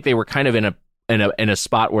I think they were kind of in a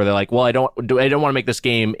spot where they're like, well, I don't want to make this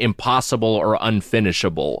game impossible or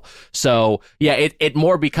unfinishable. So yeah, it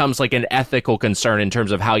more becomes like an ethical concern in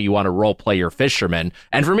terms of how you want to role play your fishermen.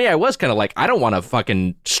 And for me, I was kind of like, I don't want to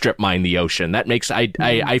fucking strip mine the ocean. That makes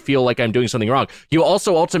I feel like I'm doing something wrong. You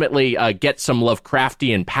also ultimately get some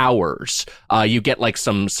Lovecraftian powers. You get like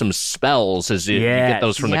some spells as you get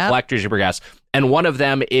those from the collectors you progress. And one of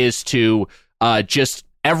them is to just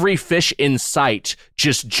every fish in sight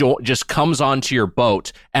just comes onto your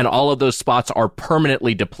boat, and all of those spots are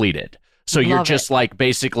permanently depleted. So you're just like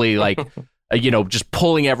basically like just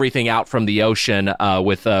pulling everything out from the ocean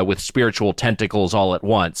with spiritual tentacles all at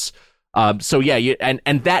once. So yeah,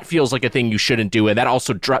 and that feels like a thing you shouldn't do, and that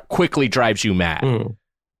also quickly drives you mad.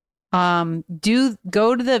 Do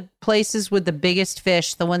go to the places with the biggest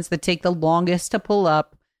fish, the ones that take the longest to pull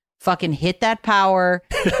up. Fucking hit that power.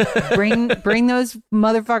 Bring those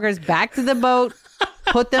motherfuckers back to the boat.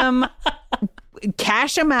 Put them,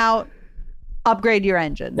 cash them out. Upgrade your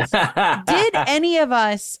engines. Did any of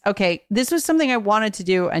us? Okay, this was something I wanted to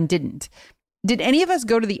do and didn't. Did any of us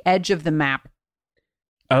go to the edge of the map?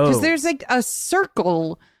 Oh, Because there's like a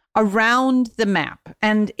circle around the map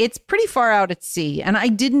and it's pretty far out at sea. And I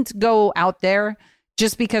didn't go out there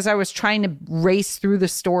just because I was trying to race through the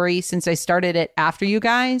story since I started it after you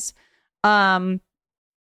guys. And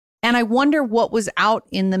I wonder what was out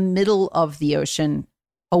in the middle of the ocean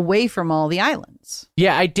away from all the islands.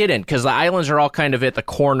 Yeah, I didn't, because the islands are all kind of at the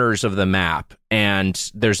corners of the map, and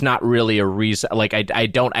there's not really a reason. Like, I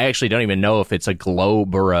actually don't even know if it's a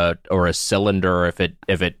globe or a cylinder, or if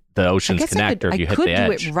the oceans connect, or if you hit the edge. I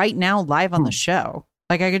could do it right now live on the show.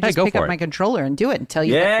 Like, I could just pick up my controller and do it and tell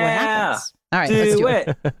you what happens. All right, let's do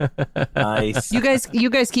it. Nice. You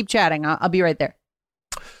guys keep chatting. I'll be right there.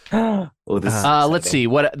 Let's see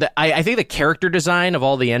what I think the character design of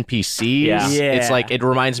all the NPCs. Yeah. It's like, it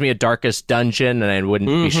reminds me of Darkest Dungeon, and I wouldn't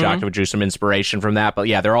be shocked if it drew some inspiration from that. But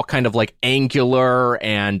yeah, they're all kind of like angular,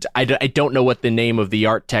 and I don't know what the name of the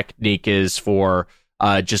art technique is for.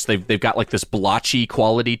 Just they've got like this blotchy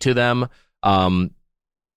quality to them.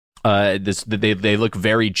 They look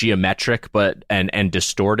very geometric, and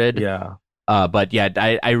distorted. Yeah. But yeah,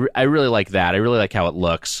 I really like that. I really like how it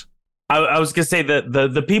looks. I was gonna say that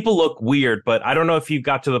the people look weird, but I don't know if you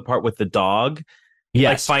got to the part with the dog.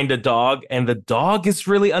 Yes. Like, find a dog, and the dog is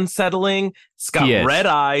really unsettling. It's got red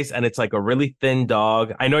eyes, and it's like a really thin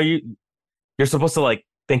dog. I know you're supposed to like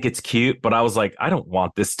think it's cute, but I was like, I don't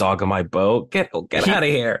want this dog on my boat. Get out of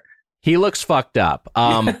here. He looks fucked up.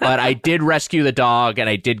 But I did rescue the dog, and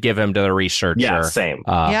I did give him to the researcher. Yeah, same.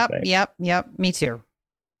 Yep. Me too.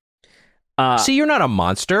 So you're not a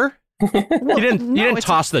monster. You didn't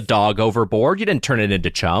toss the dog overboard. You didn't turn it into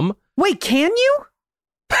chum. Wait, can you?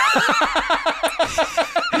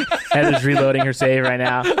 Heather's reloading her save right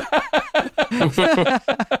now.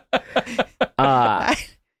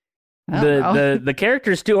 The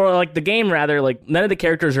characters too, or like the game rather, like none of the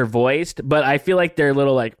characters are voiced, but I feel like they're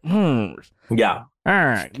little like Yeah. All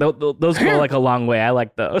right, those go like a long way. I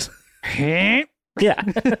like those. Yeah.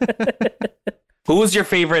 Who was your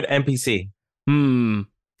favorite NPC?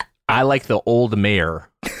 I like the old mayor.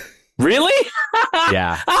 Really?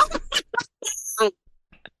 Yeah.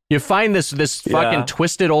 You find this fucking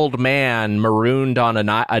twisted old man marooned on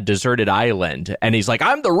a deserted island, and he's like,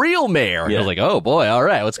 "I'm the real mayor." And I was like, "Oh boy, all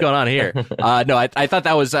right, what's going on here?" No, I thought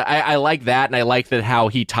that was I like that, and I like that how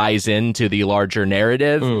he ties into the larger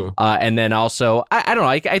narrative. And then also, I don't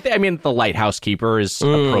know. I mean, the lighthouse keeper is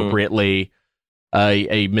appropriately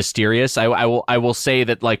a mysterious. I will say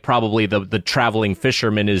that, like, probably the traveling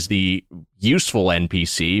fisherman is the useful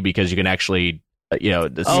NPC, because you can actually sell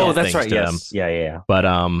that's things right. to Yes. them. Yeah. But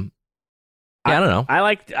I don't know.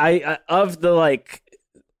 I of the like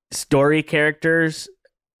story characters.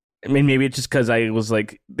 I mean, maybe it's just because I was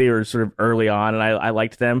like, they were sort of early on, and I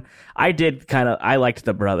liked them. I liked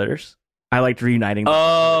the brothers. I liked reuniting.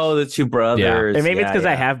 The two brothers. Yeah. And maybe it's because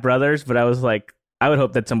I have brothers, but I was like, I would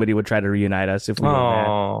hope that somebody would try to reunite us if we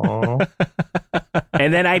were mad.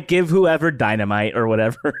 And then I'd give whoever dynamite or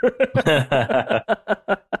whatever.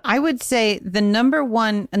 I would say the number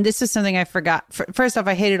one, and this is something I forgot. First off,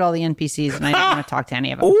 I hated all the NPCs, and I didn't want to talk to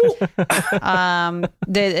any of them.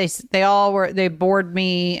 They bored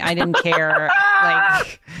me. I didn't care.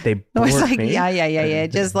 Like, they bored me. Yeah.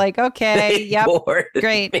 Just like, okay, yep,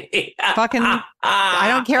 great. Fucking, I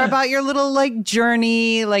don't care about your little like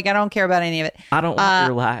journey. Like, I don't care about any of it. I don't want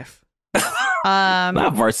your life.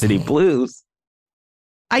 Not Varsity Blues.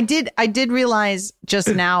 I did realize just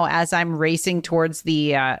now, as I'm racing towards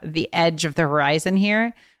the edge of the horizon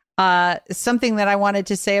here, something that I wanted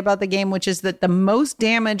to say about the game, which is that the most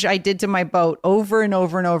damage I did to my boat over and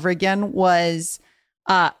over and over again was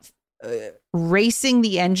racing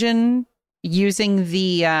the engine using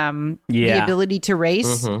the ability to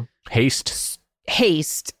race.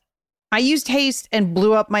 Haste. I used haste and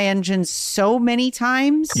blew up my engine so many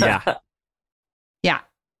times. Yeah.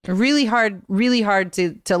 Really hard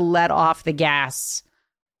to let off the gas.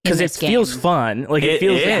 Because it feels fun. Like, it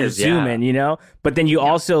feels like zooming, you know? But then you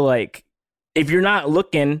also, like, if you're not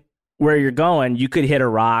looking where you're going, you could hit a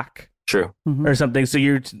rock. True. Or something. So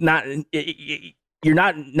you're not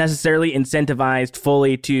necessarily incentivized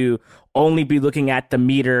fully to only be looking at the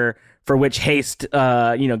meter for which haste,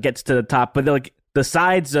 gets to the top. But like, the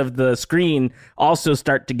sides of the screen also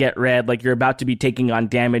start to get red. Like, you're about to be taking on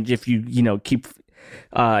damage if you keep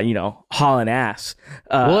hauling ass.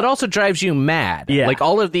 Well, it also drives you mad. Yeah. Like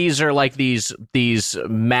all of these are like these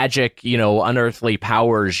magic, unearthly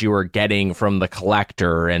powers you are getting from the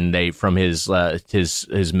collector, and from his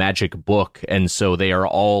magic book, and so they are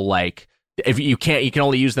all like, if you can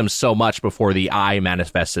only use them so much before the eye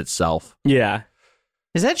manifests itself. Yeah.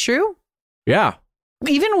 Is that true? Yeah.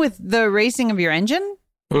 Even with the racing of your engine?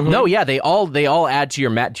 Mm-hmm. No, yeah, they all add to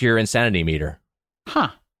your insanity meter. Huh.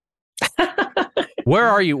 Where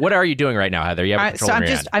are you? What are you doing right now, Heather? You have control in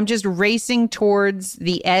your hand. I'm just racing towards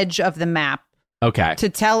the edge of the map. Okay. To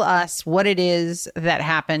tell us what it is that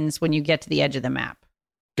happens when you get to the edge of the map.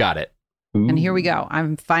 Got it. And here we go.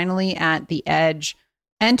 I'm finally at the edge.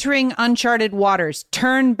 Entering uncharted waters.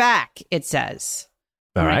 Turn back, it says.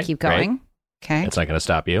 All right. Keep going. Great. Okay. It's not going to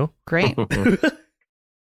stop you. Great.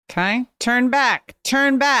 Okay. Turn back,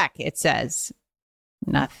 it says.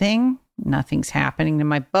 Nothing's happening to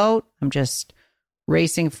my boat. I'm just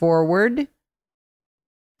racing forward.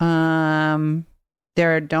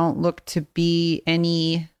 There don't look to be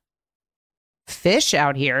any fish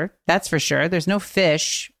out here. That's for sure. There's no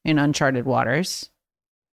fish in uncharted waters.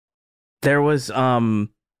 There was this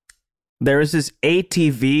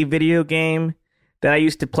ATV video game that I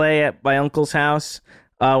used to play at my uncle's house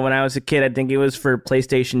when I was a kid. I think it was for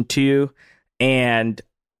PlayStation 2, and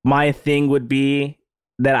my thing would be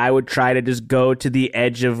that I would try to just go to the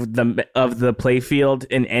edge of the playfield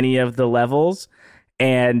in any of the levels,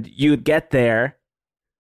 and you'd get there,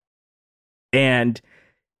 and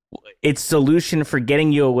its solution for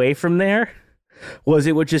getting you away from there was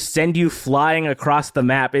it would just send you flying across the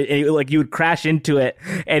map. Like you would crash into it,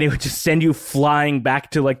 and it would just send you flying back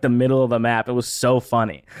to like the middle of the map. It was so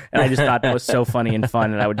funny, and I just thought that was so funny and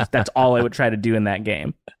fun. And that's all I would try to do in that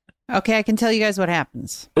game. Okay, I can tell you guys what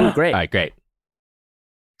happens. Oh, great! All right, great.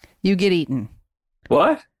 You get eaten.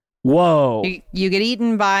 What? Whoa! You get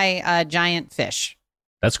eaten by a giant fish.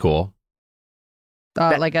 That's cool.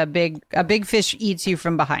 Like a big fish eats you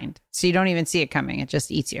from behind, so you don't even see it coming. It just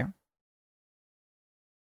eats you.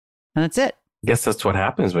 And that's it. I guess that's what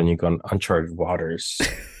happens when you go on uncharted waters.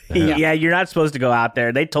 Yeah, you're not supposed to go out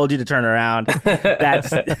there. They told you to turn around.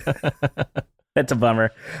 That's a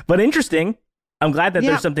bummer, but interesting. I'm glad that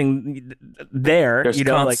there's something there. There's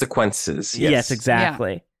consequences. Like, yes,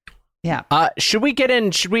 exactly. Yeah. Should we get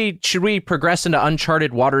in? Should we progress into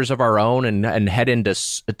uncharted waters of our own and head into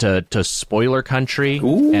to spoiler country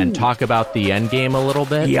and talk about the end game a little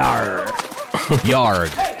bit? Yarg.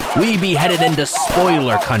 We be headed into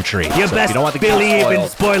spoiler country. You so best you don't want the believe in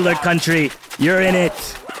spoiler country. You're in it.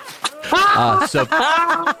 Oh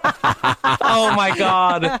my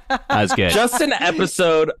God. That's good. Just an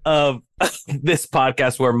episode of this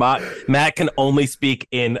podcast where Matt can only speak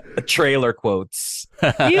in trailer quotes.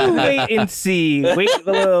 You wait and see.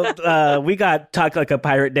 We got Talk Like a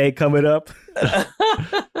Pirate Day coming up.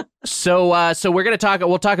 So we're gonna talk.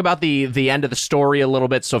 We'll talk about the end of the story a little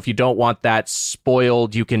bit. So if you don't want that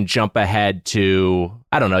spoiled, you can jump ahead to,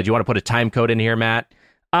 I don't know. Do you want to put a time code in here, Matt?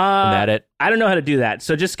 That it? I don't know how to do that,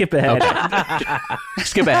 so just skip ahead. Okay.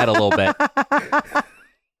 Skip ahead a little bit.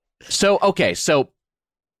 So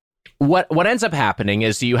what ends up happening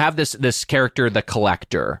is you have this character, the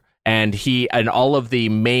Collector, and all of the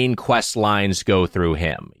main quest lines go through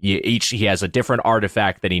him. He has a different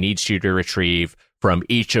artifact that he needs you to retrieve from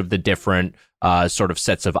each of the different sort of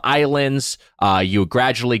sets of islands. You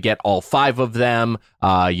gradually get all 5 of them.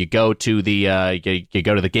 You go to the you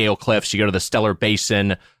go to the Gale Cliffs. You go to the Stellar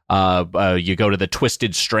Basin. You go to the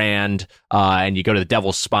Twisted Strand, and you go to the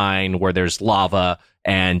Devil's Spine where there's lava.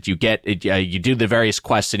 And you do the various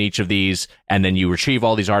quests in each of these, and then you retrieve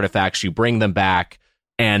all these artifacts. You bring them back,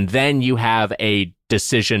 and then you have a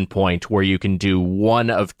decision point where you can do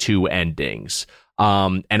one of 2 endings.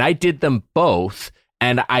 And I did them both.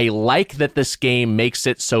 And I like that this game makes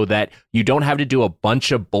it so that you don't have to do a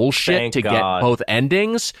bunch of bullshit get both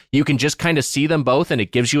endings. You can just kind of see them both, and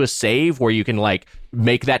it gives you a save where you can like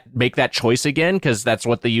make that choice again, because that's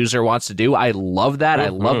what the user wants to do. I love that. I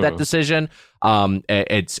love that decision.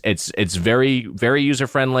 It's very, very user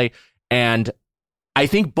friendly, and I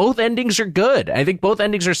think both endings are good. I think both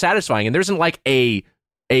endings are satisfying, and there isn't like a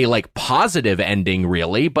like positive ending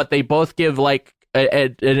really, but they both give like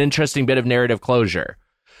an interesting bit of narrative closure.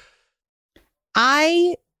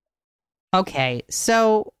 Okay,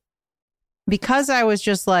 so because I was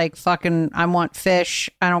just like, fucking, I want fish.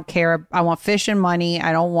 I don't care. I want fish and money.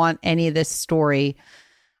 I don't want any of this story.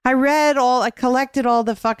 I collected all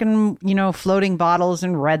the fucking, floating bottles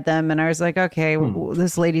and read them. And I was like, okay,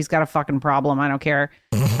 this lady's got a fucking problem. I don't care.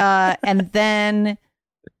 And then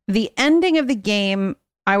the ending of the game,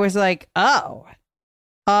 I was like,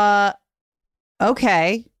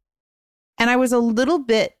 okay. And I was a little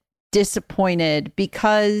bit disappointed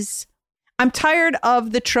because I'm tired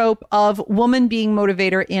of the trope of woman being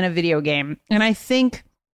motivator in a video game. And I think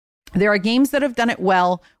there are games that have done it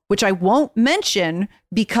well, which I won't mention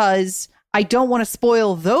because I don't want to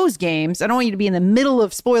spoil those games. I don't want you to be in the middle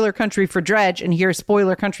of spoiler country for Dredge and hear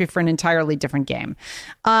spoiler country for an entirely different game.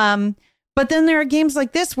 But then there are games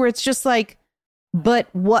like this where it's just like, but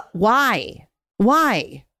what? Why?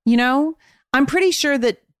 You know, I'm pretty sure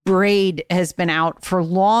that Braid has been out for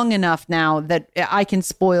long enough now that I can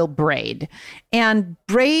spoil Braid. And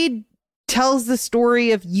Braid tells the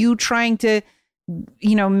story of you trying to,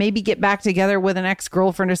 you know, maybe get back together with an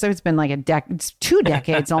ex-girlfriend or so. It's been like it's 2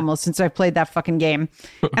 decades almost since I played that fucking game.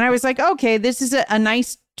 And I was like, okay, this is a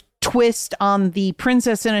nice twist on the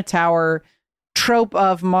princess in a tower trope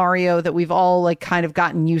of Mario that we've all like kind of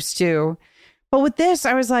gotten used to. But with this,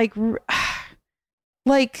 I was like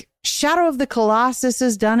Shadow of the Colossus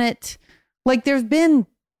has done it. Like there's been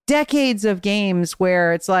decades of games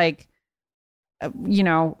where it's like, you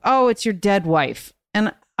know, oh, it's your dead wife.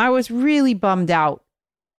 And I was really bummed out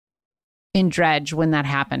in Dredge when that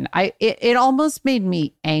happened. It almost made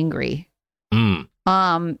me angry.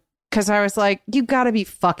 Because I was like, you gotta be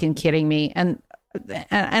fucking kidding me. And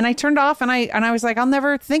I turned off and I was like, I'll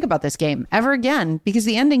never think about this game ever again because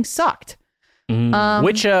the ending sucked.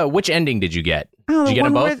 Which ending did you get? Oh, did you get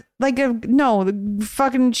them both? The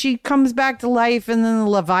fucking she comes back to life and then the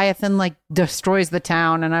Leviathan like destroys the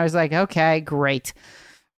town and I was like, okay, great.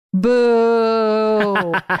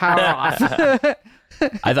 Boo. Power off.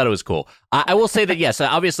 I thought it was cool. I will say that, yes,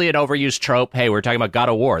 obviously an overused trope. Hey, we're talking about God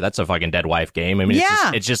of War. That's a fucking dead wife game. I mean,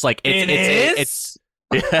 it's just like, it's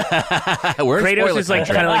Kratos is like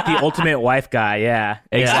kind of like the ultimate wife guy. Yeah,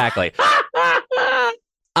 exactly.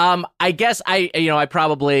 I guess I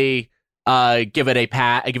probably give it a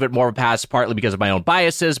pass. I give it more of a pass, partly because of my own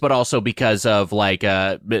biases, but also because of like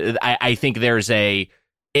I think there's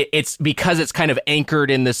it's because it's kind of anchored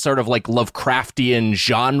in this sort of like Lovecraftian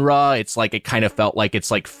genre. It's like it kind of felt like it's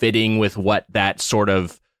like fitting with what that sort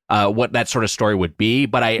of story would be.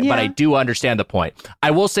 But I do understand the point.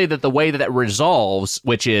 I will say that the way that it resolves,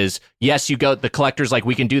 which is, yes, you go, the collector's like,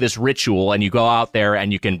 we can do this ritual and you go out there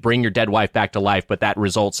and you can bring your dead wife back to life. But that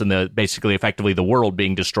results in effectively the world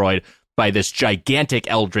being destroyed by this gigantic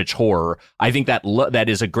eldritch horror. I think that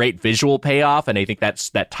is a great visual payoff. And I think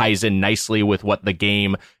that ties in nicely with what the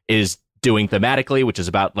game is doing thematically, which is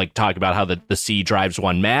about like talking about how the sea drives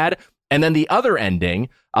one mad. And then the other ending,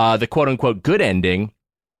 the quote unquote good ending,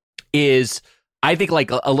 is I think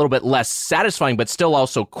like a little bit less satisfying, but still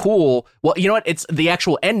also cool. Well, you know what? It's the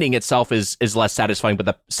actual ending itself is less satisfying, but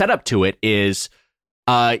the setup to it is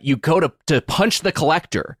you go to punch the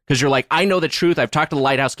collector because you're like, I know the truth. I've talked to the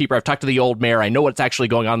lighthouse keeper. I've talked to the old mayor. I know what's actually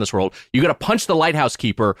going on in this world. You got to punch the lighthouse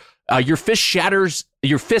keeper. Your fist shatters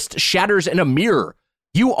in a mirror.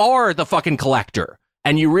 You are the fucking collector.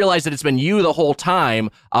 And you realize that it's been you the whole time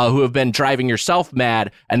who have been driving yourself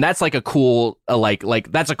mad. And that's like a cool,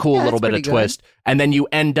 that's a cool little bit of twist. And then you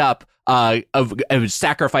end up of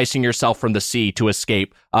sacrificing yourself from the sea to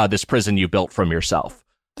escape this prison you built from yourself.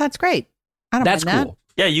 That's great. That's mind cool.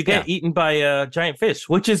 Yeah, you get eaten by a giant fish,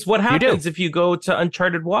 which is what happens if you go to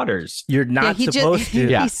uncharted waters. You're not supposed to.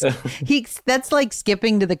 Yeah. That's like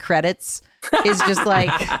skipping to the credits. Is just like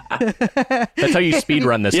that's how you speed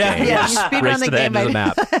run this game. Yeah, you speed run the game. Of the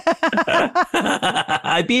map.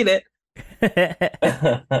 I beat it.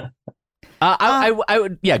 I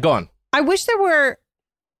would. Yeah, go on. I wish there were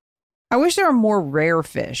more rare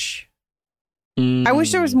fish. I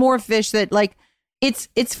wish there was more fish that like.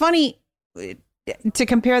 It's funny to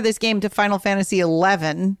compare this game to Final Fantasy XI,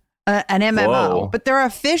 an MMO, but there are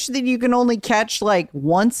fish that you can only catch like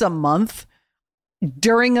once a month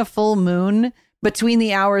during a full moon between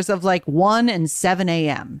the hours of like 1 and 7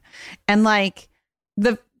 a.m. And like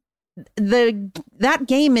that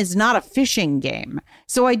game is not a fishing game.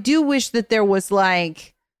 So I do wish that there was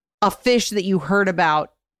like a fish that you heard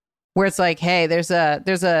about where it's like, hey, there's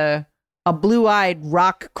a blue-eyed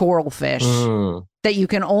rock coral fish that you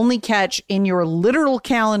can only catch in your literal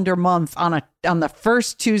calendar month on the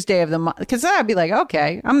first Tuesday of the month. Because I'd be like,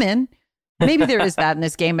 okay, I'm in. Maybe there is that in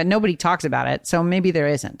this game, but nobody talks about it, so maybe there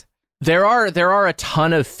isn't. There are a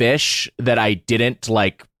ton of fish that I didn't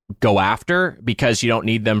like go after because you don't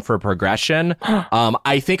need them for progression.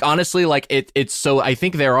 I think honestly, like it's so. I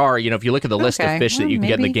think there are. You know, if you look at the list of fish that you can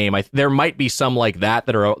get in the game, there might be some like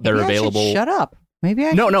that are available. Shut up. Maybe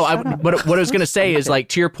I no. But what I was gonna say is like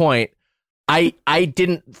to your point. I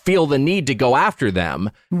didn't feel the need to go after them,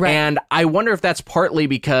 right. And I wonder if that's partly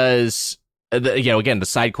because again, the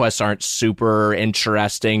side quests aren't super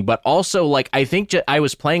interesting, but also like I think I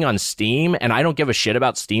was playing on Steam, and I don't give a shit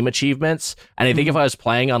about Steam achievements. And I think if I was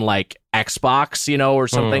playing on like Xbox, or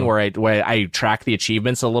something where I track the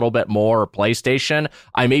achievements a little bit more, or PlayStation,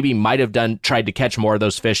 I maybe might have tried to catch more of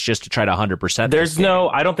those fish just to try to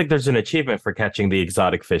 100%. I don't think there's an achievement for catching the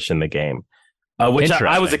exotic fish in the game, which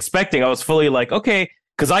I was expecting. I was fully like, okay,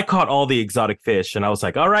 because I caught all the exotic fish, and I was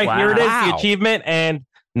like, all right, here it is, the achievement, and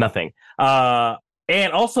nothing.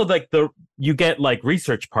 And also like you get like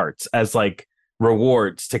research parts as like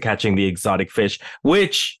rewards to catching the exotic fish,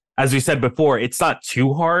 which, as we said before, it's not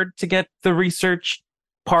too hard to get the research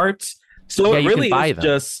parts. So it really is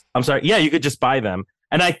just, you could just buy them.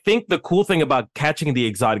 And I think the cool thing about catching the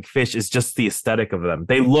exotic fish is just the aesthetic of them.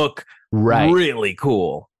 They look really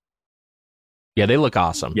cool. Yeah, they look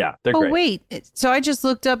awesome. Yeah, they're great. Oh, wait. So I just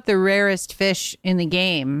looked up the rarest fish in the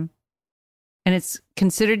game, and it's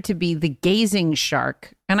considered to be the gazing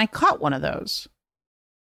shark. And I caught one of those.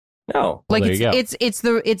 Oh, like it's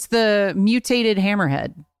the mutated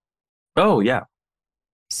hammerhead. Oh, yeah.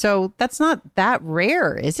 So that's not that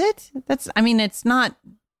rare, is it? It's not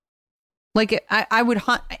like I would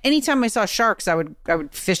hunt anytime I saw sharks. I would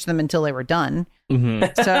fish them until they were done.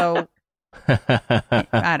 Mm-hmm. So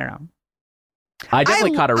I don't know. I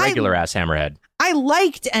definitely caught a regular ass hammerhead. I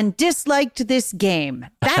liked and disliked this game.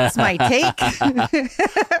 That's my take.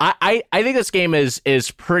 I think this game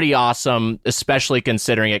is pretty awesome, especially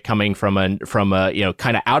considering it coming from a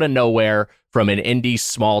kind of out of nowhere from an indie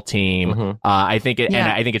small team. Mm-hmm. I think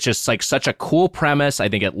it's just like such a cool premise. I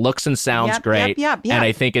think it looks and sounds great. Yep. And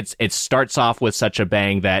I think it starts off with such a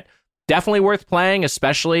bang that definitely worth playing,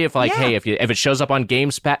 especially if hey, if it shows up on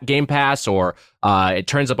Game Pass or it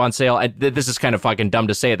turns up on sale. This is kind of fucking dumb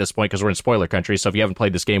to say at this point because we're in spoiler country. So if you haven't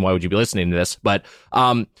played this game, why would you be listening to this? But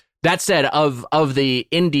that said, of the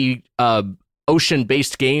indie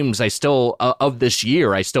ocean-based games, of this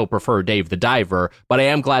year, I still prefer Dave the Diver. But I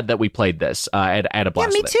am glad that we played this at a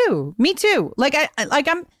blast. Yeah, me too. Like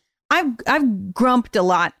I've grumped a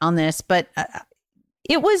lot on this, but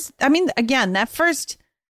it was. I mean, again, that first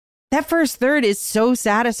third is so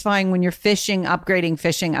satisfying when you're fishing,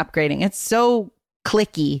 upgrading. It's so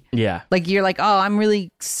clicky. Yeah. Like you're like, oh, I'm really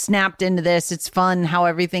snapped into this. It's fun how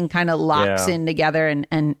everything kind of locks in together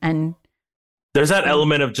and there's that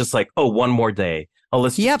element of just like, oh, one more day. Oh,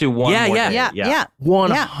 let's just do one more day. Yeah.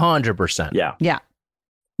 100%. Yeah. Yep.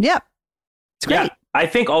 It's great. Yeah. I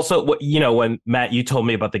think also, when Matt, you told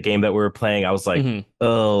me about the game that we were playing, I was like,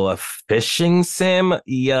 oh, a fishing sim?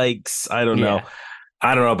 Yikes. I don't know.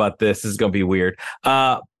 I don't know about this. This is going to be weird.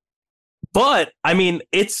 But I mean,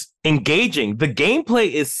 it's engaging. The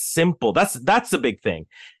gameplay is simple. That's the big thing.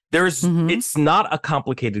 It's not a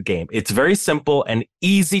complicated game. It's very simple and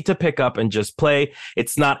easy to pick up and just play.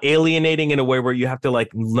 It's not alienating in a way where you have to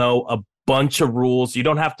like know a bunch of rules. You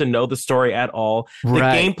don't have to know the story at all. The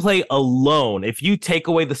gameplay alone, if you take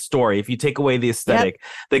away the story, if you take away the aesthetic,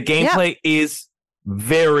 the gameplay is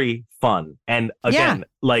very fun. And again,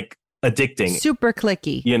 like, addicting, super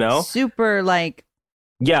clicky, super like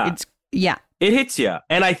it hits you.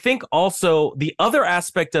 And I think also the other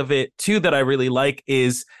aspect of it too that I really like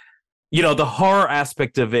is the horror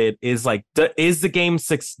aspect of it is like, is the game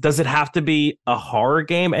does it have to be a horror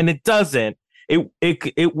game? And it doesn't.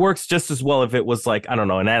 It works just as well if it was like, I don't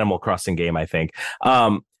know, an Animal Crossing game, I think.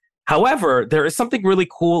 However, there is something really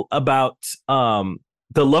cool about the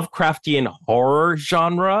Lovecraftian horror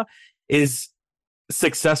genre is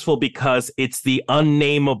successful because it's the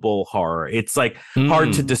unnameable horror. It's like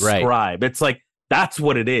hard to describe. It's like, that's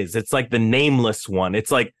what it is. It's like the nameless one. It's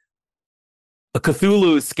like a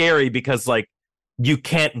Cthulhu is scary because like you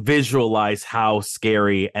can't visualize how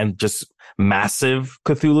scary and just massive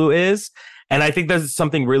Cthulhu is. And I think there's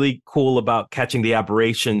something really cool about catching the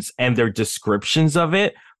aberrations and their descriptions of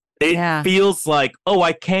it. It feels like, oh,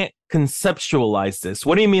 I can't conceptualize this.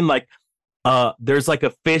 What do you mean? Like, there's like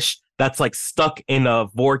a fish that's like stuck in a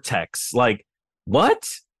vortex. Like, what?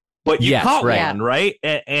 But you caught one, right?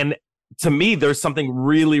 And to me, there's something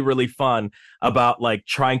really, really fun about like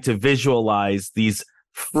trying to visualize these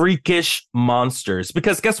freakish monsters.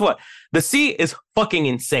 Because guess what? The sea is fucking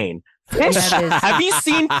insane. Fish. Have you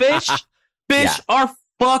seen fish? Fish are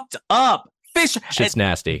fucked up. Fish. Shit's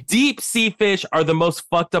nasty. Deep sea fish are the most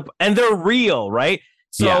fucked up, and they're real, right?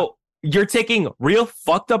 So you're taking real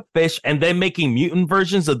fucked up fish and then making mutant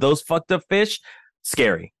versions of those fucked up fish.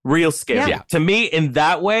 Scary. Real scary. Yeah. To me, in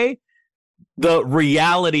that way, the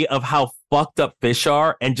reality of how fucked up fish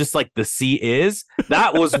are and just like the sea is,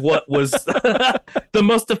 that was what was the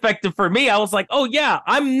most effective for me. I was like, oh yeah,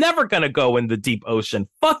 I'm never gonna go in the deep ocean.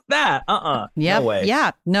 Fuck that. Yep. No way.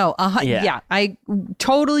 Yeah. No. Yeah. I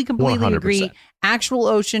totally completely 100%. agree. Actual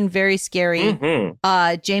ocean, very scary.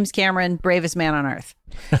 Mm-hmm. James Cameron, bravest man on earth.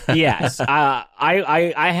 Yes.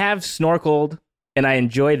 I have snorkeled and I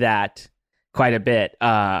enjoy that quite a bit.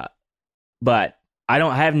 But I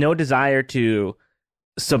have no desire to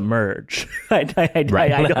submerge. I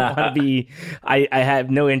don't want to be. I have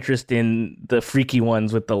no interest in the freaky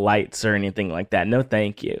ones with the lights or anything like that. No,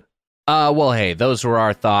 thank you. Well, hey, those were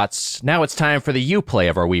our thoughts. Now it's time for the you play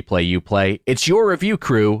of our We Play You Play. It's your review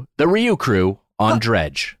crew, the Ryu crew, on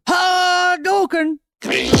Dredge. Hadouken!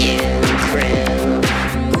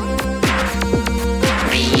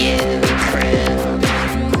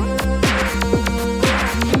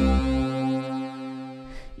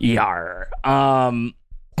 Yar.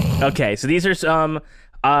 Okay, so these are some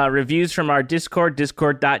reviews from our Discord,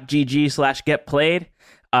 discord.gg/getplayed.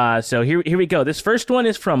 So here we go. This first one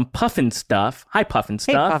is from Puffin Stuff. Hi, Puffin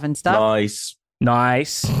Stuff. Hey, Puffin Stuff.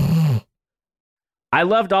 Nice. I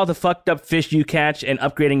loved all the fucked up fish you catch and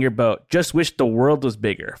upgrading your boat. Just wish the world was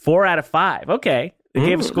bigger. 4 out of 5. Okay, they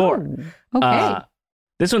gave a score. Okay.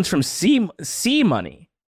 This one's from C Money.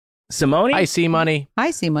 Simone? Hi, C Money.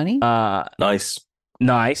 I see money. Nice.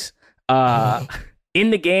 In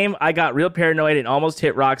the game, I got real paranoid and almost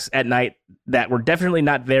hit rocks at night that were definitely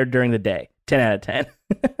not there during the day. 10 out of 10.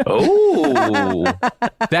 Oh.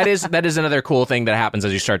 That is another cool thing that happens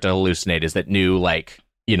as you start to hallucinate, is that new,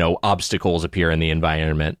 obstacles appear in the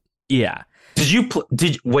environment. Yeah.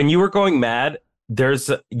 When you were going mad,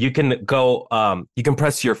 you can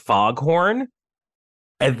press your foghorn,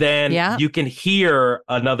 and then you can hear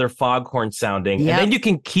another foghorn sounding, and then you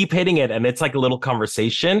can keep hitting it, and it's like a little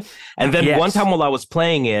conversation. And then one time while I was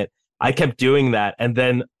playing it, I kept doing that, and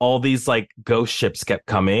then all these like ghost ships kept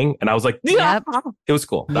coming, and I was like, it was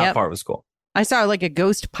cool. That part was cool. I saw like a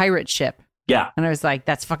ghost pirate ship. Yeah. And I was like,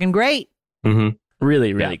 that's fucking great. Mm-hmm.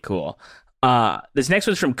 Really, really cool. This next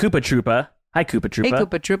one's from Koopa Troopa. Hi, Koopa Troopa. Hey,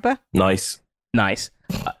 Koopa Troopa. Nice.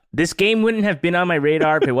 This game wouldn't have been on my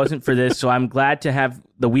radar if it wasn't for this, so I'm glad to have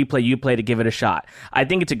the We Play You Play to give it a shot. I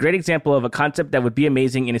think it's a great example of a concept that would be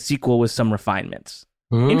amazing in a sequel with some refinements.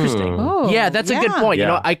 Interesting. Oh, yeah, that's a good point. Yeah.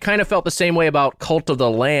 You know, I kind of felt the same way about Cult of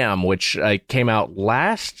the Lamb, which came out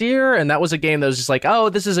last year, and that was a game that was just like, oh,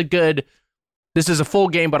 this is a full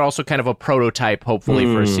game, but also kind of a prototype, hopefully,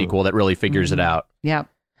 for a sequel that really figures it out. Yep.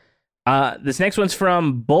 This next one's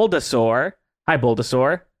from Bulbasaur. Hi,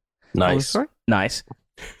 Bulbasaur. Nice. Nice.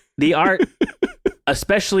 The art,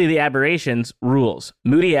 especially the aberrations, rules.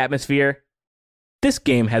 Moody atmosphere. This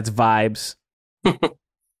game has vibes.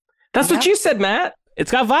 That's what you said, Matt.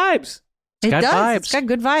 It's got vibes. It got does. vibes. It's got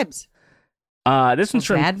good vibes. This one's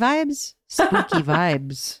from... Bad vibes? Spooky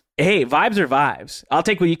vibes. Hey, vibes are vibes. I'll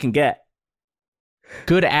take what you can get.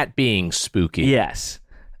 Good at being spooky. Yes.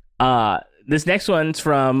 This next one's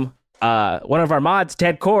from one of our mods,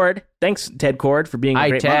 Ted Cord. Thanks, Ted Cord, for being a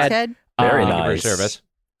great mod. Ted. Very Thank you for your nice. service.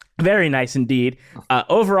 Very nice indeed.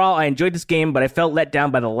 Overall, I enjoyed this game, but I felt let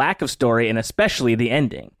down by the lack of story and especially the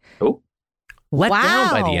ending. Oh. Let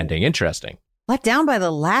down by Wow. the ending. Interesting. Let down by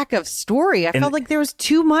the lack of story. I felt like there was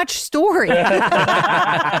too much story.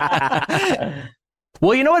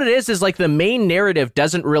 Well, you know what it is like the main narrative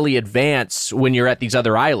doesn't really advance when you're at these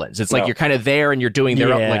other islands. It's like you're kind of there and you're doing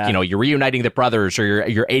their own, like, you know, you're reuniting the brothers or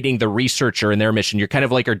you're aiding the researcher in their mission. You're kind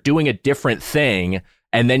of like are doing a different thing,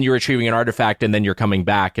 and then you're retrieving an artifact, and then you're coming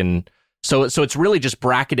back, and so it's really just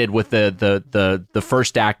bracketed with the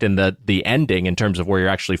first act and the ending in terms of where you're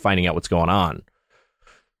actually finding out what's going on.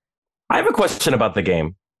 I have a question about the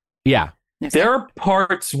game. Yeah. There are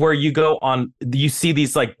parts where you see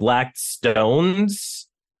these like black stones,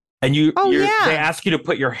 and they ask you to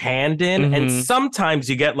put your hand in, and sometimes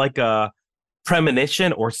you get like a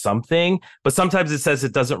premonition or something, but sometimes it says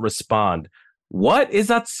it doesn't respond. What is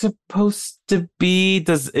that supposed to be?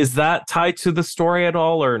 Is that tied to the story at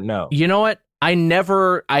all, or no? You know what? I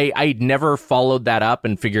never followed that up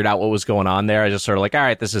and figured out what was going on there. I just sort of like, all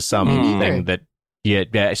right, this is something that.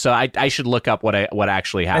 Yeah. So I should look up what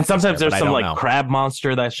actually happens. And sometimes there's some like know. crab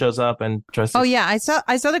monster that shows up and tries to... Oh yeah,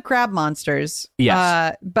 I saw the crab monsters.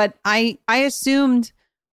 Yes. But I assumed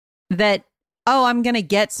that I'm gonna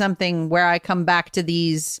get something where I come back to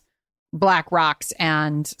these black rocks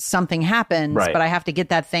and something happens, Right. but I have to get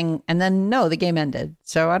that thing, and then no, the game ended.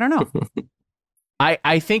 So I don't know.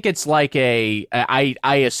 I think it's like I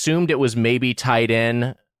assumed it was maybe tied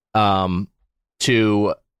in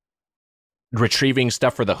to retrieving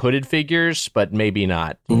stuff for the hooded figures, but maybe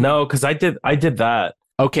not. No, because I did that.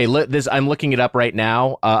 Okay, I'm looking it up right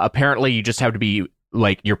now. Apparently, you just have to be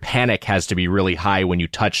like your panic has to be really high when you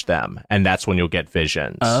touch them, and that's when you'll get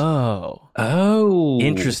visions. Oh,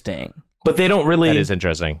 interesting. But they don't really. That is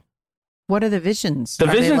interesting. What are the visions? The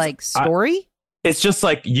are visions, they like story? It's just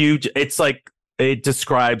like it's like it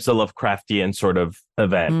describes a Lovecraftian sort of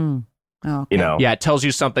event. Oh, okay. You know, yeah, it tells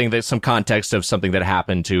you some context of something that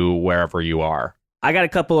happened to wherever you are. I got a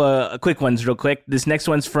couple of quick ones, real quick. This next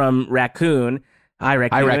one's from Raccoon. Hi,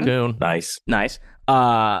 Raccoon. Hi, Raccoon. Nice.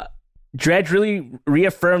 Dredge really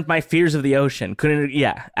reaffirmed my fears of the ocean.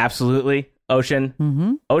 Yeah, absolutely. Ocean.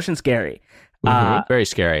 Mm-hmm. Ocean scary. Very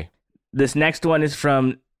scary. This next one is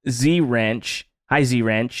from Z Wrench. Hi, Z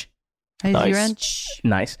Wrench. Hi, Z Wrench.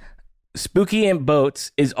 Nice. Spooky in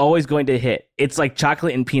boats is always going to hit. It's like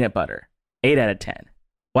chocolate and peanut butter. 8 out of 10.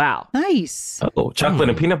 Wow. Nice. Oh, chocolate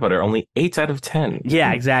and peanut butter, only 8 out of 10.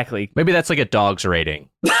 Yeah, exactly. Maybe that's like a dog's rating.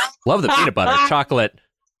 Love the peanut butter. Chocolate,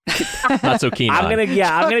 not so keen on. I'm gonna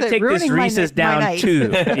take this Reese's down too.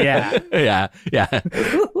 Yeah. Yeah.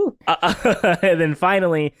 And then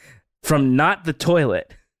finally, from Not the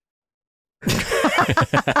Toilet.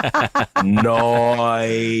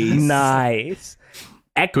 Nice.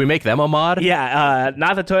 Can we make them a mod? Yeah,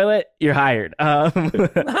 Not the Toilet, you're hired. Not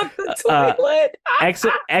the toilet.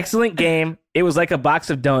 Excellent game. It was like a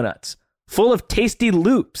box of donuts, full of tasty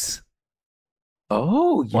loops.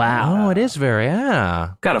 Oh, yeah. Wow. Oh, it is very,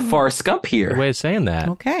 Got a Forrest Gump here. Good way of saying that.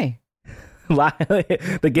 Okay.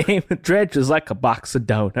 The game Dredge is like a box of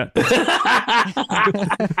donuts.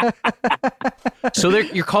 So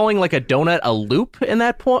you're calling like a donut a loop in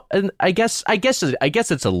that point? And I guess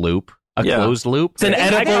it's a loop. A closed loop. It's an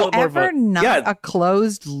edible. A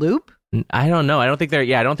closed loop? I don't know. I don't think there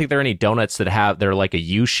are any donuts they're like a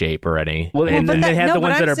U shape or any. Well, and then they have the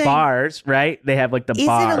ones that are bars, right? They have like the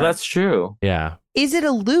bar. That's true. Yeah. Is it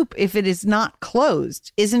a loop if it is not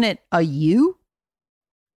closed? Isn't it a U?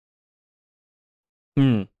 I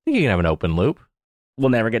think you can have an open loop. We'll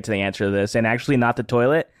never get to the answer to this. And actually, Not the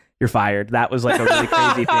Toilet, you're fired. That was like a really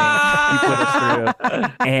crazy thing you put us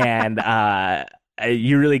through. And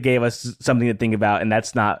you really gave us something to think about. And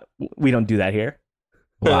we don't do that here.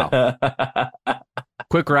 Wow.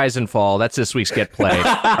 Quick Rise and Fall. That's this week's Get Played.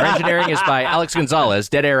 Our engineering is by Alex Gonzalez,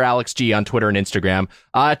 Dead Air Alex G on Twitter and Instagram.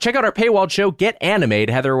 Check out our paywalled show, Get Animated,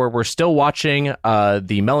 Heather, where we're still watching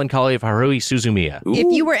The Melancholy of Haruhi Suzumiya. Ooh.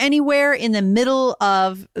 If you were anywhere in the middle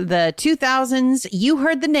of the 2000s, you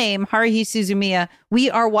heard the name Haruhi Suzumiya.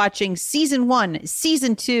 We are watching Season 1,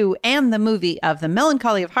 Season 2, and the movie of The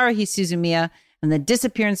Melancholy of Haruhi Suzumiya and the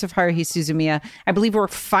Disappearance of Haruhi Suzumiya. I believe we're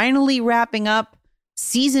finally wrapping up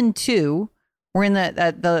Season 2. We're in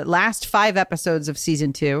the last 5 episodes of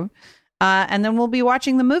Season 2. And then we'll be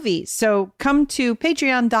watching the movie. So come to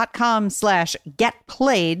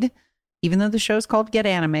patreon.com/getplayed. Even though the show's called Get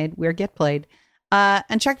Animated, we're Get Played.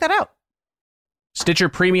 And check that out. Stitcher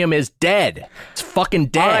Premium is dead. It's fucking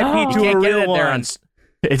dead. R.I.P. to a real one.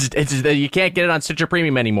 You can't get it on Stitcher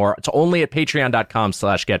Premium anymore. It's only at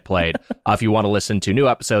patreon.com/getplayed if you want to listen to new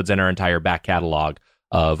episodes and our entire back catalog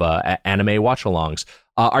of anime watch-alongs.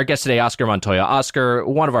 Our guest today, Oscar Montoya. Oscar,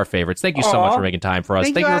 one of our favorites. Thank you so much for making time for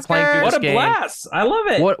us. Thank you for playing through this game. What a blast. I love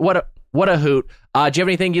it. What a hoot. Do you have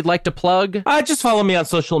anything you'd like to plug? Just follow me on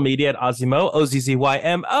social media at Ozzymo,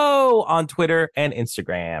 OZZYMO, on Twitter and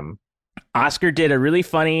Instagram. Oscar did a really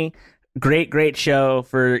funny, great show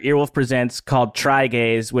for Earwolf Presents called Try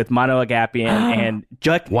Gaze with Mono Agapian and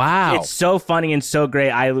Juck. Wow. It's so funny and so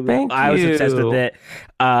great. I was obsessed with it.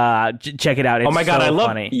 Check it out. It's my God, so I love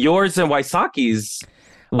funny. yours and Waisaki's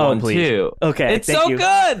one too. Okay. It's so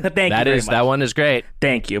good. Thank you very much. That one is great.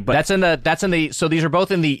 Thank you. But that's in the so these are both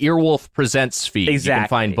in the Earwolf Presents feed. Exactly. You can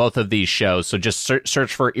find both of these shows. So just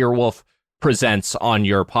search for Earwolf Presents on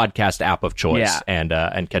your podcast app of choice and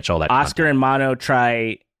catch all that. Oscar content. and Mono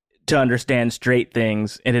try to understand straight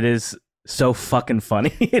things, and it is so fucking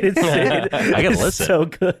funny. I gotta listen. So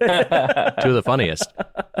good. 2 of the funniest.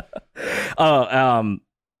 I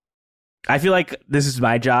feel like this is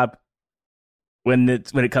my job when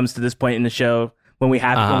it comes to this point in the show when we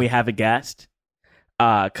have a guest,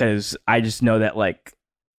 because I just know that like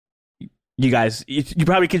you guys you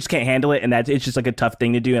probably just can't handle it, and that it's just like a tough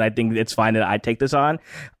thing to do, and I think it's fine that I take this on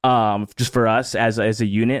just for us as a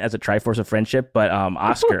unit, as a Triforce of friendship. But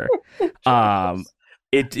Oscar,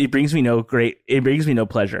 it brings me no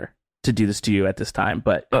pleasure to do this to you at this time,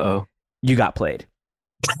 but you got played.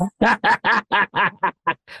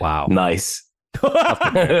 Wow. Nice.